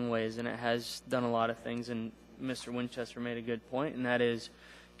come a long ways, and it has done a lot of things, and Mr. Winchester made a good point, and that is,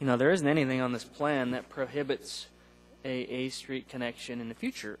 there isn't anything on this plan that prohibits a street connection in the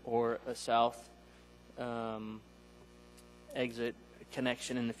future or a south exit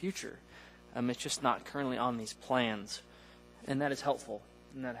connection in the future. It's just not currently on these plans, and that is helpful,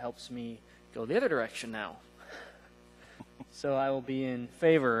 and that helps me go the other direction now. So I will be in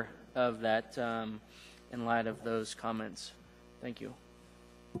favor of that in light of those comments. Thank you.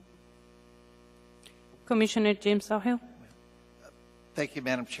 Commissioner James Sawhill. Thank you,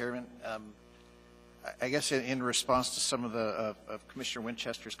 Madam Chairman. I guess in response to some of the of Commissioner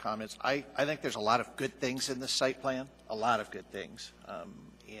Winchester's comments, I think there's a lot of good things in this site plan, a lot of good things.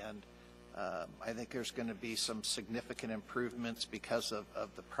 And I think there's going to be some significant improvements because of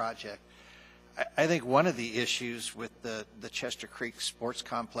the project. I think one of the issues with the Chester Creek Sports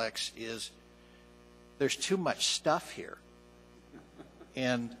Complex is there's too much stuff here.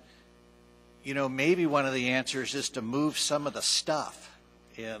 And maybe one of the answers is to move some of the stuff.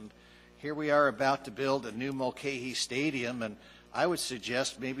 And here we are about to build a new Mulcahy Stadium, and I would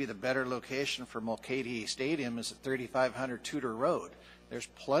suggest maybe the better location for Mulcahy Stadium is at 3500 Tudor Road. There's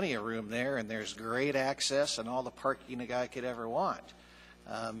plenty of room there, and there's great access and all the parking a guy could ever want.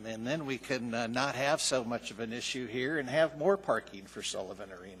 And then we can not have so much of an issue here and have more parking for Sullivan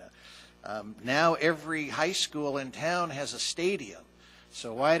Arena. Now every high school in town has a stadium.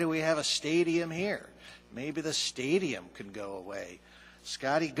 So why do we have a stadium here? Maybe the stadium can go away.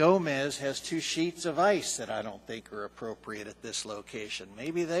 Scotty Gomez has 2 sheets of ice that I don't think are appropriate at this location.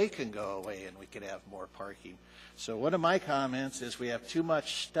 Maybe they can go away and we could have more parking. So one of my comments is we have too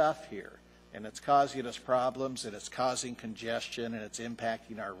much stuff here, and it's causing us problems, and it's causing congestion, and it's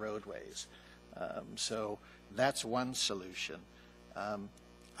impacting our roadways. So that's one solution.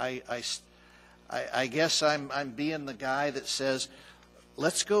 I guess I'm being the guy that says,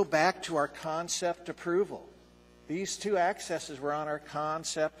 let's go back to our concept approval. These 2 accesses were on our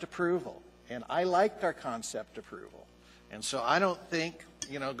concept approval, and I liked our concept approval. And so I don't think,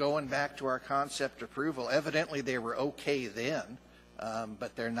 going back to our concept approval, evidently they were okay then,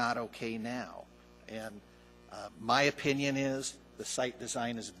 but they're not okay now. And my opinion is the site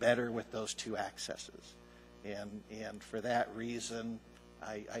design is better with those 2 accesses. And for that reason,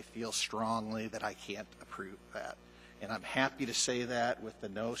 I feel strongly that I can't approve that. And I'm happy to say that with the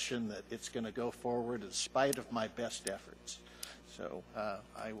notion that it's going to go forward in spite of my best efforts. So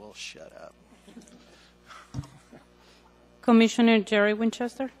I will shut up. Commissioner Jerry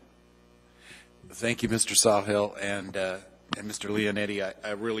Winchester. Thank you, Mr. Sawhill and Mr. Leonetti.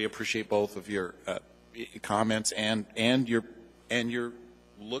 I really appreciate both of your comments and your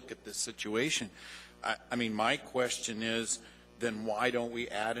look at this situation. I mean, my question is, then why don't we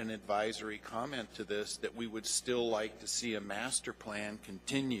add an advisory comment to this that we would still like to see a master plan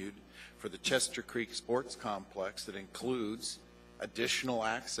continued for the Chester Creek Sports Complex that includes additional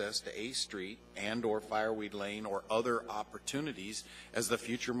access to A Street and or Fireweed Lane or other opportunities as the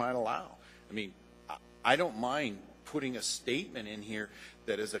future might allow. I mean, I don't mind putting a statement in here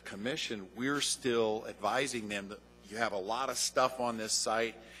that as a commission, we're still advising them that you have a lot of stuff on this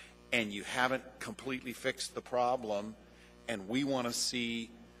site and you haven't completely fixed the problem, and we want to see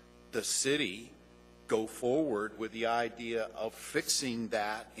the city go forward with the idea of fixing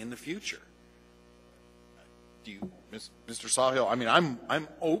that in the future. Do you, Mr. Sawhill? I mean, I'm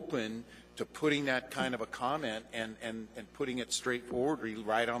open to putting that kind of a comment and putting it straightforwardly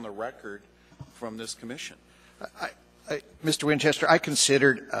right on the record from this commission. Mr. Winchester, I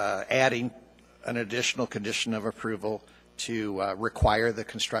considered adding an additional condition of approval to require the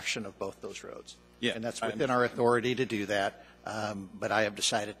construction of both those roads. Yeah, and that's within our authority to do that, but I have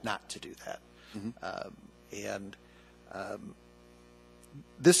decided not to do that. Mm-hmm.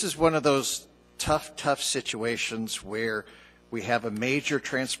 This is one of those tough situations where we have a major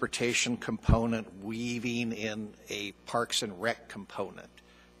transportation component weaving in a Parks and Rec component.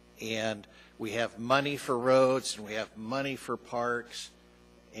 And we have money for roads and we have money for parks.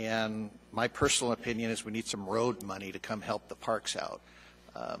 And my personal opinion is we need some road money to come help the parks out.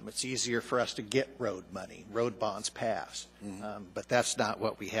 It's easier for us to get road money. Road bonds pass. Mm-hmm. But that's not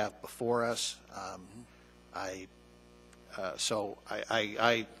what we have before us. So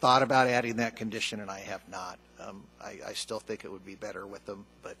I thought about adding that condition, and I have not. I still think it would be better with them,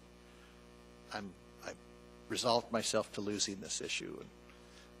 but I've resolved myself to losing this issue and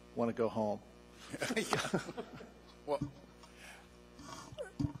want to go home. Well,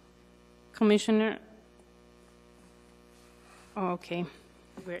 Commissioner. Oh, okay.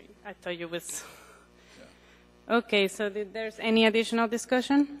 I thought you was. Okay, so did there's any additional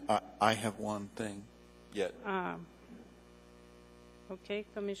discussion? I have one thing yet. Okay,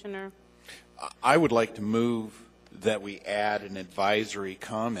 Commissioner. I would like to move that we add an advisory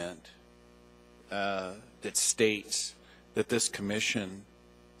comment that states that this commission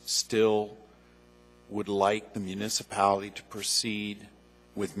still would like the municipality to proceed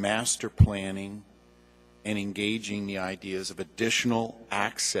with master planning and engaging the ideas of additional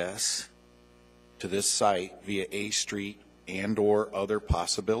access to this site via A Street and or other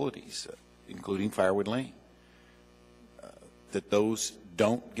possibilities, including Firewood Lane. That those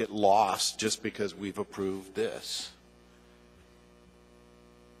don't get lost just because we've approved this.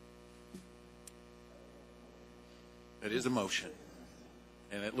 It is a motion,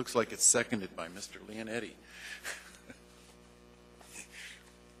 and it looks like it's seconded by Mr. Leonetti.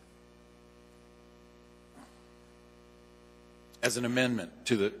 As an amendment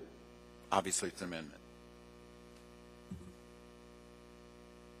to the, obviously it's an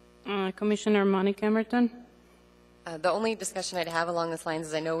amendment. Commissioner Monica Emerton. The only discussion I'd have along this lines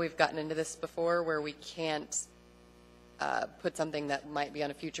is I know we've gotten into this before where we can't put something that might be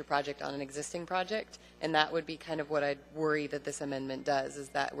on a future project on an existing project, and that would be kind of what I'd worry that this amendment does, is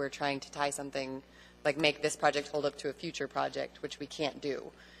that we're trying to tie something, like make this project hold up to a future project, which we can't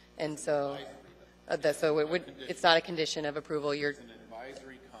do. And so, it's not a condition of approval. It's an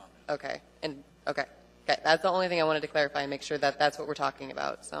advisory comment. Okay, okay. That's the only thing I wanted to clarify and make sure that that's what we're talking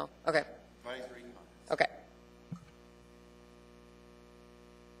about. So, okay. Advisory comment. Okay.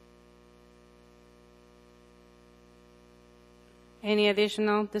 Any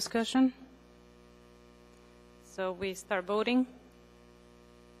additional discussion? So we start voting.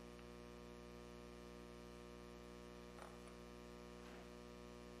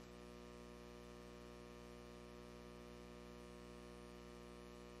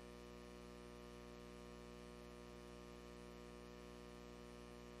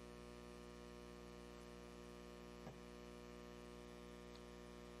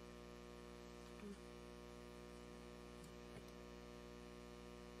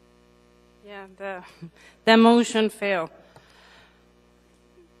 Yeah, the motion failed.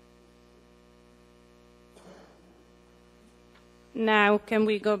 Now, can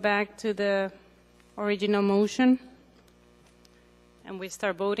we go back to the original motion and we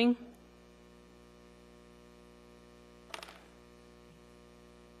start voting?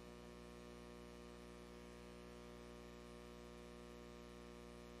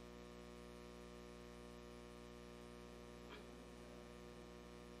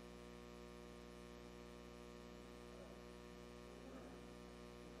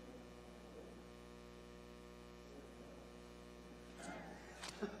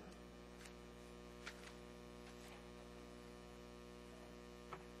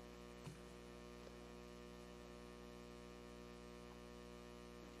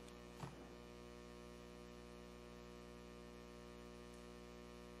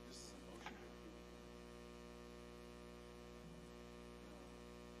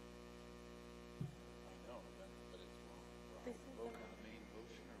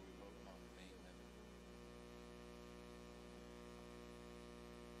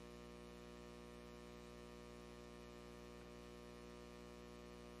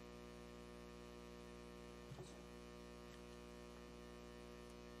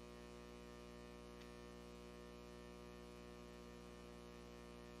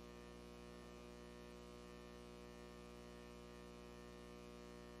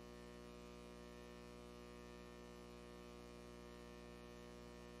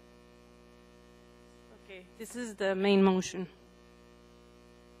 Okay, this is the main motion.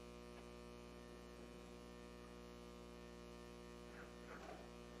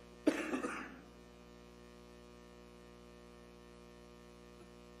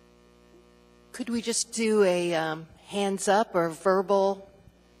 Could we just do a hands up or verbal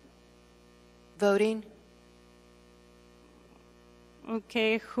voting?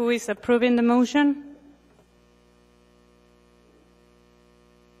 Okay, who is approving the motion?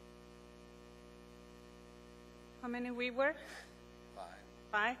 How many we were?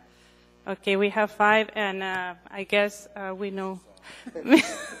 Five. Okay, we have five, and I guess we know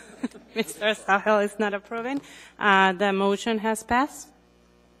Mr. Sahel is not approving. The motion has passed.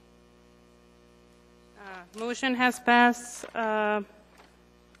 Motion has passed,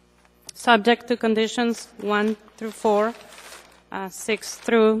 subject to conditions 1 through 4, 6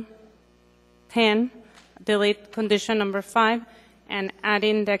 through 10, delete condition number 5, and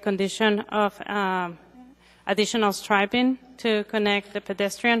adding the condition of additional striping to connect the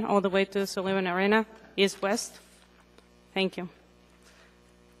pedestrian all the way to Sullivan Arena, east-west. Thank you.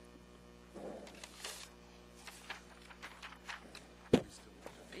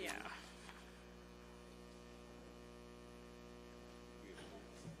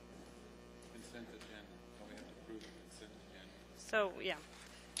 So, yeah.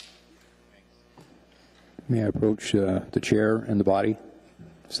 May I approach the chair and the body?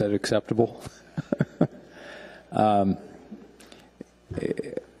 Is that acceptable?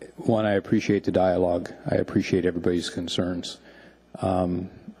 One, I appreciate the dialogue. I appreciate everybody's concerns.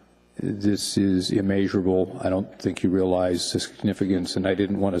 This is immeasurable. I don't think you realize the significance, and I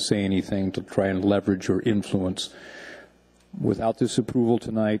didn't want to say anything to try and leverage or influence. Without this approval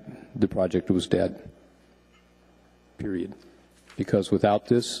tonight, the project was dead. Period. Because without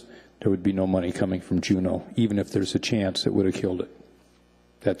this, there would be no money coming from Juneau. Even if there's a chance, it would have killed it.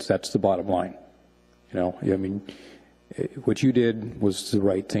 That's the bottom line. You know, I mean, what you did was the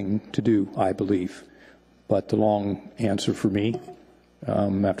right thing to do, I believe. But the long answer for me,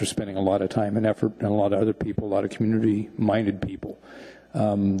 after spending a lot of time and effort and a lot of other people, a lot of community-minded people,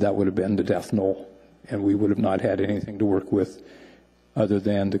 that would have been the death knell, and we would have not had anything to work with other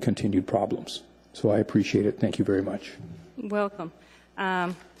than the continued problems. So I appreciate it. Thank you very much. Welcome.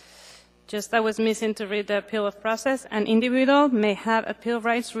 Just I was missing to read the appeal of process. An individual may have appeal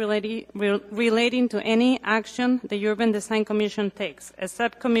rights relating to any action the Urban Design Commission takes,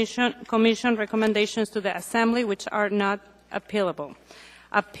 except commission recommendations to the Assembly which are not appealable.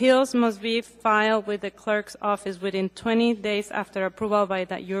 Appeals must be filed with the clerk's office within 20 days after approval by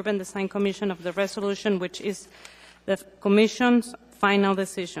the Urban Design Commission of the resolution, which is the Commission's final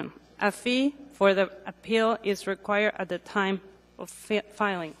decision. A fee for the appeal is required at the time of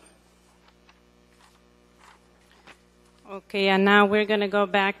filing. Okay, and now we're going to go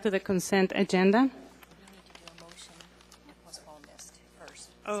back to the consent agenda.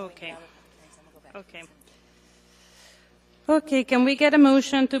 Okay. Okay. Okay, can we get a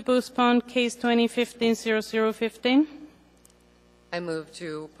motion to postpone case 2015-0015? I move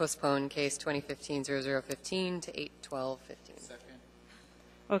to postpone case 2015-0015 to 8/12/15.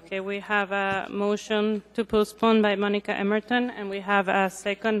 Okay, we have a motion to postpone by Monica Emerton, and we have a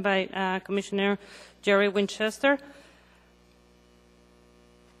second by Commissioner Jerry Winchester.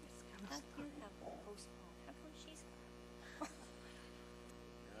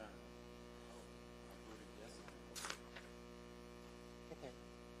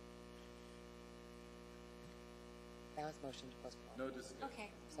 That was motion to postpone. No discussion. Okay.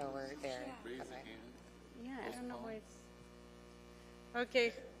 So we're there. Raise Okay. a hand. Yeah, I don't know why it's...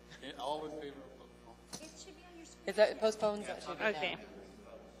 Okay. All in favor of postpone? It should be on your screen. Is that postponed? That should be Okay.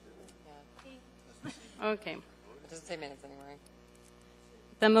 Yeah. Okay. It doesn't say minutes anymore.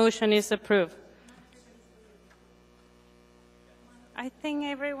 The motion is approved. I think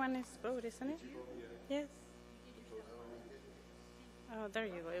everyone is voted, isn't it? Yes. Oh, there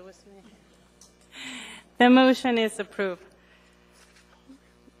you go. It was me. The motion is approved.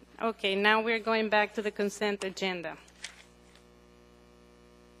 Okay, now we're going back to the consent agenda.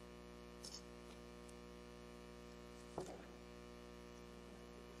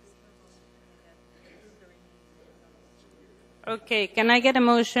 Okay, can I get a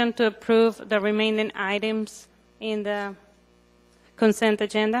motion to approve the remaining items in the consent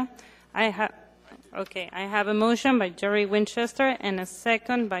agenda? I have a motion by Jerry Winchester and a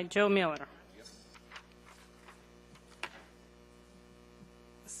second by Joe Miller.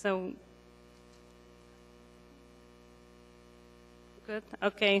 So, good.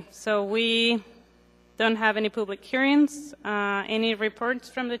 Okay, so we don't have any public hearings. Any reports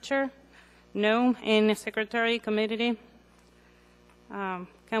from the chair? No. Any secretary, committee?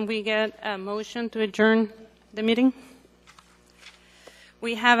 Can we get a motion to adjourn the meeting?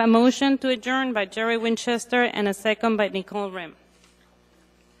 We have a motion to adjourn by Jerry Winchester and a second by Nicole Rim.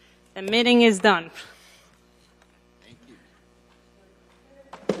 The meeting is done.